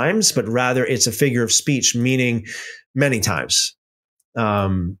 10 times, but rather it's a figure of speech, meaning many times.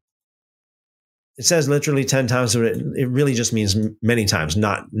 It says literally 10 times, but it really just means many times,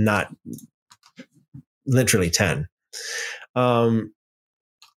 not literally 10.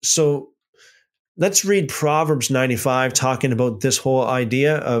 So let's read Proverbs 95, talking about this whole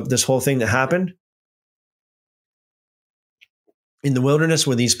idea of this whole thing that happened in the wilderness,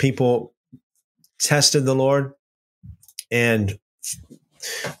 where these people tested the Lord and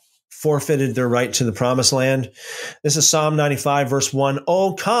forfeited their right to the promised land. This is Psalm 95, verse 1.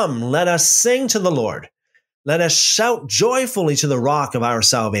 Oh, come, let us sing to the Lord. Let us shout joyfully to the rock of our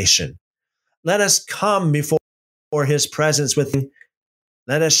salvation. Let us come before his presence with him.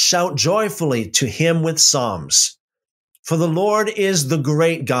 Let us shout joyfully to him with psalms. For the Lord is the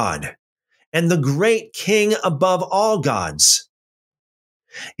great God and the great King above all gods.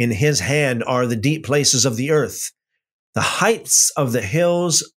 In his hand are the deep places of the earth. The heights of the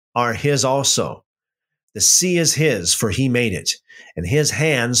hills are his also. The sea is his, for he made it, and his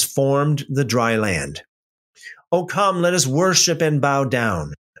hands formed the dry land. O come, let us worship and bow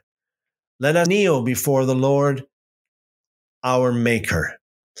down. Let us kneel before the Lord, our Maker.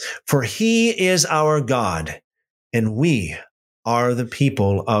 For he is our God, and we are the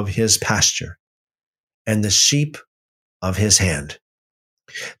people of his pasture, and the sheep of his hand.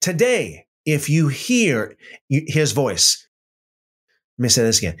 Today, if you hear his voice, let me say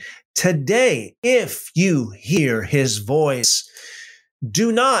this again. Today, if you hear his voice,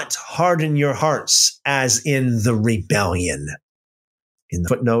 do not harden your hearts as in the rebellion. In the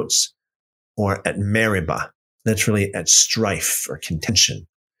footnotes, or at Meribah, literally at strife or contention.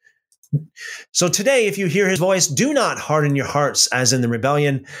 So today, if you hear his voice, do not harden your hearts as in the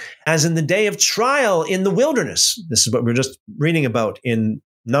rebellion, as in the day of trial in the wilderness. This is what we're just reading about in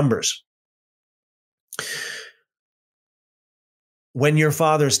Numbers. When your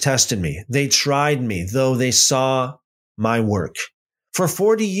fathers tested me, they tried me, though they saw my work. For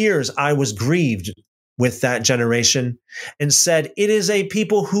 40 years I was grieved with that generation and said, it is a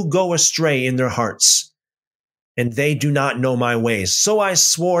people who go astray in their hearts, and they do not know my ways. So I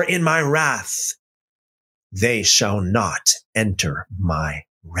swore in my wrath, they shall not enter my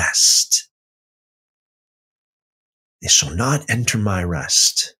rest. They shall not enter my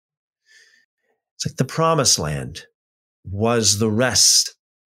rest. It's like the promised land was the rest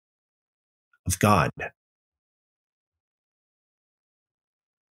of God.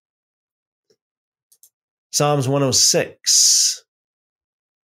 Psalms 106,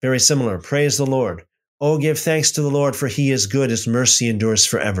 very similar. Praise the Lord. Oh, give thanks to the Lord, for he is good. His mercy endures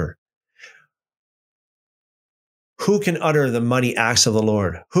forever. Who can utter the mighty acts of the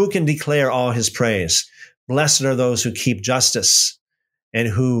Lord? Who can declare all his praise? Blessed are those who keep justice and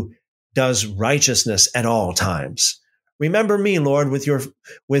who does righteousness at all times. Remember me, Lord, with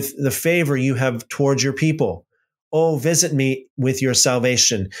the favor you have towards your people. Oh, visit me with your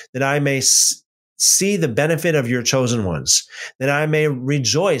salvation, that I may see the benefit of your chosen ones, that I may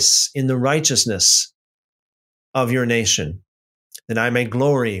rejoice in the righteousness of your nation, that I may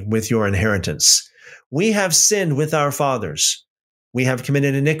glory with your inheritance. We have sinned with our fathers. We have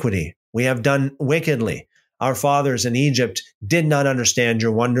committed iniquity. We have done wickedly. Our fathers in Egypt did not understand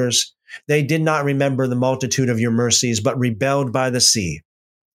your wonders. They did not remember the multitude of your mercies, but rebelled by the sea,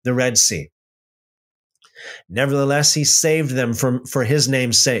 the Red Sea. Nevertheless, he saved them for his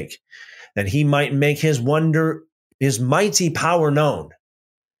name's sake, that he might make his mighty power known.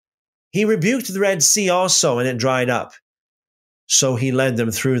 He rebuked the Red Sea also, and it dried up. So he led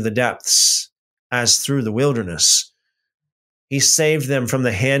them through the depths, as through the wilderness. He saved them from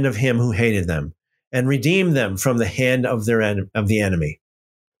the hand of him who hated them, and redeemed them from the hand of the enemy.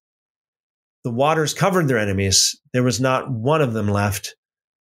 The waters covered their enemies. There was not one of them left.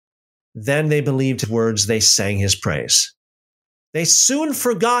 Then they believed his words. They sang his praise. They soon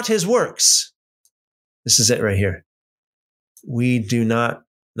forgot his works. This is it right here.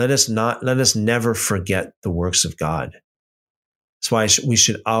 Let us never forget the works of God. That's why we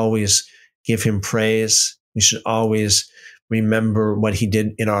should always give him praise. We should always remember what he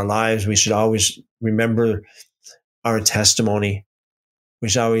did in our lives. We should always remember our testimony. We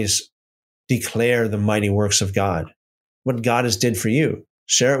should always declare the mighty works of God. What God has did for you.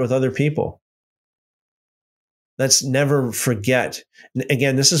 Share it with other people. Let's never forget.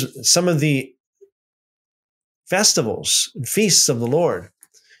 Again, this is some of the festivals, feasts of the Lord,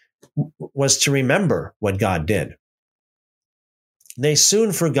 was to remember what God did. They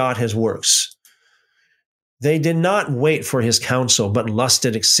soon forgot his works. They did not wait for his counsel, but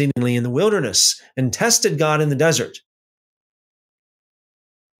lusted exceedingly in the wilderness and tested God in the desert.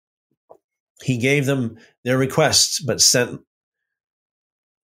 He gave them their requests, but sent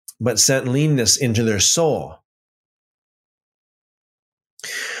leanness into their soul.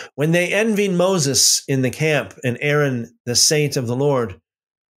 When they envied Moses in the camp and Aaron, the saint of the Lord,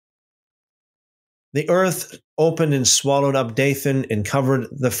 the earth opened and swallowed up Dathan and covered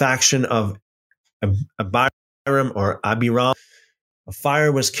the faction of Abiram or Abiram. A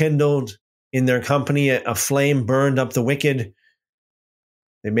fire was kindled in their company. A flame burned up the wicked.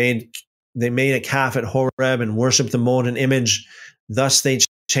 They made a calf at Horeb and worshipped the molten image. Thus they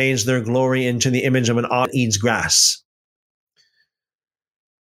changed their glory into the image of an ox that eats grass.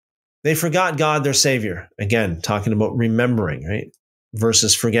 They forgot God, their Savior. Again, talking about remembering, right?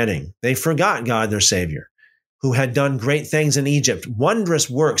 Versus forgetting. They forgot God, their Savior, who had done great things in Egypt, wondrous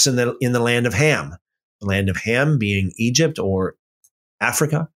works in the land of Ham, the land of Ham being Egypt or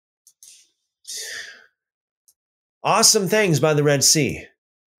Africa. Awesome things by the Red Sea.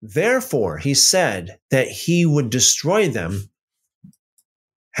 Therefore, he said that he would destroy them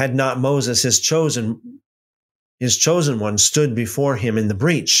had not Moses, his chosen one, stood before him in the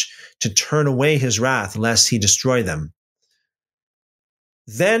breach to turn away his wrath, lest he destroy them.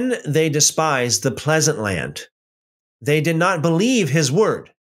 Then they despised the pleasant land. They did not believe his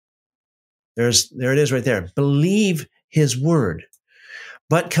word. There it is right there. Believe his word.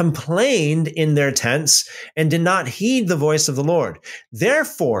 But complained in their tents and did not heed the voice of the Lord.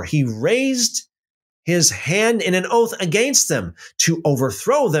 Therefore, he raised his hand in an oath against them to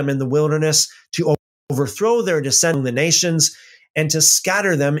overthrow them in the wilderness, to overthrow their descent among the nations, and to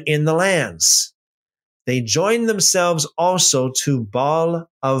scatter them in the lands. They joined themselves also to Baal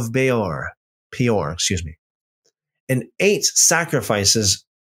of Peor, and ate sacrifices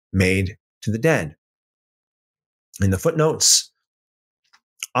made to the dead. In the footnotes,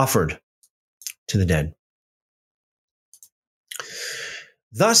 offered to the dead.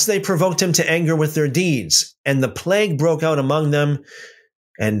 Thus they provoked him to anger with their deeds, and the plague broke out among them,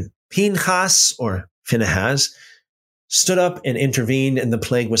 and Phinehas stood up and intervened, and the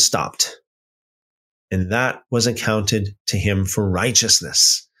plague was stopped. And that was accounted to him for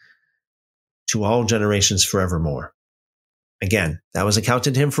righteousness to all generations forevermore. Again, that was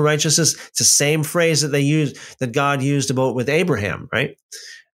accounted to him for righteousness. It's the same phrase that God used about with Abraham, right?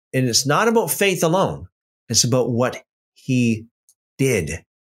 And it's not about faith alone. It's about what he did,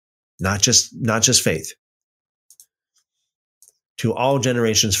 not just faith. To all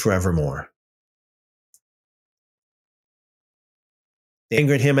generations forevermore. They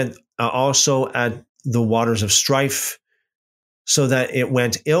angered him also at the waters of strife, so that it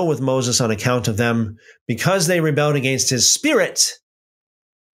went ill with Moses on account of them, because they rebelled against his spirit.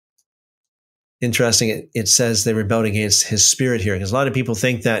 Interesting, it says they rebelled against his spirit here, because a lot of people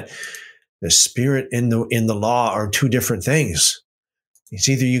think that the spirit and the law are two different things. It's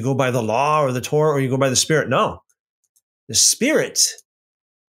either you go by the law or the Torah, or you go by the spirit. No. The spirit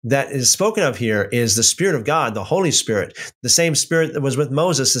that is spoken of here is the Spirit of God, the Holy Spirit, the same Spirit that was with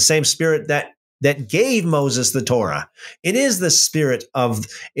Moses, the same Spirit that gave Moses the Torah. It is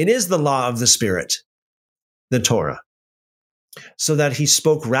the law of the Spirit, the Torah, so that he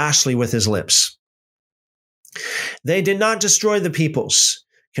spoke rashly with his lips. They did not destroy the peoples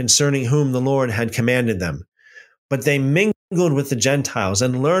concerning whom the Lord had commanded them, but they mingled with the Gentiles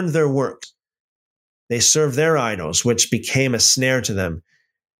and learned their works. They served their idols, which became a snare to them.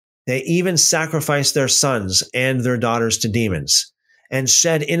 They even sacrificed their sons and their daughters to demons, and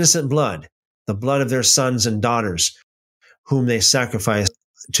shed innocent blood, the blood of their sons and daughters, whom they sacrificed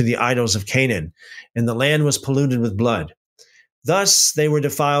to the idols of Canaan, and the land was polluted with blood. Thus they were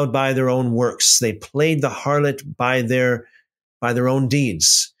defiled by their own works. They played the harlot by their own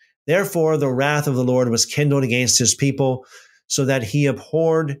deeds. Therefore the wrath of the Lord was kindled against his people, so that he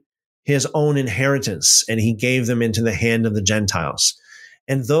abhorred his own inheritance, and he gave them into the hand of the Gentiles.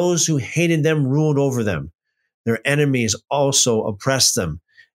 And those who hated them ruled over them. Their enemies also oppressed them,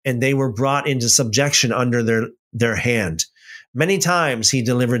 and they were brought into subjection under their hand. Many times he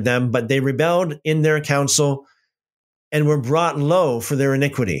delivered them, but they rebelled in their counsel and were brought low for their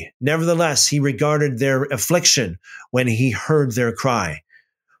iniquity. Nevertheless, he regarded their affliction when he heard their cry.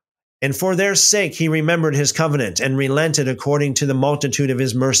 And for their sake he remembered his covenant and relented according to the multitude of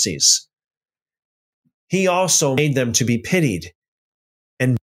his mercies. He also made them to be pitied,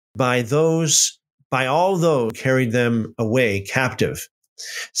 and by all those carried them away captive.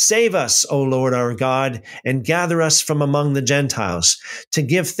 Save us, O Lord our God, and gather us from among the Gentiles, to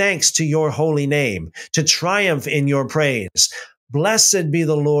give thanks to your holy name, to triumph in your praise. Blessed be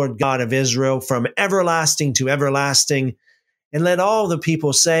the Lord God of Israel from everlasting to everlasting. And let all the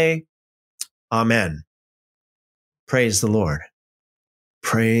people say, Amen. Praise the Lord.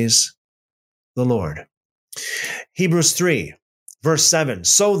 Praise the Lord. Hebrews 3, verse 7.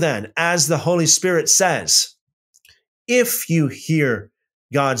 So then, as the Holy Spirit says, if you hear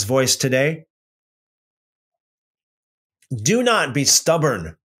God's voice today, do not be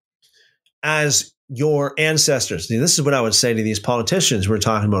stubborn as your ancestors. See, this is what I would say to these politicians we were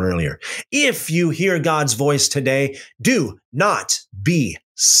talking about earlier. If you hear God's voice today, do not be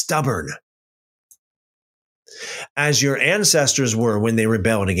stubborn as your ancestors were when they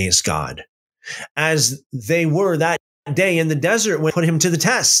rebelled against God, as they were that day in the desert when they put him to the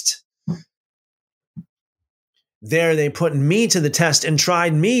test. There they put me to the test and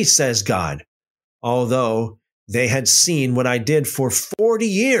tried me, says God, although they had seen what I did for 40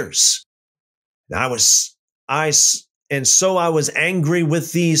 years. So I was angry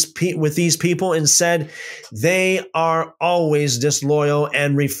with these people and said, they are always disloyal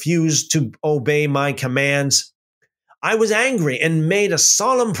and refuse to obey my commands. I was angry and made a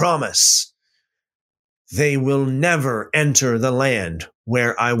solemn promise. They will never enter the land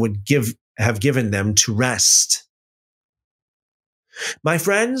where I would have given them to rest. My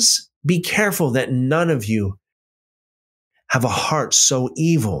friends, be careful that none of you have a heart so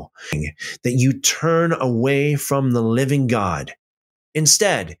evil that you turn away from the living God.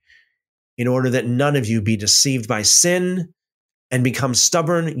 Instead, in order that none of you be deceived by sin and become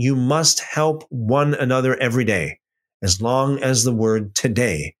stubborn, you must help one another every day, as long as the word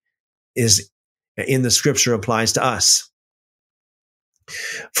today is in the scripture applies to us.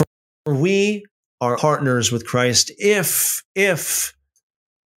 For we are partners with Christ if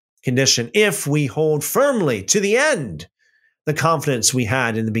we hold firmly to the end the confidence we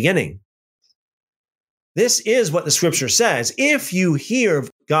had in the beginning. This is what the scripture says. If you hear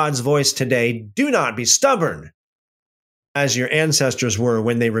God's voice today, do not be stubborn, as your ancestors were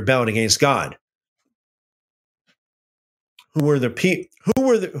when they rebelled against God. Who were the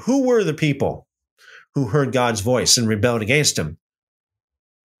people who heard God's voice and rebelled against him?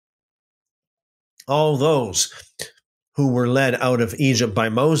 All those who were led out of Egypt by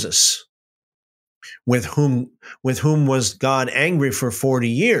Moses, with whom was God angry for 40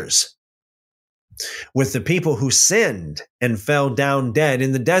 years, with the people who sinned and fell down dead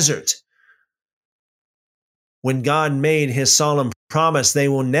in the desert. When God made his solemn promise, they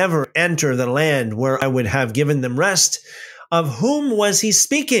will never enter the land where I would have given them rest. Of whom was he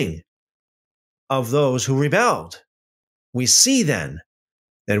speaking? Of those who rebelled. We see then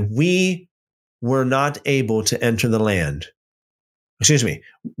that we were not able to enter the land.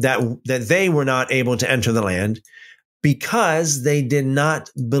 That they were not able to enter the land because they did not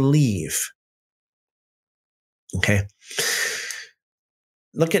believe. Okay.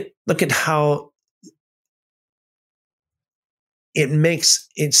 Look at how it makes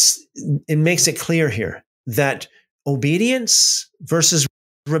it clear here that obedience versus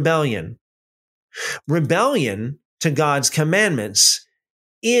rebellion. Rebellion to God's commandments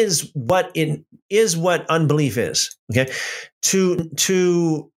is what unbelief is. Okay.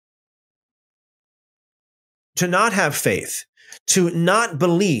 To not have faith, to not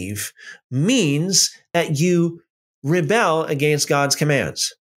believe, means that you rebel against God's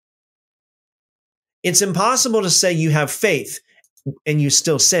commands. It's impossible to say you have faith and you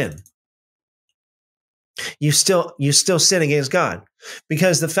still sin. You still sin against God,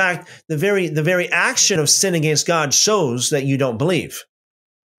 because the very action of sin against God shows that you don't believe.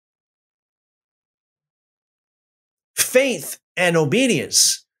 Faith and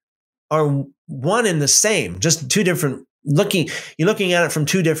obedience are one and the same, just two different you're looking at it from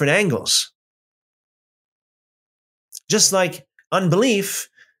two different angles. Just like unbelief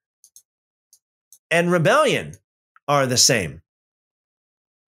and rebellion are the same.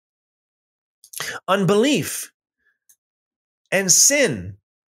 Unbelief and sin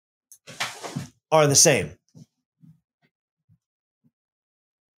are the same.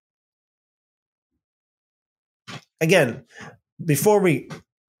 Again,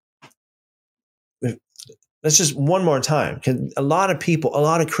 let's just one more time, because a lot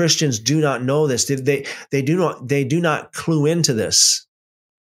of Christians do not know this. They do not clue into this.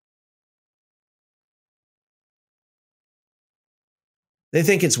 They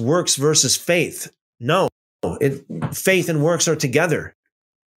think it's works versus faith. No, faith and works are together.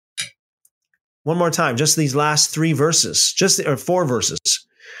 One more time, just these last 3 verses, or 4 verses.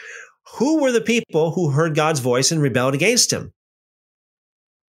 Who were the people who heard God's voice and rebelled against him?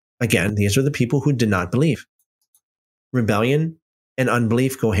 Again, these are the people who did not believe. Rebellion and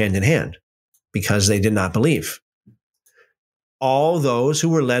unbelief go hand in hand because they did not believe. All those who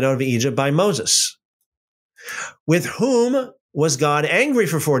were led out of Egypt by Moses. With whom was God angry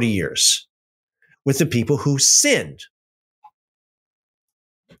for 40 years? With the people who sinned.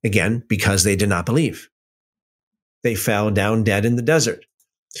 Again, because they did not believe. They fell down dead in the desert.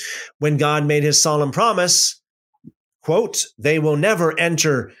 When God made his solemn promise, quote, they will never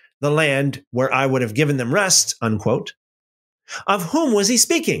enter the land where I would have given them rest, unquote. Of whom was he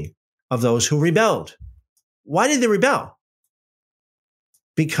speaking? Of those who rebelled. Why did they rebel?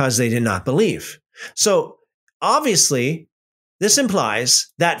 Because they did not believe. So obviously, this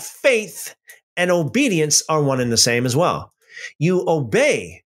implies that faith and obedience are one and the same as well. You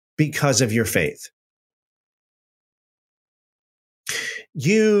obey because of your faith.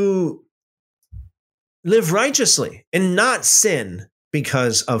 You live righteously and not sin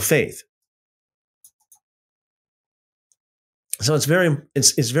because of faith. So it's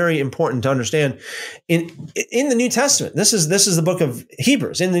very important to understand in the New Testament. This is the book of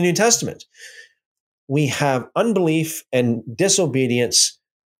Hebrews. In the New Testament, we have unbelief and disobedience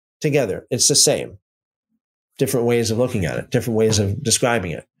together. It's the same. Different ways of looking at it, different ways of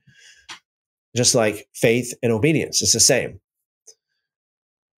describing it. Just like faith and obedience, it's the same.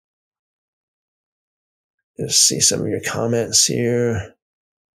 Let's see some of your comments here.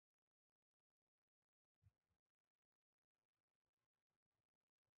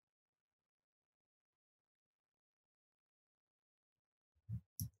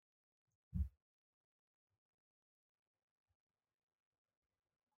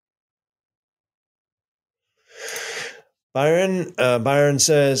 Byron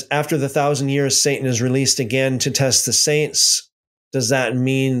says, after the 1,000 years, Satan is released again to test the saints. Does that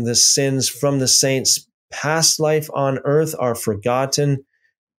mean the sins from the saints' past life on earth are forgotten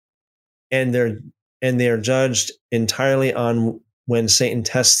and they're judged entirely on when Satan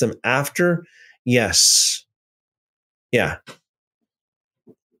tests them after? Yes. Yeah.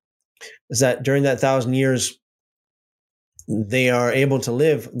 Is that during that 1,000 years, they are able to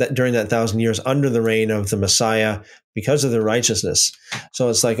live that during that 1,000 years under the reign of the Messiah because of their righteousness. So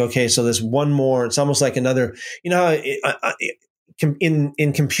it's like, okay, so there's one more. It's almost like another. You know how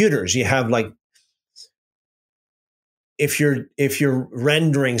in computers you have like, if you're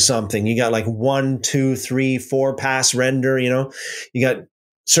rendering something, you got like 1, 2, 3, 4 pass render. You know, you got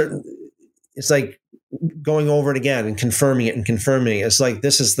certain. It's like going over it again and confirming it and confirming it. It's like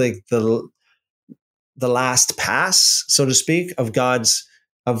this is the last pass, so to speak, of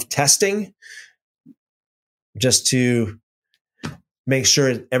testing, just to make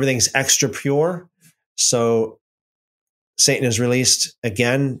sure everything's extra pure. So Satan is released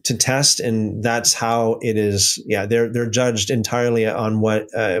again to test, and that's how it is. Yeah, they're judged entirely on what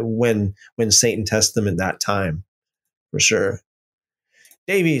when Satan tests them at that time, for sure.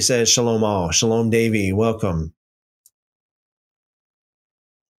 Davey says, "Shalom all, shalom, Davey, welcome."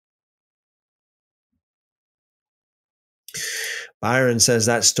 Byron says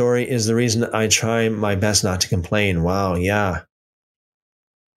that story is the reason I try my best not to complain. Wow, yeah.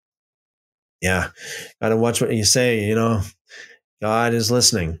 Yeah. Gotta watch what you say, you know. God is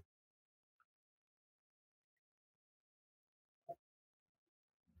listening.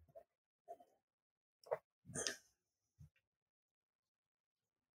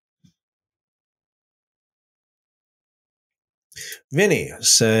 Vinny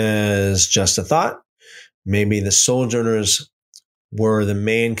says, just a thought. Maybe the sojourners were the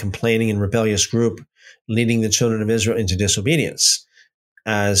main complaining and rebellious group leading the children of Israel into disobedience.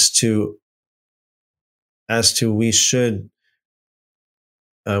 As to we should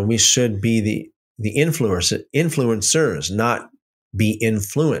be the influencers, not be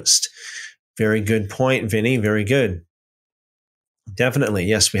influenced. Very good point, Vinny. Very good. Definitely,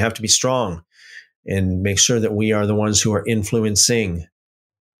 yes, we have to be strong and make sure that we are the ones who are influencing.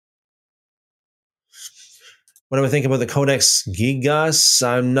 What do I think about the Codex Gigas?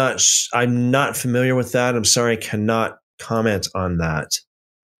 I'm not familiar with that. I'm sorry, I cannot comment on that.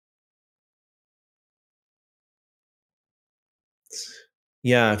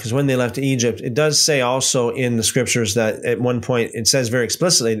 Yeah, because when they left Egypt, it does say also in the scriptures that at one point, it says very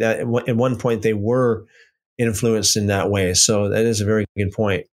explicitly that at one point they were influenced in that way. So that is a very good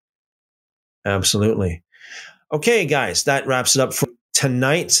point. Absolutely. Okay, guys, that wraps it up for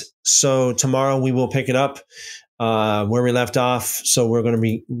tonight. So tomorrow we will pick it up where we left off. So we're going to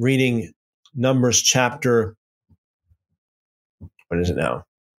be reading Numbers chapter, what is it now?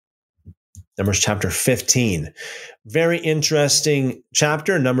 Numbers chapter 15. Very interesting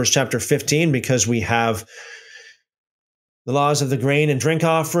chapter, Numbers chapter 15, because we have the laws of the grain and drink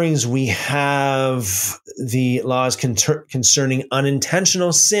offerings. We have the laws concerning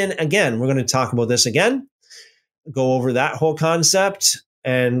unintentional sin. Again, we're going to talk about this again, go over that whole concept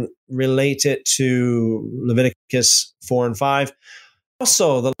and relate it to Leviticus 4 and 5.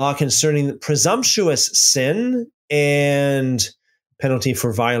 Also, the law concerning presumptuous sin and penalty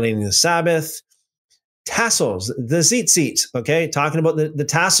for violating the Sabbath. Tassels, the tzitzit, okay? Talking about the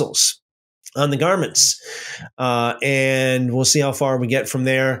tassels on the garments. And we'll see how far we get from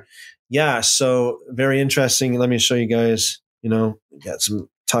there. Yeah, so very interesting. Let me show you guys, got some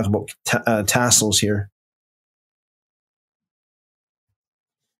talk about tassels here.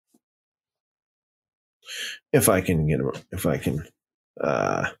 If I can get them,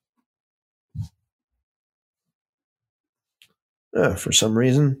 for some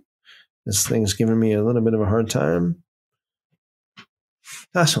reason, this thing's giving me a little bit of a hard time.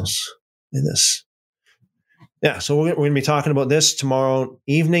 Tassels, look at this. Yeah, so we're going to be talking about this tomorrow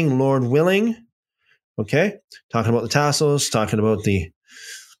evening, Lord willing. Okay, talking about the tassels, talking about the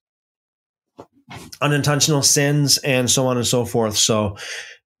unintentional sins, and so on and so forth. So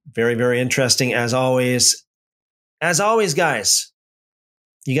very, very interesting as always. As always, guys,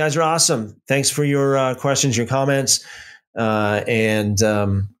 you guys are awesome. Thanks for your questions, your comments, and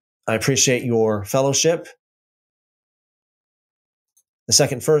I appreciate your fellowship. The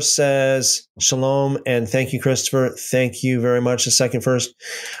second verse says, Shalom, and thank you, Christopher. Thank you very much. The second verse,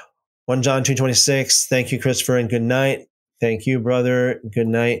 1 John 2:26. Thank you, Christopher, and good night. Thank you, brother. Good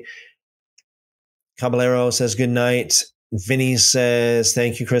night. Caballero says good night. Vinny says,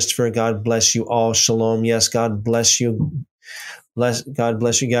 thank you, Christopher. God bless you all. Shalom. Yes, God bless you. God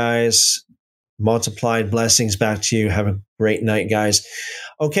bless you guys. Multiplied blessings back to you. Have a great night, guys.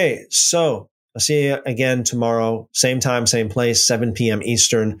 Okay, so I'll see you again tomorrow. Same time, same place, 7 p.m.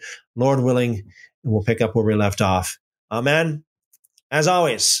 Eastern. Lord willing, and we'll pick up where we left off. Amen. As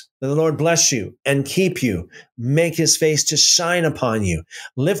always, may the Lord bless you and keep you, make his face to shine upon you,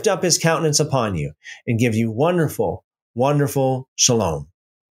 lift up his countenance upon you, and give you wonderful, wonderful shalom.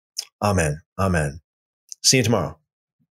 Amen. Amen. See you tomorrow.